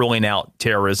not ruling out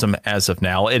terrorism as of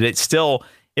now. It still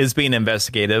is being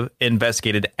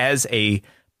investigated as a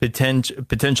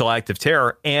potential act of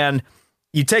terror. And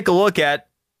you take a look at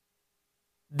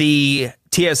the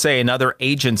TSA and other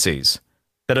agencies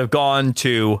that have gone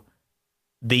to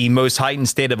the most heightened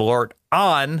state of alert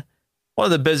on one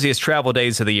of the busiest travel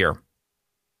days of the year.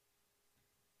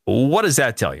 What does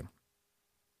that tell you?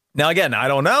 Now, again, I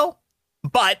don't know,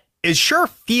 but it sure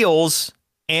feels,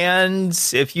 and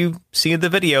if you see the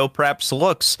video, perhaps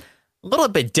looks a little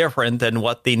bit different than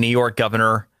what the New York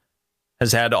governor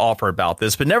has had to offer about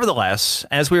this. But nevertheless,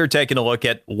 as we were taking a look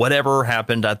at whatever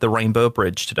happened at the Rainbow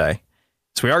Bridge today,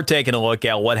 so we are taking a look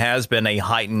at what has been a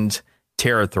heightened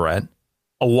terror threat,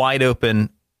 a wide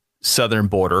open southern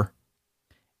border,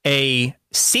 a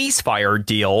ceasefire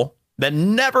deal that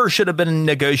never should have been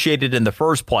negotiated in the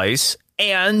first place.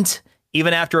 And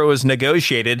even after it was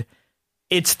negotiated,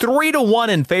 it's 3-1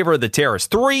 in favor of the terrorists.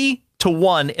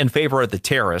 3-1 in favor of the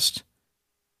terrorists.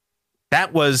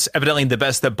 That was evidently the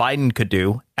best that Biden could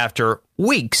do after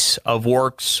weeks of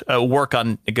work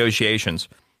on negotiations.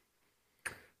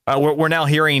 We're now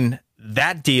hearing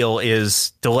that deal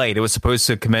is delayed. It was supposed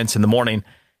to commence in the morning.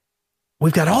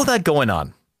 We've got all that going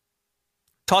on.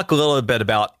 Talk a little bit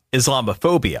about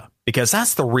Islamophobia, because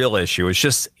that's the real issue. It's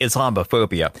just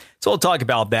Islamophobia. So we'll talk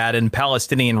about that in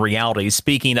Palestinian reality,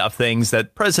 speaking of things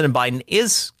that President Biden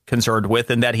is concerned with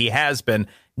and that he has been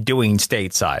doing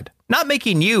stateside. Not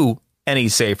making you any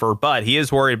safer, but he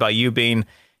is worried about you being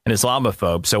an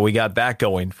Islamophobe. So we got that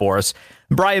going for us.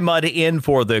 Brian Mudd in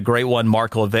for the great one,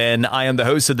 Mark Levin. I am the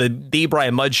host of the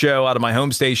Brian Mudd Show out of my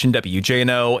home station,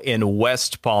 WJNO in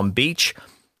West Palm Beach.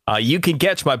 You can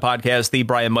catch my podcast, The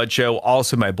Brian Mudd Show,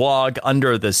 also my blog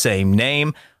under the same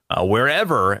name,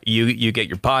 wherever you get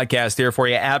your podcast, there for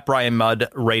you at Brian Mudd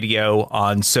Radio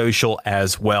on social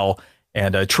as well.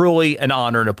 And truly an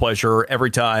honor and a pleasure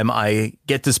every time I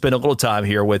get to spend a little time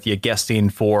here with you guesting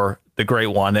for the great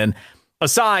one. And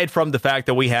aside from the fact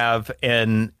that we have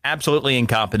an absolutely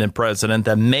incompetent president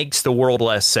that makes the world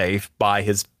less safe by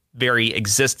his very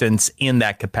existence in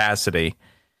that capacity,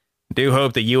 I do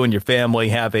hope that you and your family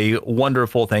have a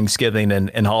wonderful Thanksgiving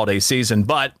and holiday season.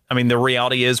 But, I mean, the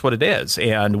reality is what it is.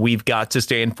 And we've got to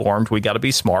stay informed. We got to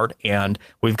be smart. And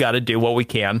we've got to do what we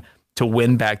can to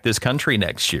win back this country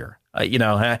next year.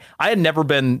 I had never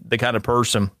been the kind of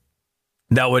person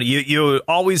that would, you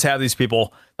always have these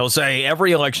people, they'll say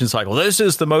every election cycle, this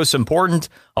is the most important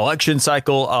election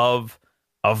cycle of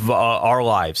our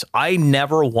lives. I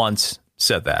never once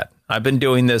said that. I've been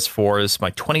doing this for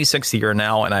my 26th year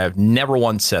now, and I have never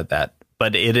once said that,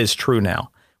 but it is true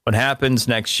now. What happens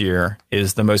next year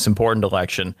is the most important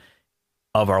election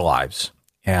of our lives.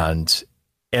 And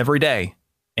every day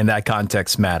in that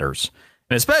context matters.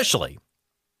 And especially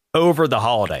over the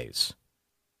holidays,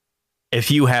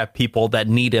 if you have people that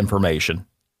need information,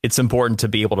 it's important to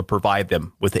be able to provide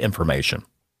them with the information.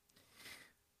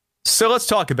 So let's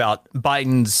talk about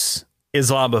Biden's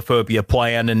Islamophobia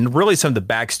plan and really some of the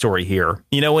backstory here.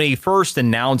 When he first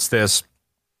announced this,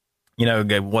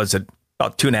 was it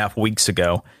about 2.5 weeks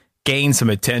ago, gained some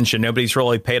attention. Nobody's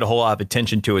really paid a whole lot of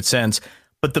attention to it since.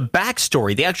 But the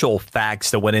backstory, the actual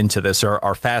facts that went into this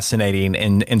are fascinating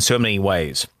in so many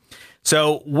ways.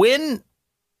 So when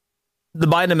the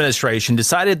Biden administration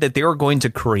decided that they were going to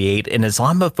create an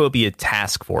Islamophobia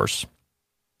task force,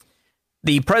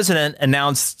 the president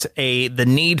announced the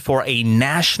need for a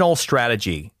national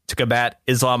strategy to combat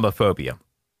Islamophobia.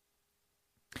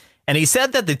 And he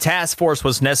said that the task force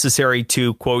was necessary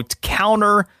to, quote,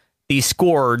 counter the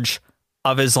scourge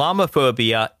of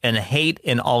Islamophobia and hate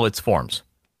in all its forms.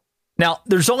 Now,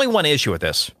 there's only one issue with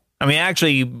this. I mean,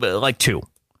 actually, like two.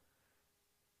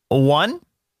 One,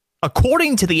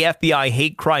 according to the FBI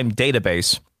hate crime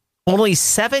database, only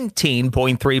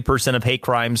 17.3% of hate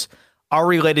crimes are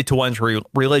related to one's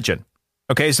religion.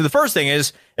 Okay, so the first thing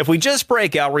is, if we just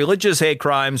break out religious hate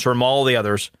crimes from all the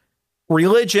others,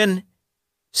 religion,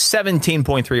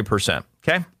 17.3%.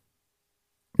 Okay.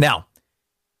 Now,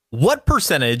 what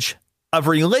percentage of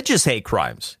religious hate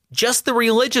crimes, just the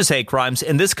religious hate crimes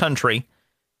in this country,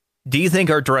 do you think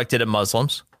are directed at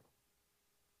Muslims?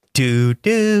 It's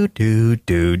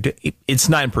 9%.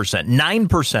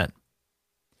 9%.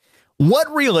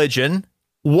 What religion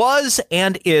was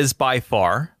and is by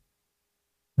far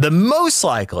the most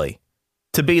likely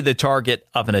to be the target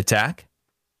of an attack?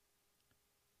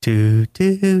 You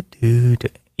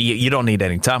don't need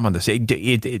any time on this.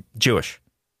 Jewish.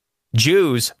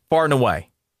 Jews, far and away.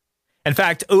 In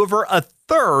fact, over a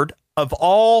third of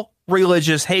all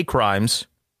religious hate crimes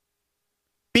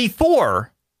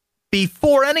before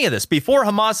any of this, before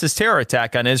Hamas's terror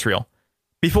attack on Israel,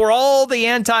 before all the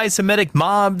anti-Semitic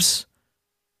mobs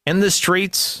in the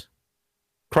streets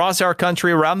across our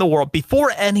country, around the world,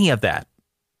 before any of that,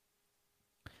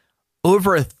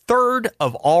 over a third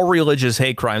of all religious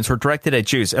hate crimes were directed at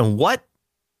Jews. And what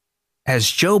has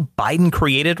Joe Biden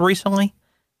created recently?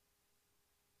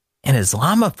 An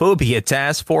Islamophobia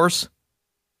task force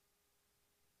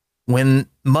when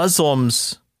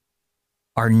Muslims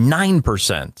are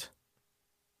 9%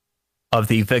 of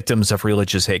the victims of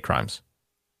religious hate crimes.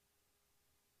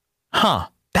 Huh.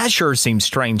 That sure seems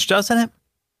strange, doesn't it?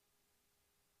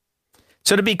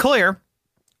 So to be clear,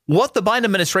 what the Biden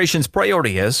administration's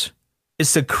priority is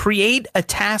to create a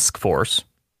task force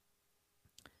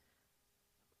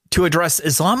to address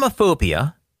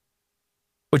Islamophobia,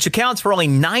 which accounts for only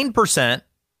 9%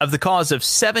 of the cause of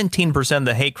 17% of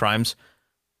the hate crimes.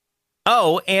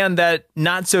 Oh, and that,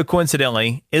 not so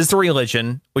coincidentally, is the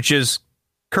religion which is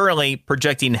currently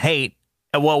projecting hate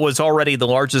at what was already the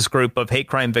largest group of hate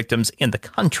crime victims in the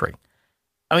country.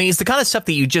 I mean, it's the kind of stuff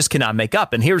that you just cannot make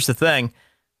up. And here's the thing,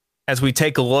 as we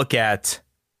take a look at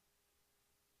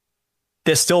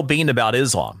this still being about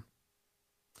Islam.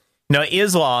 Now,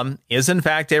 Islam is in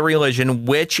fact a religion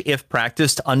which, if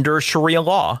practiced under Sharia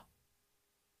law,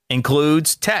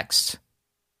 includes text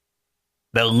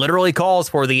that literally calls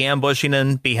for the ambushing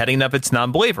and beheading of its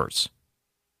non-believers.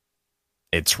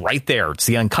 It's right there. It's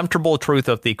the uncomfortable truth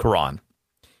of the Quran.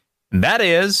 And that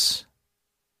is,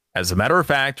 as a matter of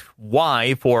fact,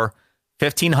 why for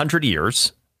 1,500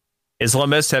 years,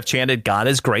 Islamists have chanted God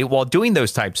is great while doing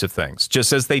those types of things,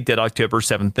 just as they did October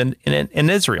 7th in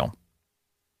Israel.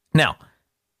 Now,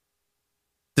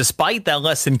 despite that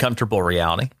less than comfortable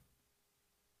reality,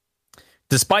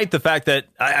 despite the fact that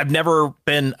I've never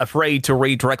been afraid to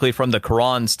read directly from the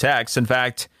Quran's text. In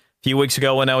fact, a few weeks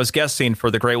ago when I was guesting for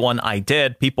the Great One, I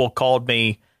did. People called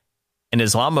me an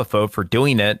Islamophobe for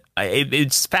doing it.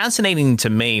 It's fascinating to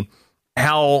me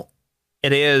how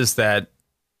it is that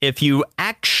if you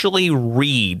actually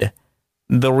read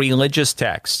the religious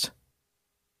text,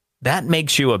 that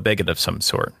makes you a bigot of some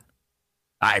sort.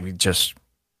 I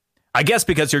guess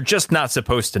because you're just not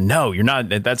supposed to know. You're not.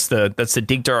 That's the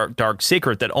deep, dark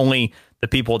secret that only the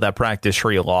people that practice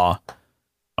Sharia law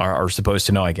are supposed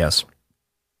to know, I guess.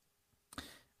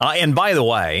 And by the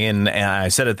way, and I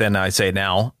said it then, I say it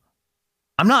now,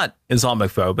 I'm not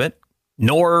Islamophobic,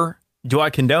 nor do I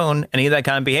condone any of that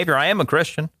kind of behavior. I am a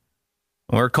Christian.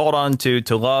 We're called on to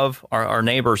love our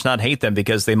neighbors, not hate them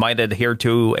because they might adhere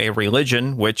to a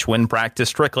religion, which when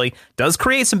practiced strictly does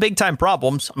create some big time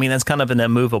problems. I mean, that's kind of an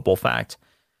immovable fact.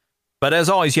 But as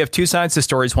always, you have two sides to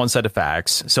stories, one side of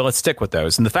facts. So let's stick with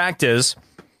those. And the fact is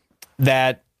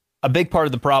that a big part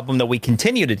of the problem that we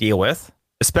continue to deal with,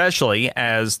 especially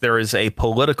as there is a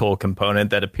political component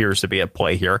that appears to be at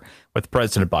play here with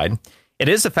President Biden, it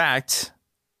is a fact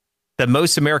that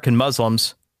most American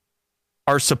Muslims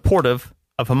are supportive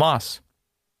of Hamas,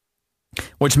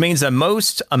 which means that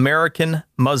most American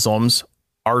Muslims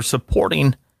are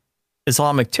supporting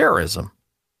Islamic terrorism.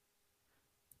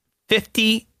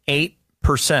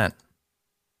 58%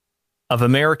 of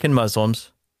American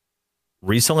Muslims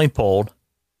recently polled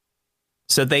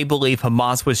said they believe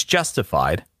Hamas was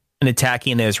justified in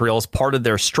attacking Israel as part of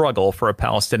their struggle for a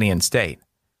Palestinian state.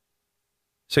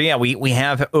 So yeah, we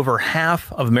have over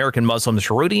half of American Muslims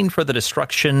rooting for the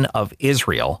destruction of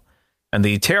Israel and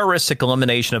the terroristic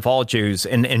elimination of all Jews.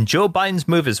 And Joe Biden's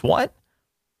move is what?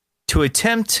 To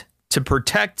attempt to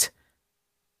protect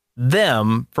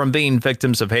them from being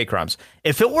victims of hate crimes.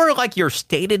 If it were like your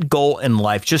stated goal in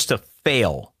life just to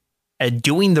fail at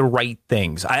doing the right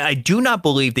things, I do not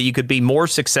believe that you could be more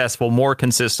successful more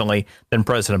consistently than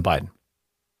President Biden.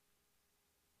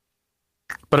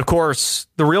 But of course,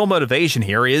 the real motivation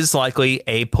here is likely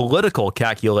a political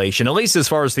calculation, at least as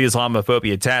far as the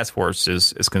Islamophobia Task Force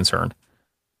is concerned.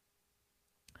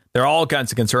 There are all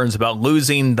kinds of concerns about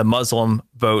losing the Muslim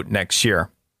vote next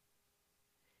year.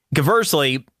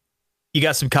 Conversely, you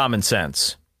got some common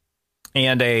sense.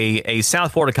 And a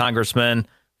South Florida congressman,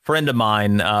 friend of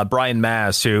mine, Brian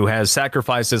Mass, who has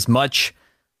sacrificed as much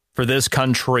for this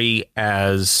country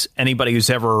as anybody who's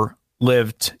ever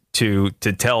lived to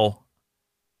tell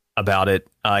about it,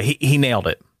 he nailed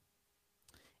it.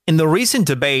 In the recent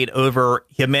debate over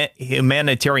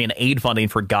humanitarian aid funding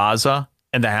for Gaza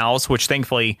in the House, which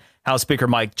thankfully House Speaker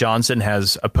Mike Johnson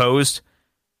has opposed,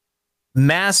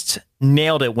 Mast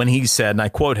nailed it when he said, and I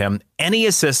quote him, "Any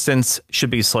assistance should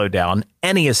be slowed down,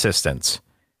 any assistance.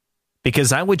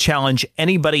 Because I would challenge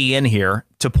anybody in here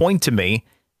to point to me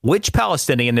which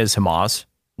Palestinian is Hamas,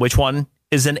 which one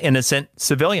is an innocent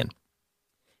civilian.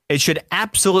 It should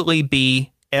absolutely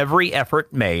be every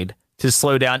effort made to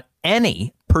slow down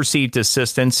any perceived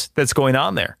assistance that's going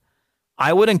on there.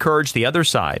 I would encourage the other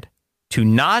side to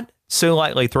not so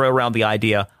lightly throw around the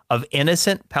idea of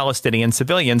innocent Palestinian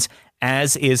civilians,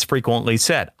 as is frequently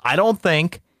said. I don't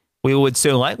think we would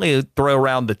so lightly throw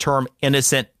around the term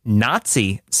innocent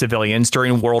Nazi civilians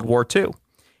during World War II.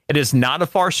 It is not a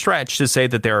far stretch to say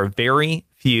that there are very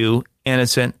few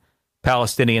innocent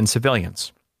Palestinian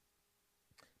civilians."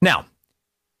 Now,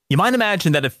 you might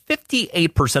imagine that if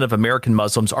 58% of American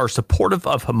Muslims are supportive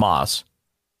of Hamas,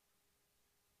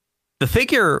 the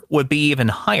figure would be even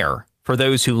higher for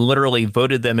those who literally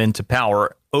voted them into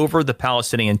power over the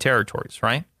Palestinian territories,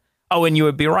 right? Oh, and you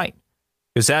would be right.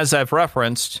 Because as I've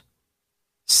referenced,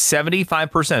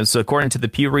 75%, so according to the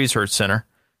Pew Research Center,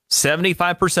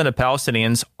 75% of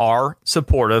Palestinians are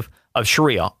supportive of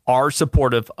Sharia, are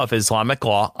supportive of Islamic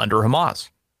law under Hamas.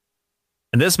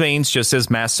 And this means, just as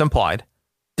Mass implied,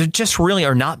 there just really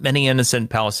are not many innocent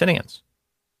Palestinians.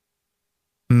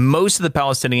 Most of the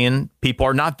Palestinian people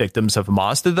are not victims of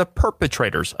Hamas. They're the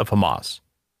perpetrators of Hamas.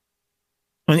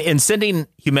 In sending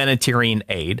humanitarian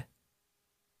aid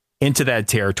into that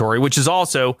territory, which is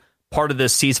also part of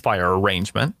this ceasefire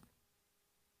arrangement,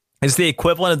 is the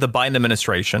equivalent of the Biden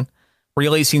administration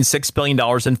releasing $6 billion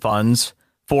in funds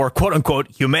for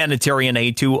quote-unquote humanitarian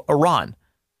aid to Iran.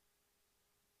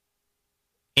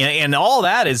 And all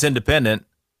that is independent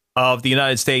of the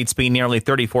United States being nearly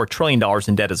 $34 trillion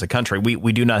in debt as a country.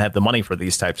 We do not have the money for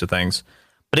these types of things.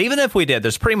 But even if we did,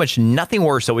 there's pretty much nothing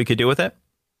worse that we could do with it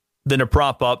than to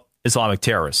prop up Islamic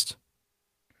terrorists.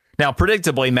 Now,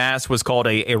 predictably, Mass was called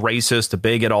a racist, a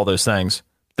bigot, all those things.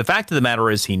 The fact of the matter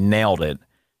is he nailed it.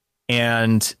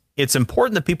 And it's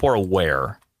important that people are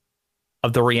aware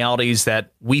of the realities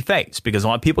that we face, because a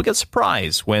lot of people get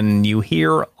surprised when you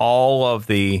hear all of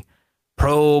the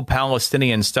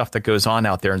pro-Palestinian stuff that goes on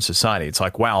out there in society. It's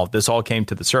like, wow, this all came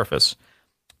to the surface.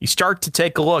 You start to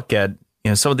take a look at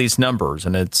some of these numbers,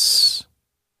 and it's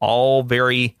all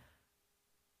very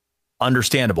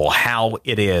understandable how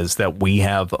it is that we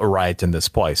have arrived in this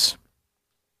place.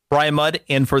 Brian Mudd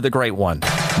in for the great one.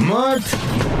 Mudd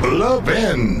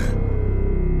Levin.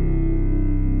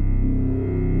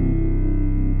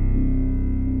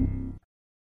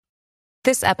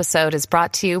 This episode is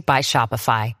brought to you by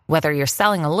Shopify. Whether you're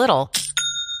selling a little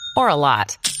or a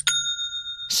lot,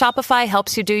 Shopify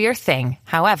helps you do your thing,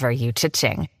 however you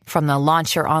cha-ching. From the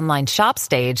launch your online shop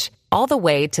stage, all the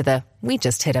way to the we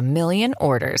just hit 1 million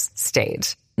orders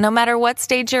stage. No matter what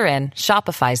stage you're in,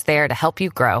 Shopify's there to help you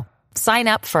grow. Sign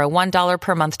up for a $1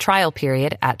 per month trial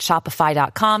period at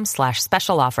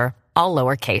shopify.com/special offer, all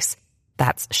lowercase.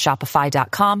 That's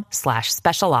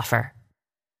shopify.com/special offer.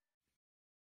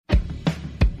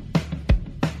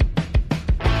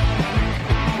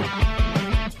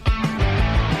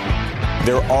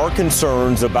 There are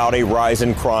concerns about a rise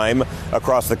in crime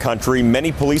across the country.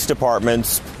 Many police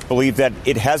departments believe that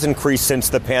it has increased since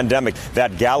the pandemic.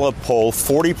 That Gallup poll,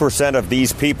 40% of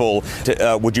these people,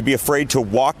 would you be afraid to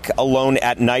walk alone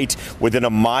at night within a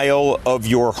mile of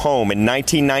your home? In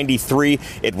 1993,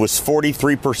 it was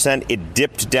 43%. It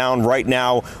dipped down. Right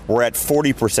now, we're at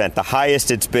 40%, the highest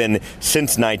it's been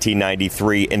since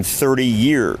 1993 in 30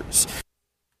 years.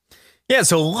 Yeah,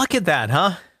 so look at that,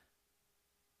 huh?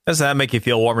 Does that make you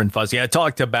feel warm and fuzzy? I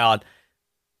talked about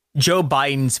Joe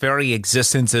Biden's very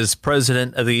existence as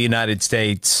president of the United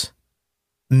States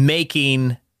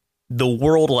making the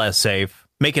world less safe,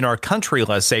 making our country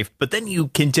less safe. But then you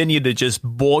continue to just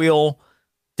boil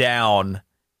down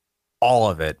all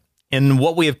of it. And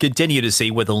what we have continued to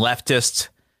see with the leftist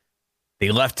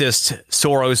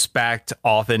Soros-backed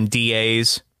often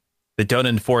DAs that don't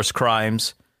enforce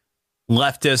crimes,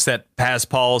 leftists that pass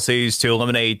policies to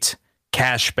eliminate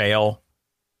cash bail.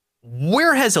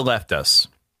 Where has it left us?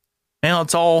 Now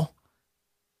it's all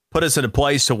put us in a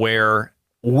place to where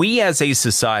we as a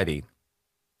society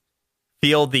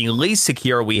feel the least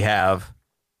secure we have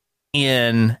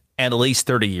in at least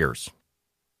 30 years.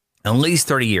 At least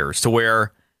 30 years, to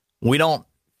where we don't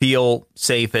feel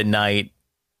safe at night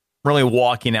really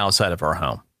walking outside of our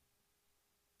home.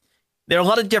 There are a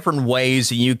lot of different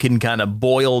ways you can kind of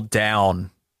boil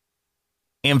down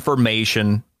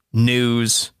information,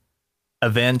 news,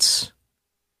 events,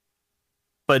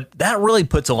 but that really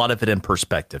puts a lot of it in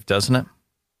perspective, doesn't it?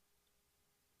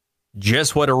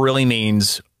 Just what it really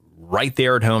means right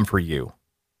there at home for you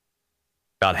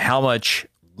about how much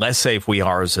less safe we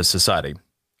are as a society.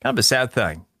 Kind of a sad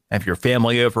thing. Have your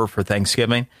family over for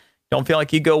Thanksgiving, don't feel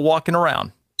like you go walking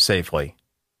around safely,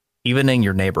 even in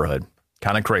your neighborhood.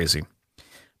 Kind of crazy.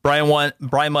 Brian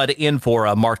Mudd in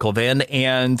for Mark Levin,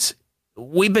 and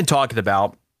we've been talking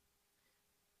about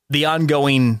the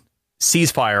ongoing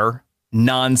ceasefire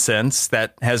nonsense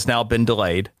that has now been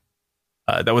delayed.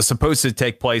 That was supposed to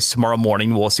take place tomorrow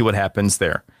morning. We'll see what happens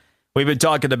there. We've been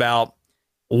talking about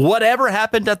whatever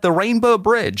happened at the Rainbow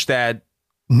Bridge that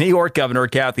New York Governor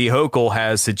Kathy Hochul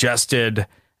has suggested.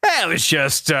 It was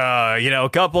just, a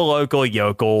couple local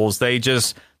yokels. They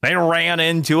ran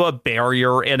into a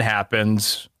barrier. It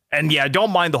happens. And yeah,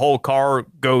 don't mind the whole car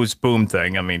goes boom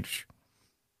thing. I mean,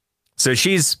 so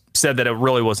she's said that it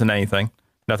really wasn't anything.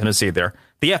 Nothing to see there.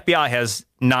 The FBI has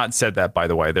not said that, by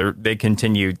the way. They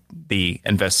continued the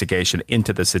investigation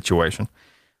into the situation.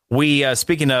 We,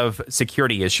 speaking of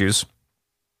security issues,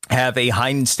 have a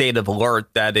heightened state of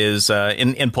alert that is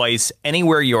in place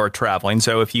anywhere you are traveling.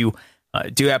 So if you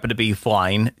do happen to be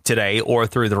flying today or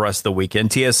through the rest of the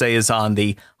weekend, TSA is on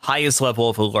the highest level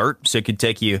of alert, so it could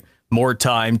take you more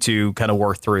time to kind of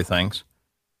work through things.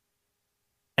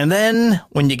 And then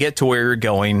when you get to where you're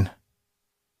going,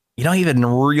 you don't even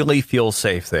really feel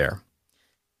safe there.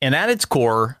 And at its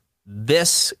core,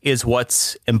 this is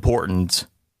what's important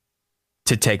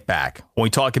to take back. When we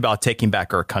talk about taking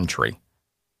back our country,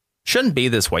 shouldn't be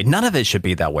this way. None of it should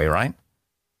be that way, right?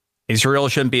 Israel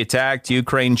shouldn't be attacked.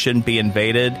 Ukraine shouldn't be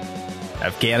invaded.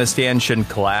 Afghanistan shouldn't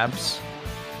collapse.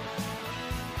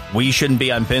 We shouldn't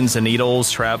be on pins and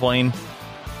needles traveling.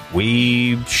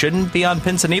 We shouldn't be on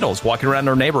pins and needles walking around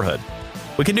our neighborhood.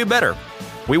 We can do better.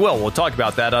 We will. We'll talk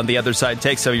about that on the other side.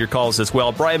 Take some of your calls as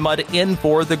well. Brian Mudd in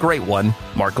for the great one,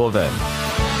 Mark Levin.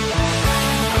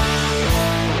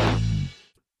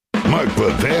 Mark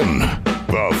Levin,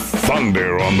 the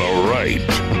thunder on the right.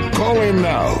 Call him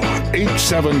now,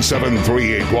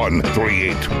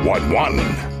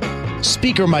 877-381-3811.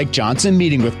 Speaker Mike Johnson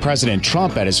meeting with President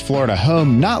Trump at his Florida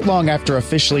home not long after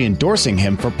officially endorsing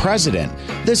him for president.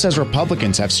 This as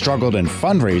Republicans have struggled in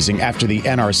fundraising after the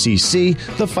NRCC,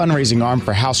 the fundraising arm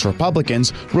for House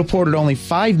Republicans, reported only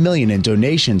 $5 million in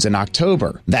donations in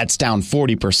October. That's down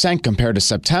 40% compared to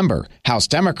September. House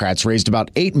Democrats raised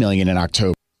about $8 million in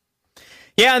October.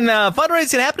 Yeah, and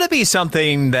fundraising happened to be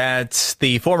something that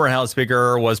the former House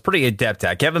Speaker was pretty adept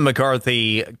at. Kevin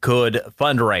McCarthy could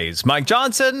fundraise. Mike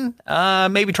Johnson,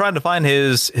 maybe trying to find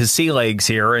his sea legs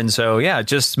here. And so, yeah,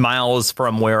 just miles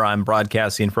from where I'm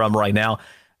broadcasting from right now,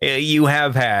 you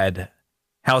have had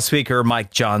House Speaker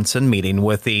Mike Johnson meeting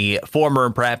with the former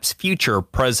and perhaps future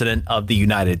president of the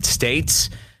United States,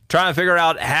 trying to figure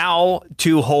out how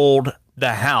to hold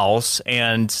the House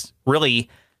and really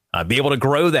be able to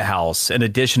grow the House in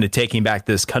addition to taking back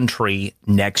this country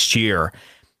next year,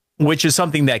 which is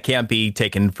something that can't be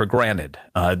taken for granted.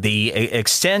 The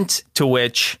extent to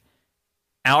which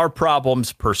our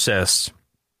problems persist.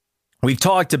 We've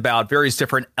talked about various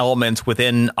different elements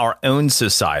within our own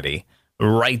society,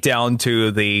 right down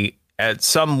to the, at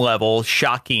some level,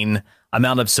 shocking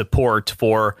amount of support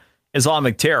for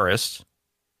Islamic terrorists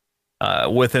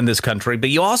within this country. But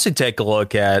you also take a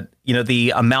look at,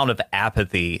 the amount of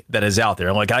apathy that is out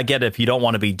there. Like, I get if you don't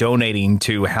want to be donating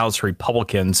to House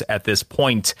Republicans at this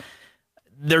point,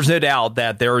 there's no doubt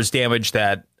that there is damage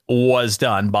that was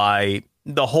done by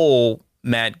the whole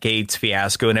Matt Gaetz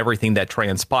fiasco and everything that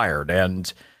transpired.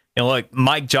 And, like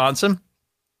Mike Johnson,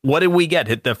 what did we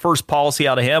get? The first policy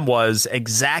out of him was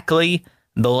exactly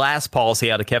the last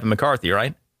policy out of Kevin McCarthy,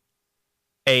 right?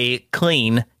 A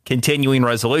clean continuing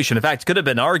resolution. In fact, it could have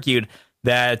been argued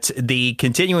that the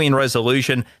continuing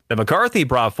resolution that McCarthy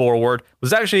brought forward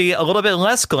was actually a little bit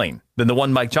less clean than the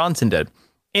one Mike Johnson did.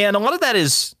 And a lot of that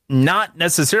is not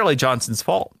necessarily Johnson's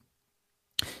fault.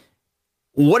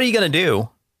 what are you going to do?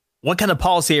 What kind of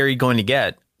policy are you going to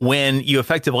get when you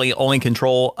effectively only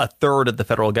control a third of the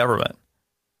federal government?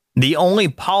 The only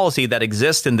policy that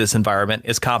exists in this environment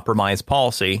is compromise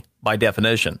policy by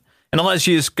definition. And unless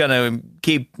you're just going to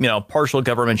keep, partial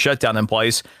government shutdown in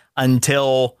place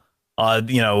until,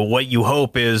 what you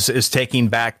hope is taking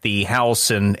back the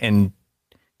House and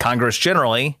Congress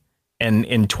generally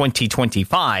in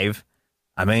 2025.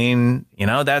 I mean,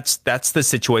 that's the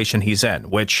situation he's in,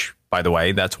 which, by the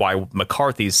way, that's why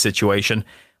McCarthy's situation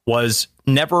was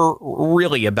never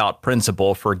really about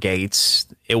principle for Gates.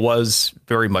 It was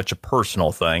very much a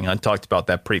personal thing. I talked about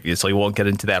that previously. We won't get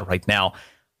into that right now,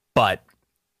 but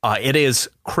it is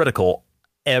critical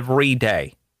every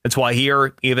day. That's why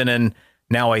here, even in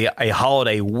now a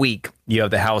holiday week, you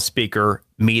have the House Speaker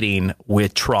meeting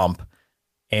with Trump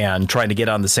and trying to get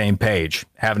on the same page,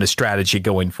 having a strategy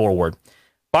going forward.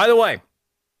 By the way,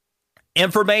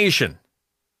 information,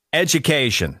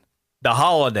 education, the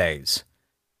holidays,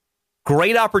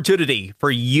 great opportunity for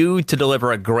you to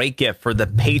deliver a great gift for the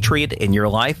patriot in your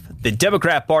life. The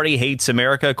Democrat Party Hates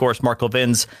America, of course, Mark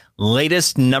Levin's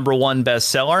latest #1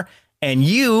 bestseller. And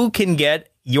you can get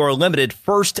your limited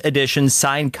first edition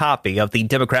signed copy of the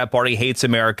Democrat Party Hates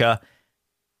America.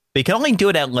 But you can only do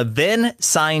it at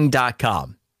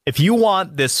levinsigned.com. If you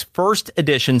want this first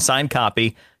edition signed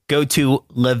copy, go to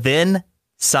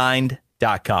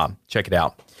levinsigned.com. Check it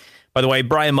out. By the way,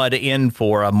 Brian Mudd in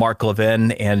for Mark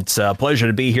Levin, and it's a pleasure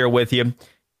to be here with you.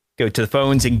 Go to the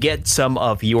phones and get some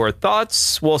of your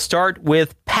thoughts. We'll start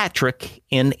with Patrick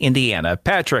in Indiana.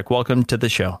 Patrick, welcome to the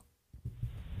show.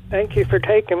 Thank you for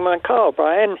taking my call,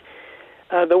 Brian.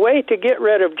 The way to get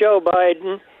rid of Joe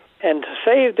Biden and to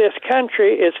save this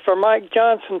country is for Mike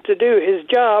Johnson to do his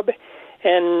job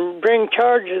and bring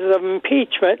charges of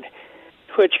impeachment,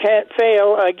 which can't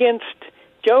fail, against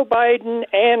Joe Biden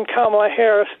and Kamala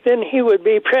Harris. Then he would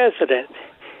be president.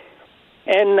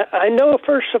 And I know,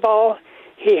 first of all,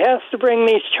 he has to bring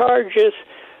these charges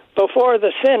before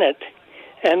the Senate,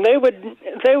 and they would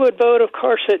vote, of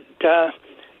course, that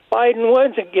Biden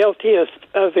wasn't guilty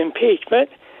of impeachment.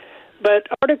 But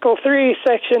Article 3,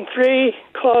 Section 3,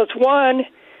 Clause 1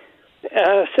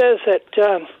 says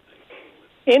that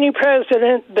any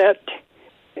president that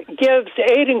gives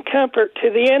aid and comfort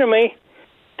to the enemy,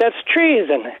 that's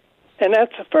treason. And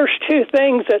that's the first two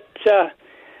things that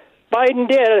Biden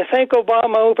did. I think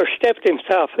Obama overstepped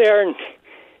himself there and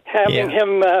having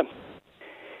him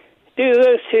do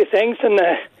those two things. And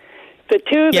the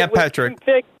two that Patrick.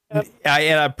 I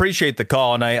appreciate the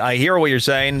call, and I hear what you're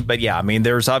saying, but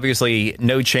there's obviously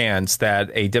no chance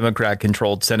that a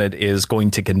Democrat-controlled Senate is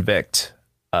going to convict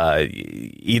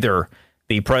either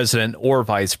the president or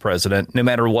vice president, no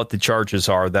matter what the charges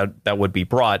are that would be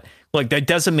brought. Look, that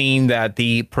doesn't mean that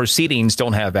the proceedings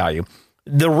don't have value.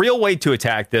 The real way to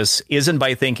attack this isn't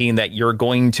by thinking that you're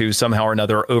going to somehow or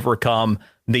another overcome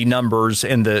the numbers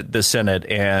in the Senate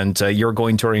and you're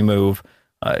going to remove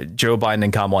Joe Biden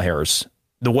and Kamala Harris.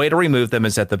 The way to remove them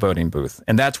is at the voting booth.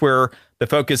 And that's where the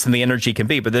focus and the energy can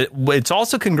be. But it's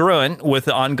also congruent with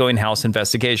the ongoing House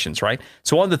investigations, right?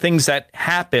 So one of the things that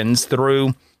happens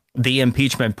through the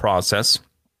impeachment process,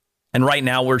 and right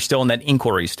now we're still in that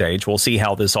inquiry stage. We'll see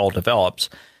how this all develops.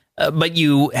 But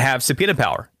you have subpoena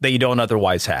power that you don't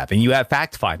otherwise have. And you have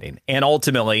fact finding. And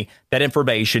ultimately, that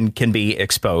information can be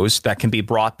exposed, that can be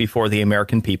brought before the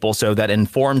American people so that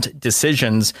informed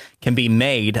decisions can be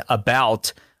made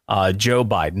about Joe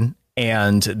Biden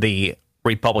and the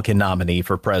Republican nominee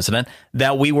for president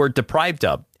that we were deprived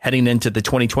of heading into the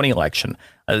 2020 election.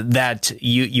 That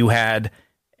you had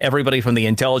everybody from the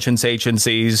intelligence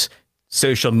agencies,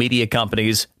 social media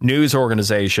companies, news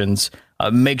organizations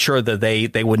make sure that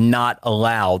they would not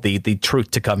allow the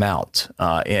truth to come out.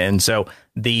 And so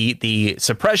the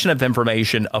suppression of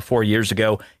information of 4 years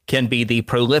ago can be the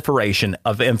proliferation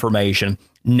of information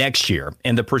next year,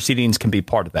 and the proceedings can be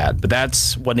part of that. But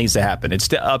that's what needs to happen.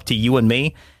 It's up to you and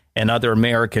me and other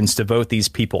Americans to vote these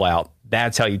people out.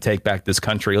 That's how you take back this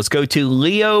country. Let's go to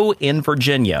Leo in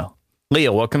Virginia.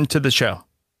 Leo, welcome to the show.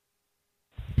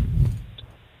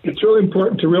 It's really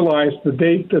important to realize the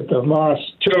date that the Hamas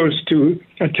chose to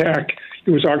attack.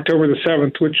 It was October the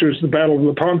 7th, which was the Battle of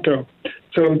Lepanto.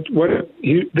 So what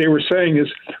they were saying is,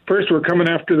 first we're coming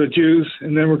after the Jews,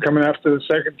 and then we're coming after the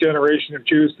second generation of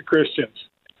Jews, the Christians.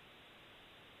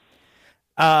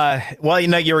 Well,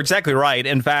 you're exactly right.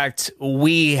 In fact,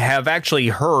 we have actually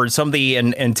heard some of the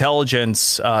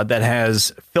intelligence that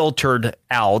has filtered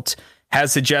out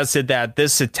has suggested that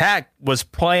this attack was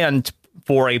planned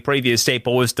for a previous date,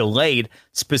 but was delayed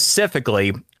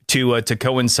specifically to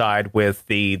coincide with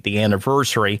the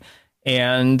anniversary.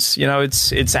 And,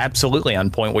 it's absolutely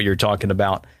on point what you're talking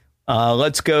about.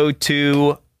 Let's go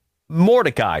to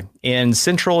Mordecai in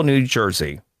central New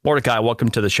Jersey. Mordecai, welcome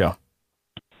to the show.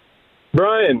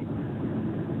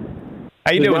 Brian.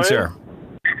 How you doing, sir?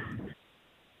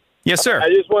 Yes, sir. I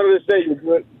just wanted to say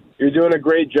you're doing a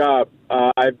great job.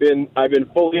 I've been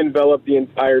fully enveloped the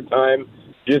entire time,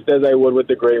 just as I would with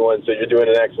the gray one. So you're doing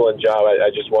an excellent job. I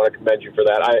just want to commend you for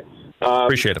that. I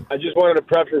appreciate it. I just wanted to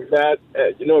preface that.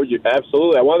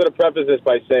 Absolutely. I wanted to preface this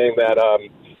by saying that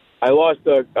I lost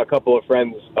a couple of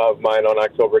friends of mine on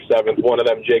October 7th. One of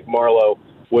them, Jake Marlowe,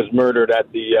 was murdered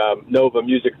at the Nova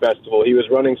Music Festival. He was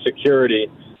running security,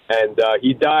 and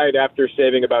he died after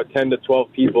saving about 10 to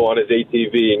 12 people on his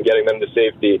ATV and getting them to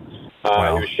safety.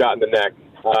 Wow. He was shot in the neck.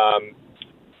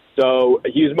 So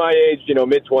he's my age,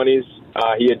 mid-20s.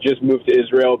 He had just moved to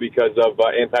Israel because of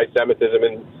anti-Semitism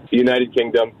in the United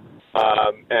Kingdom.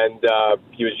 And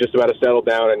he was just about to settle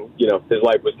down, and, his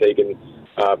life was taken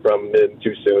from him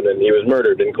too soon, and he was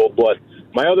murdered in cold blood.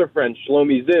 My other friend,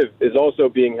 Shlomi Ziv, is also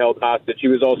being held hostage. He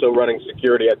was also running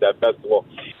security at that festival.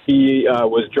 He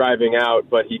was driving out,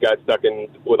 but he got stuck in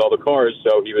with all the cars,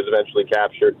 so he was eventually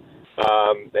captured.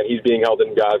 And he's being held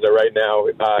in Gaza right now.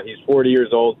 He's 40 years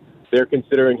old. They're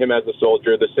considering him as a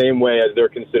soldier the same way as they're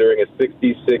considering a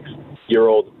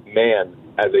 66-year-old man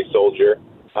as a soldier.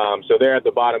 So they're at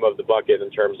the bottom of the bucket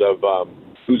in terms of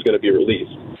who's going to be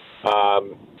released.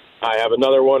 I have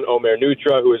another one, Omer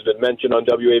Nutra, who has been mentioned on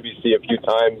WABC a few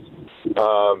times.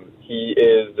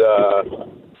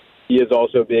 He is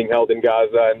also being held in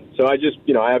Gaza, and so I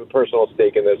have a personal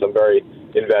stake in this. I'm very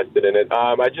invested in it.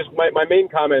 My main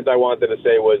comment I wanted to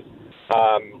say was,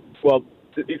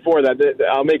 before that,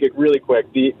 I'll make it really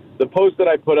quick. The post that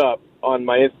I put up on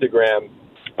my Instagram,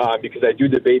 because I do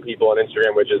debate people on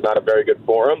Instagram, which is not a very good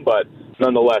forum, but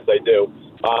nonetheless I do.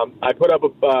 I put up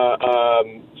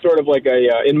sort of like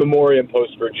a in memoriam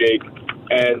post for Jake,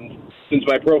 and since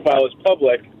my profile is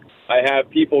public, I have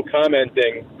people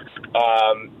commenting,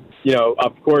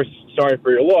 of course, sorry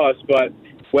for your loss, but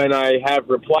when I have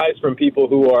replies from people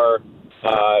who are,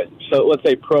 so let's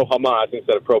say pro-Hamas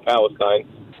instead of pro-Palestine,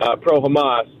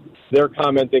 pro-Hamas, they're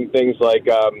commenting things like,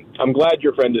 I'm glad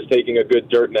your friend is taking a good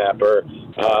dirt nap, or,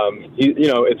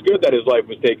 it's good that his life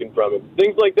was taken from him.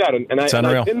 Things like that. And I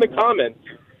pinned the comments.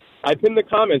 I pinned the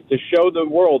comments to show the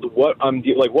world what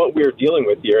what we're dealing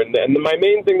with here. And my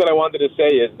main thing that I wanted to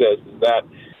say is this, is that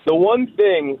the one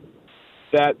thing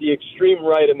that the extreme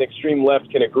right and the extreme left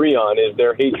can agree on is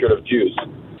their hatred of Jews.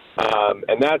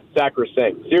 And that's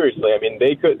sacrosanct. Seriously. I mean,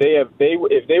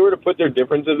 if they were to put their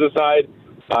differences aside,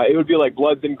 it would be like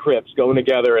Bloods and Crips going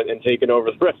together and taking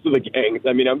over the rest of the gangs.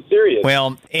 I mean, I'm serious.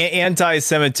 Well,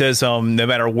 anti-Semitism, no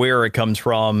matter where it comes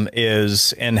from,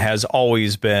 is and has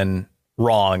always been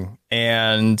wrong.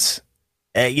 And,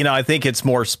 I think it's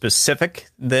more specific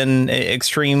than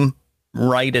extreme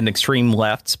right and extreme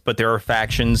left, but there are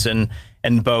factions in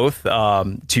both.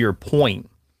 To your point,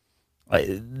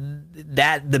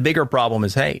 that the bigger problem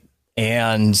is hate,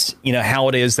 and how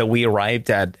it is that we arrived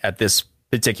at this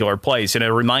particular place. And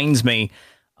it reminds me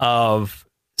of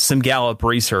some Gallup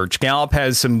research. Gallup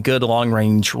has some good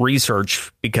long-range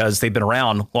research because they've been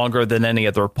around longer than any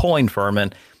other polling firm.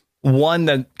 And one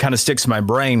that kind of sticks in my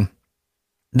brain,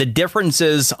 the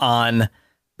differences on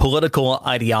political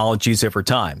ideologies over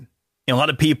time. A lot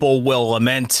of people will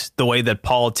lament the way that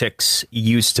politics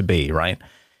used to be, right?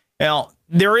 Now,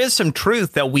 there is some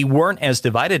truth that we weren't as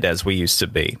divided as we used to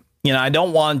be. I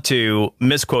don't want to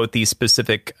misquote these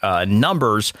specific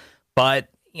numbers, but,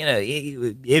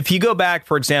 if you go back,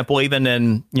 for example, even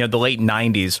in, the late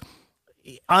 90s,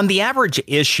 on the average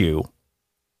issue,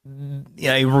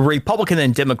 a Republican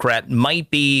and Democrat might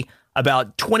be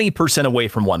about 20% away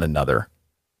from one another,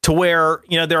 to where,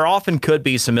 there often could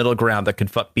be some middle ground that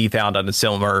could be found on a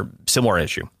similar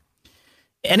issue.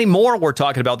 Anymore, we're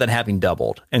talking about that having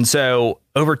doubled. And so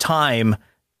over time,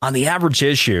 on the average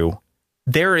issue,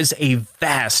 there is a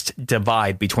vast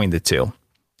divide between the two.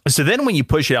 So then when you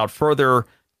push it out further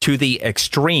to the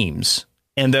extremes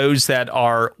and those that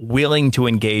are willing to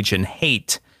engage in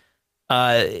hate,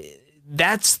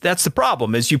 that's the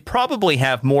problem, is you probably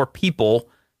have more people,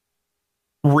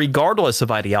 regardless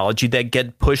of ideology, that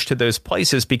get pushed to those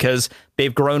places because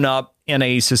they've grown up in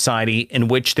a society in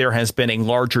which there has been a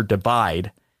larger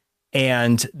divide,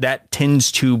 and that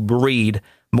tends to breed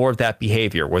more of that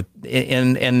behavior.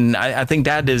 And I think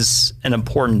that is an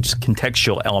important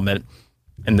contextual element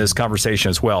in this conversation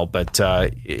as well. But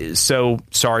so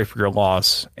sorry for your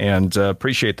loss, and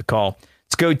appreciate the call.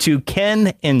 Let's go to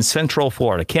Ken in Central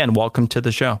Florida. Ken, welcome to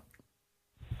the show.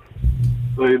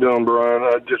 How you doing, Brian?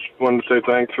 I just wanted to say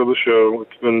thanks for the show.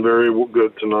 It's been very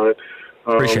good tonight.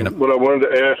 Appreciate it. What I wanted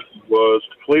to ask was,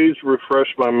 please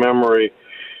refresh my memory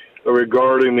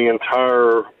regarding the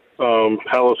entire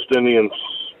Palestinian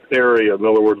area. In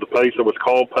other words, the place that was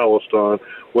called Palestine.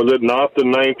 Was it not the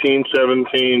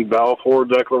 1917 Balfour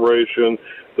Declaration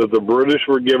that the British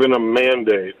were given a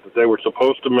mandate that they were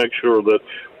supposed to make sure that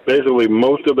basically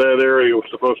most of that area was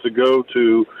supposed to go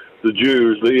to the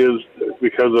Jews,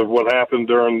 because of what happened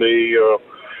during the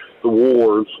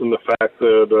wars and the fact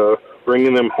that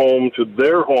bringing them home to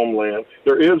their homeland,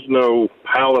 there is no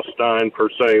Palestine per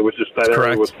se, which is that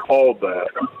area was called that.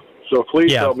 So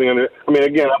please help me on it. I mean,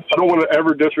 again, I don't want to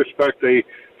ever disrespect a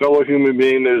fellow human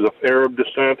being that is of Arab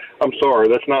descent. I'm sorry,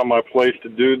 that's not my place to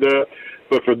do that.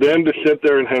 But for them to sit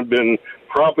there and have been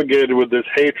propagated with this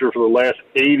hatred for the last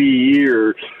 80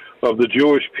 years of the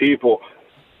Jewish people.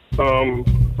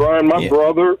 Brian, my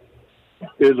brother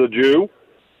is a Jew,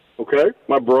 okay?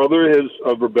 My brother is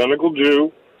a rabbinical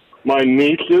Jew. My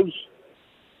nieces,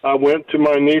 I went to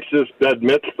my niece's bat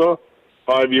mitzvah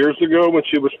 5 years ago when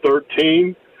she was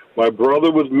 13. My brother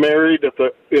was married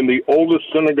in the oldest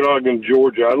synagogue in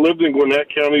Georgia. I lived in Gwinnett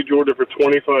County, Georgia for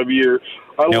 25 years.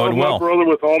 I love my brother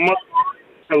with all my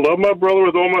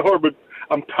heart, but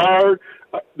I'm tired.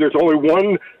 There's only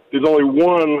one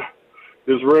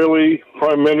Israeli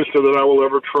prime minister that I will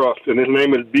ever trust, and his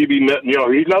name is Bibi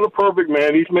Netanyahu. He's not a perfect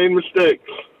man. He's made mistakes.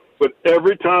 But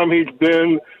every time he's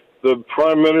been the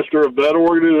prime minister of that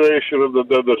organization, of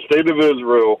the state of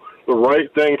Israel, the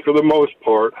right things for the most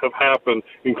part have happened,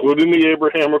 including the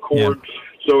Abraham Accords. Yeah.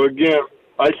 So, again,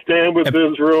 I stand with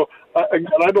Israel.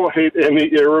 I don't hate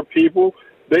any Arab people.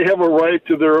 They have a right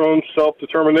to their own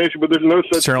self-determination, but there's no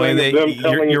such thing as them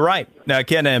telling... You're right. Now,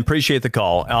 Ken, I appreciate the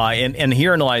call. And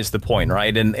herein lies the point,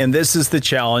 right? And this is the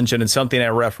challenge, and it's something I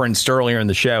referenced earlier in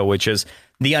the show, which is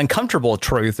the uncomfortable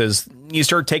truth is you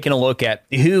start taking a look at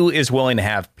who is willing to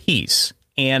have peace.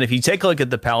 And if you take a look at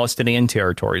the Palestinian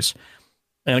territories,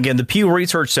 and again, the Pew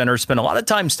Research Center spent a lot of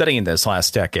time studying this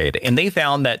last decade, and they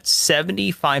found that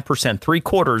 75%,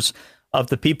 3/4 of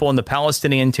the people in the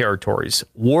Palestinian territories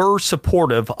were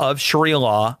supportive of Sharia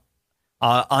law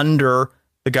under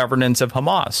the governance of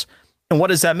Hamas. And what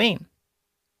does that mean?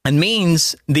 It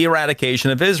means the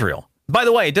eradication of Israel. By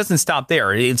the way, it doesn't stop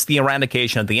there. It's the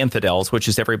eradication of the infidels, which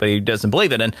is everybody who doesn't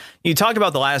believe it. And you talk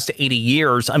about the last 80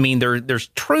 years. I mean, there's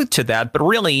truth to that. But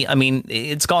really, I mean,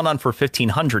 it's gone on for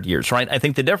 1,500 years, right? I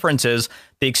think the difference is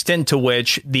the extent to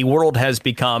which the world has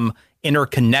become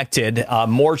interconnected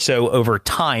more so over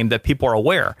time that people are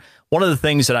aware. One of the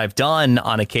things that I've done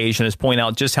on occasion is point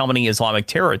out just how many Islamic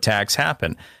terror attacks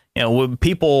happen. You know,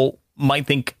 people might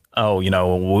think, oh, you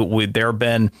know, there have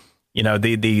been, you know,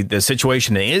 the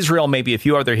situation in Israel, maybe a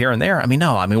few other here and there. I mean,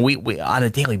 no, I mean, we on a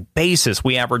daily basis,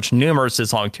 we average numerous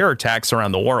Islamic terror attacks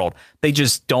around the world. They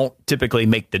just don't typically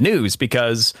make the news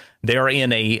because they're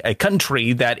in a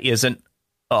country that isn't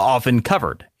often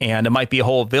covered. And it might be a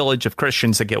whole village of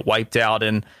Christians that get wiped out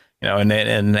in, you know, in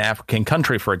an African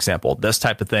country, for example. This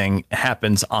type of thing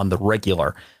happens on the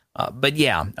regular. But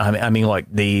yeah, I mean, like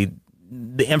the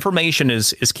information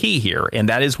is key here. And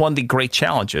that is one of the great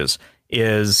challenges.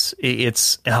 Is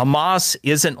it's Hamas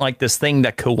isn't like this thing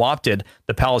that co-opted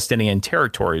the Palestinian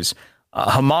territories.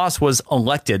 Hamas was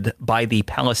elected by the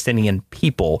Palestinian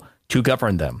people to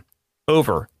govern them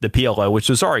over the PLO, which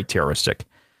was already terroristic.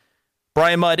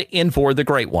 Brian Mudd in for the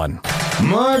great one.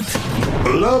 Mark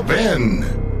Levin.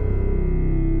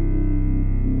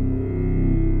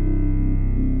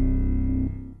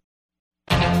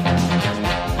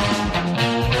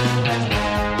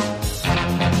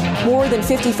 More than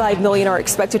 55 million are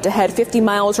expected to head 50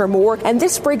 miles or more, and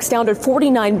this breaks down to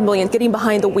 49 million getting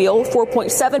behind the wheel,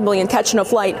 4.7 million catching a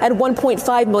flight, and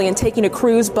 1.5 million taking a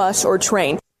cruise, bus, or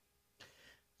train.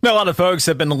 Now, a lot of folks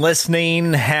have been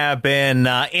listening, have been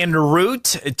en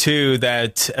route to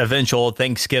that eventual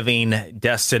Thanksgiving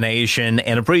destination,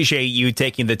 and appreciate you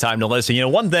taking the time to listen. You know,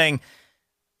 one thing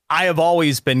I have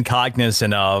always been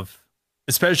cognizant of,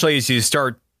 especially as you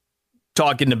start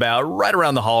talking about right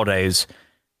around the holidays,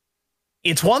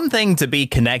 it's one thing to be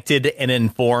connected and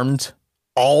informed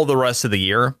all the rest of the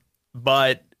year,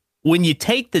 but when you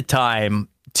take the time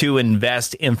to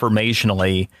invest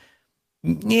informationally,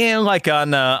 yeah, like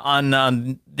on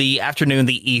the afternoon,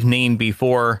 the evening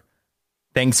before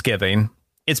Thanksgiving,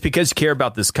 it's because you care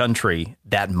about this country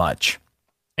that much.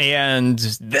 And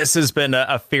this has been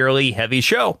a fairly heavy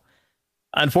show.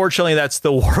 Unfortunately, that's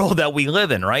the world that we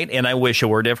live in, right? And I wish it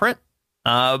were different,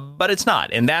 but it's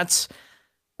not. And that's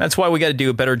why we got to do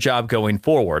a better job going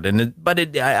forward.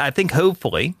 I think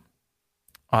hopefully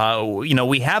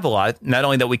we have a lot, not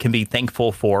only that we can be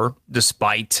thankful for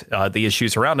despite the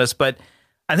issues around us, but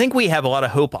I think we have a lot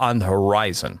of hope on the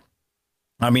horizon.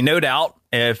 I mean, no doubt,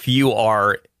 if you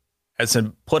are as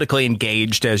politically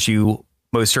engaged as you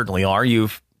most certainly are,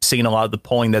 you've seen a lot of the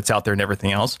polling that's out there and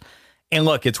everything else. And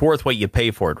look, it's worth what you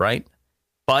pay for it, right?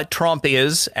 But Trump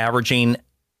is averaging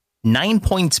 9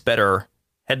 points better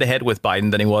head-to-head with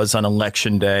Biden than he was on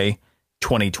Election Day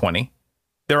 2020.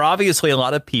 There are obviously a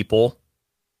lot of people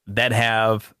that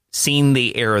have seen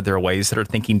the error of their ways, that are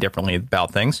thinking differently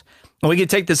about things. And we could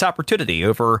take this opportunity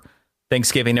over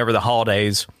Thanksgiving, over the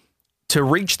holidays, to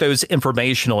reach those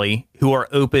informationally who are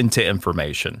open to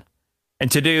information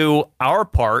and to do our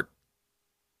part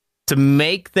to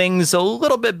make things a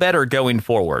little bit better going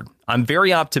forward. I'm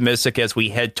very optimistic as we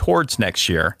head towards next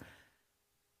year.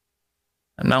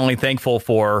 I'm not only thankful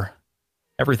for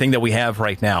everything that we have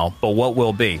right now, but what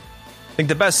will be. I think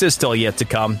the best is still yet to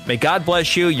come. May God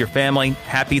bless you, your family.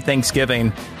 Happy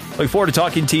Thanksgiving. Look forward to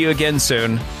talking to you again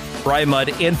soon. Brian Mudd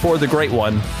in for the great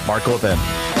one, Mark Levin.